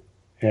hatred,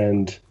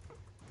 and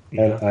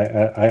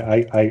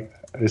I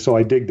so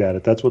I dig that.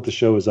 If that's what the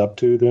show is up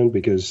to, then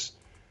because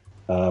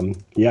I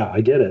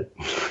get it.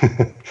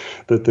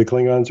 that the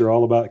Klingons are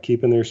all about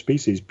keeping their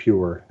species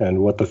pure, and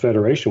what the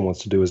Federation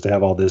wants to do is to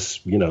have all this,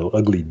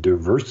 ugly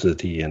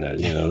diversity in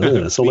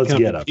it. So let's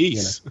get them.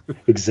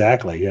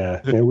 Exactly.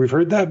 Yeah. And we've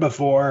heard that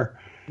before.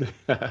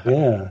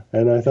 Yeah.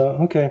 And I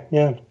thought, okay,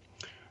 yeah.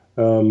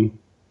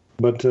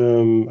 But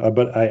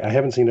I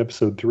haven't seen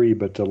episode 3,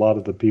 but a lot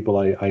of the people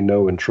I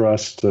know and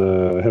trust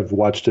have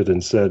watched it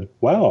and said,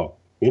 wow,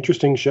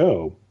 interesting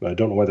show. I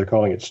don't know why they're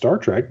calling it Star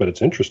Trek, but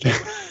it's interesting.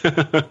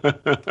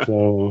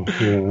 So,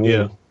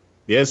 yeah.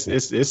 Yes,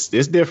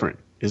 it's different.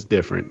 It's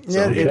different. So,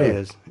 yeah, it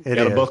is. You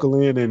got to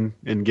buckle in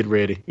and get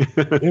ready.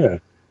 Yeah.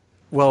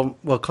 Well,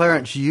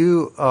 Clarence,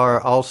 you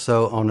are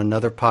also on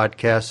another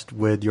podcast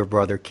with your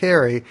brother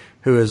Kerry,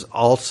 who is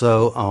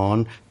also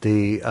on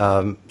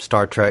the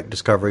Star Trek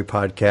Discovery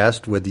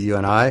podcast with you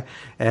and I,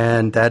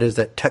 and that is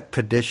at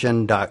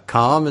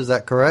techpedition.com. Is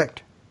that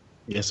correct?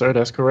 Yes, sir,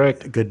 that's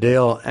correct. Good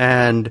deal.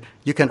 And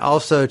you can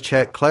also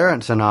check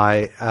Clarence and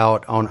I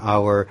out on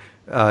our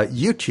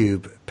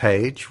YouTube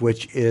page,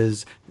 which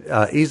is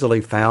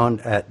easily found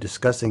at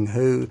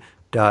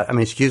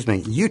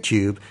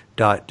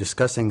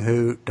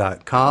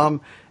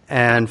youtube.discussingwho.com.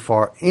 And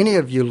for any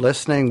of you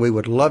listening, we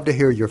would love to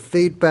hear your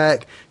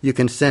feedback. You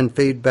can send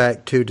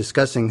feedback to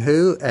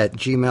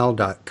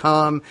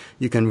discussingwho@gmail.com.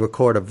 You can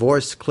record a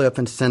voice clip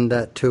and send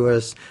that to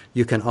us.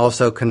 You can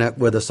also connect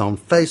with us on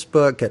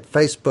Facebook at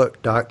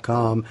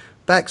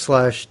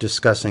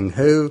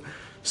facebook.com/discussingwho.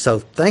 So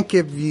thank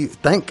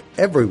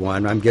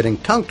everyone. I'm getting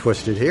tongue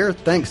twisted here.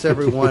 Thanks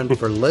everyone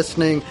for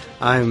listening.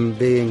 I'm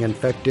being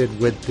infected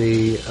with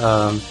the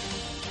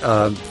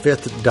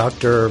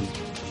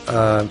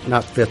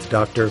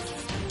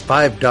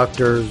Five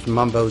Doctors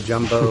mumbo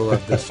jumbo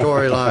of the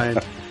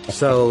storyline.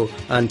 So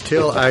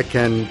until I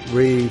can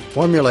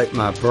reformulate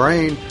my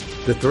brain,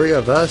 the three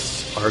of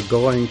us are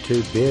going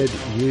to bid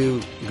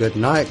you good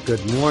night,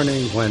 good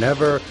morning,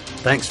 whenever.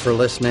 Thanks for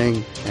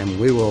listening, and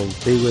we will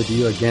be with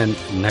you again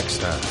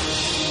next time.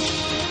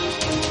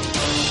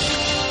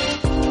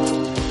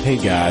 Hey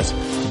guys,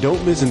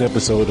 don't miss an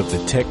episode of the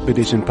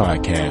Techpedition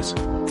podcast.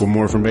 For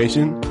more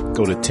information,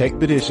 go to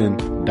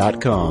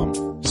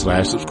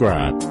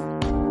techpedition.com/subscribe.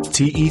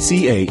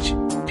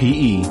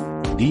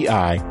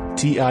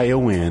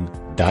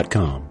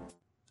 TECHPEDITION.com.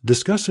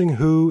 Discussing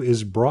Who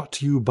is brought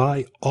to you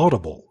by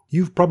Audible.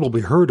 You've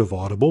probably heard of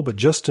Audible, but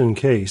just in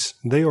case,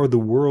 they are the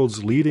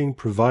world's leading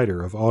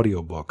provider of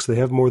audiobooks. They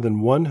have more than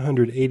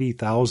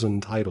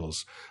 180,000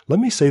 titles. Let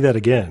me say that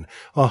again.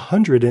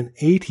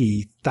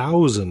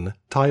 180,000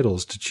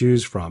 titles to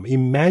choose from.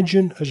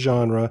 Imagine a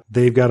genre,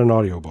 they've got an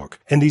audiobook.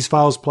 And these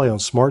files play on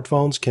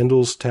smartphones,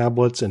 Kindles,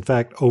 tablets, in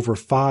fact, over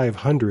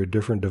 500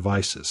 different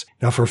devices.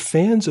 Now, for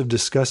fans of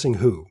Discussing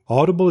Who,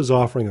 Audible is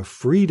offering a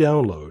free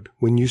download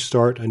when you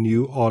start a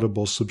new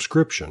Audible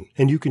subscription.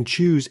 And you can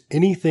choose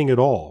anything at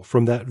all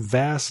from that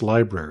vast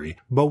library,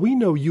 but we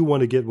know you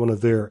want to get one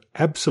of their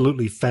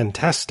absolutely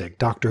fantastic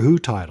Doctor Who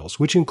titles,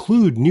 which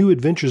include New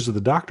Adventures of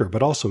the Doctor,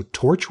 but also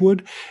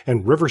Torchwood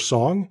and River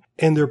Song,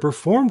 and they're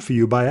performed for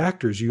you by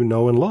actors you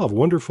know and love.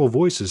 Wonderful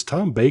voices,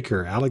 Tom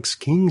Baker, Alex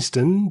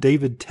Kingston,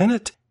 David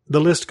Tennant,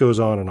 the list goes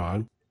on and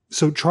on.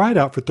 So try it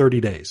out for 30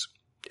 days.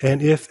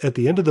 And if at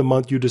the end of the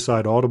month you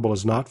decide Audible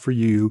is not for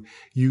you,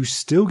 you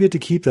still get to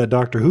keep that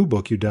Doctor Who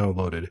book you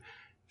downloaded.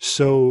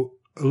 So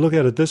look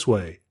at it this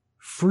way.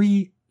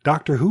 Free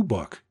Doctor Who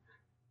book.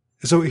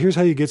 So here's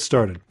how you get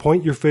started.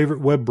 Point your favorite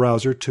web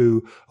browser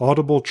to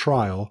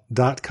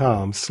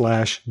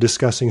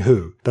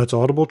audibletrial.com/discussingwho. That's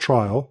Audible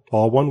Trial,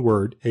 all one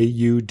word,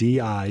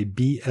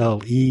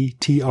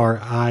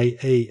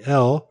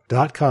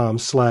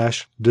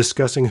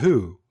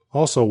 audibletrial.com/discussingwho,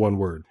 also one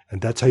word.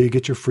 And that's how you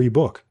get your free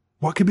book.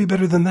 What could be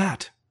better than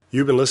that?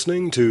 You've been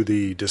listening to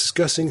the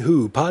Discussing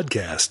Who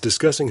podcast.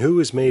 Discussing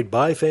Who is made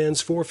by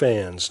fans for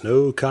fans.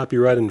 No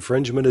copyright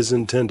infringement is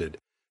intended.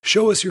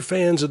 Show us you're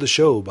fans of the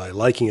show by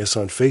liking us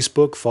on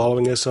Facebook,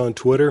 following us on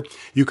Twitter.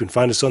 You can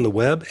find us on the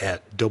web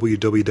at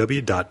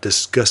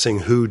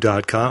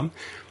www.discussingwho.com.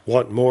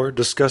 Want more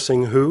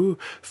Discussing Who?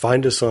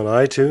 Find us on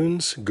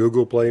iTunes,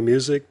 Google Play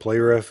Music,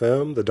 Player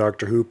FM, the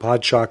Doctor Who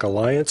Podshock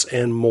Alliance,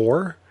 and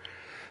more.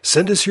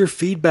 Send us your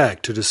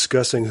feedback to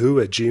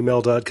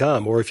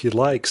discussingwho@gmail.com, or if you'd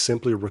like,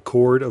 simply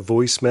record a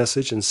voice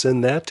message and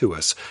send that to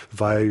us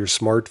via your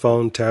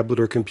smartphone, tablet,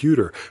 or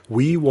computer.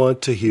 We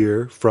want to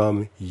hear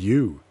from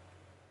you.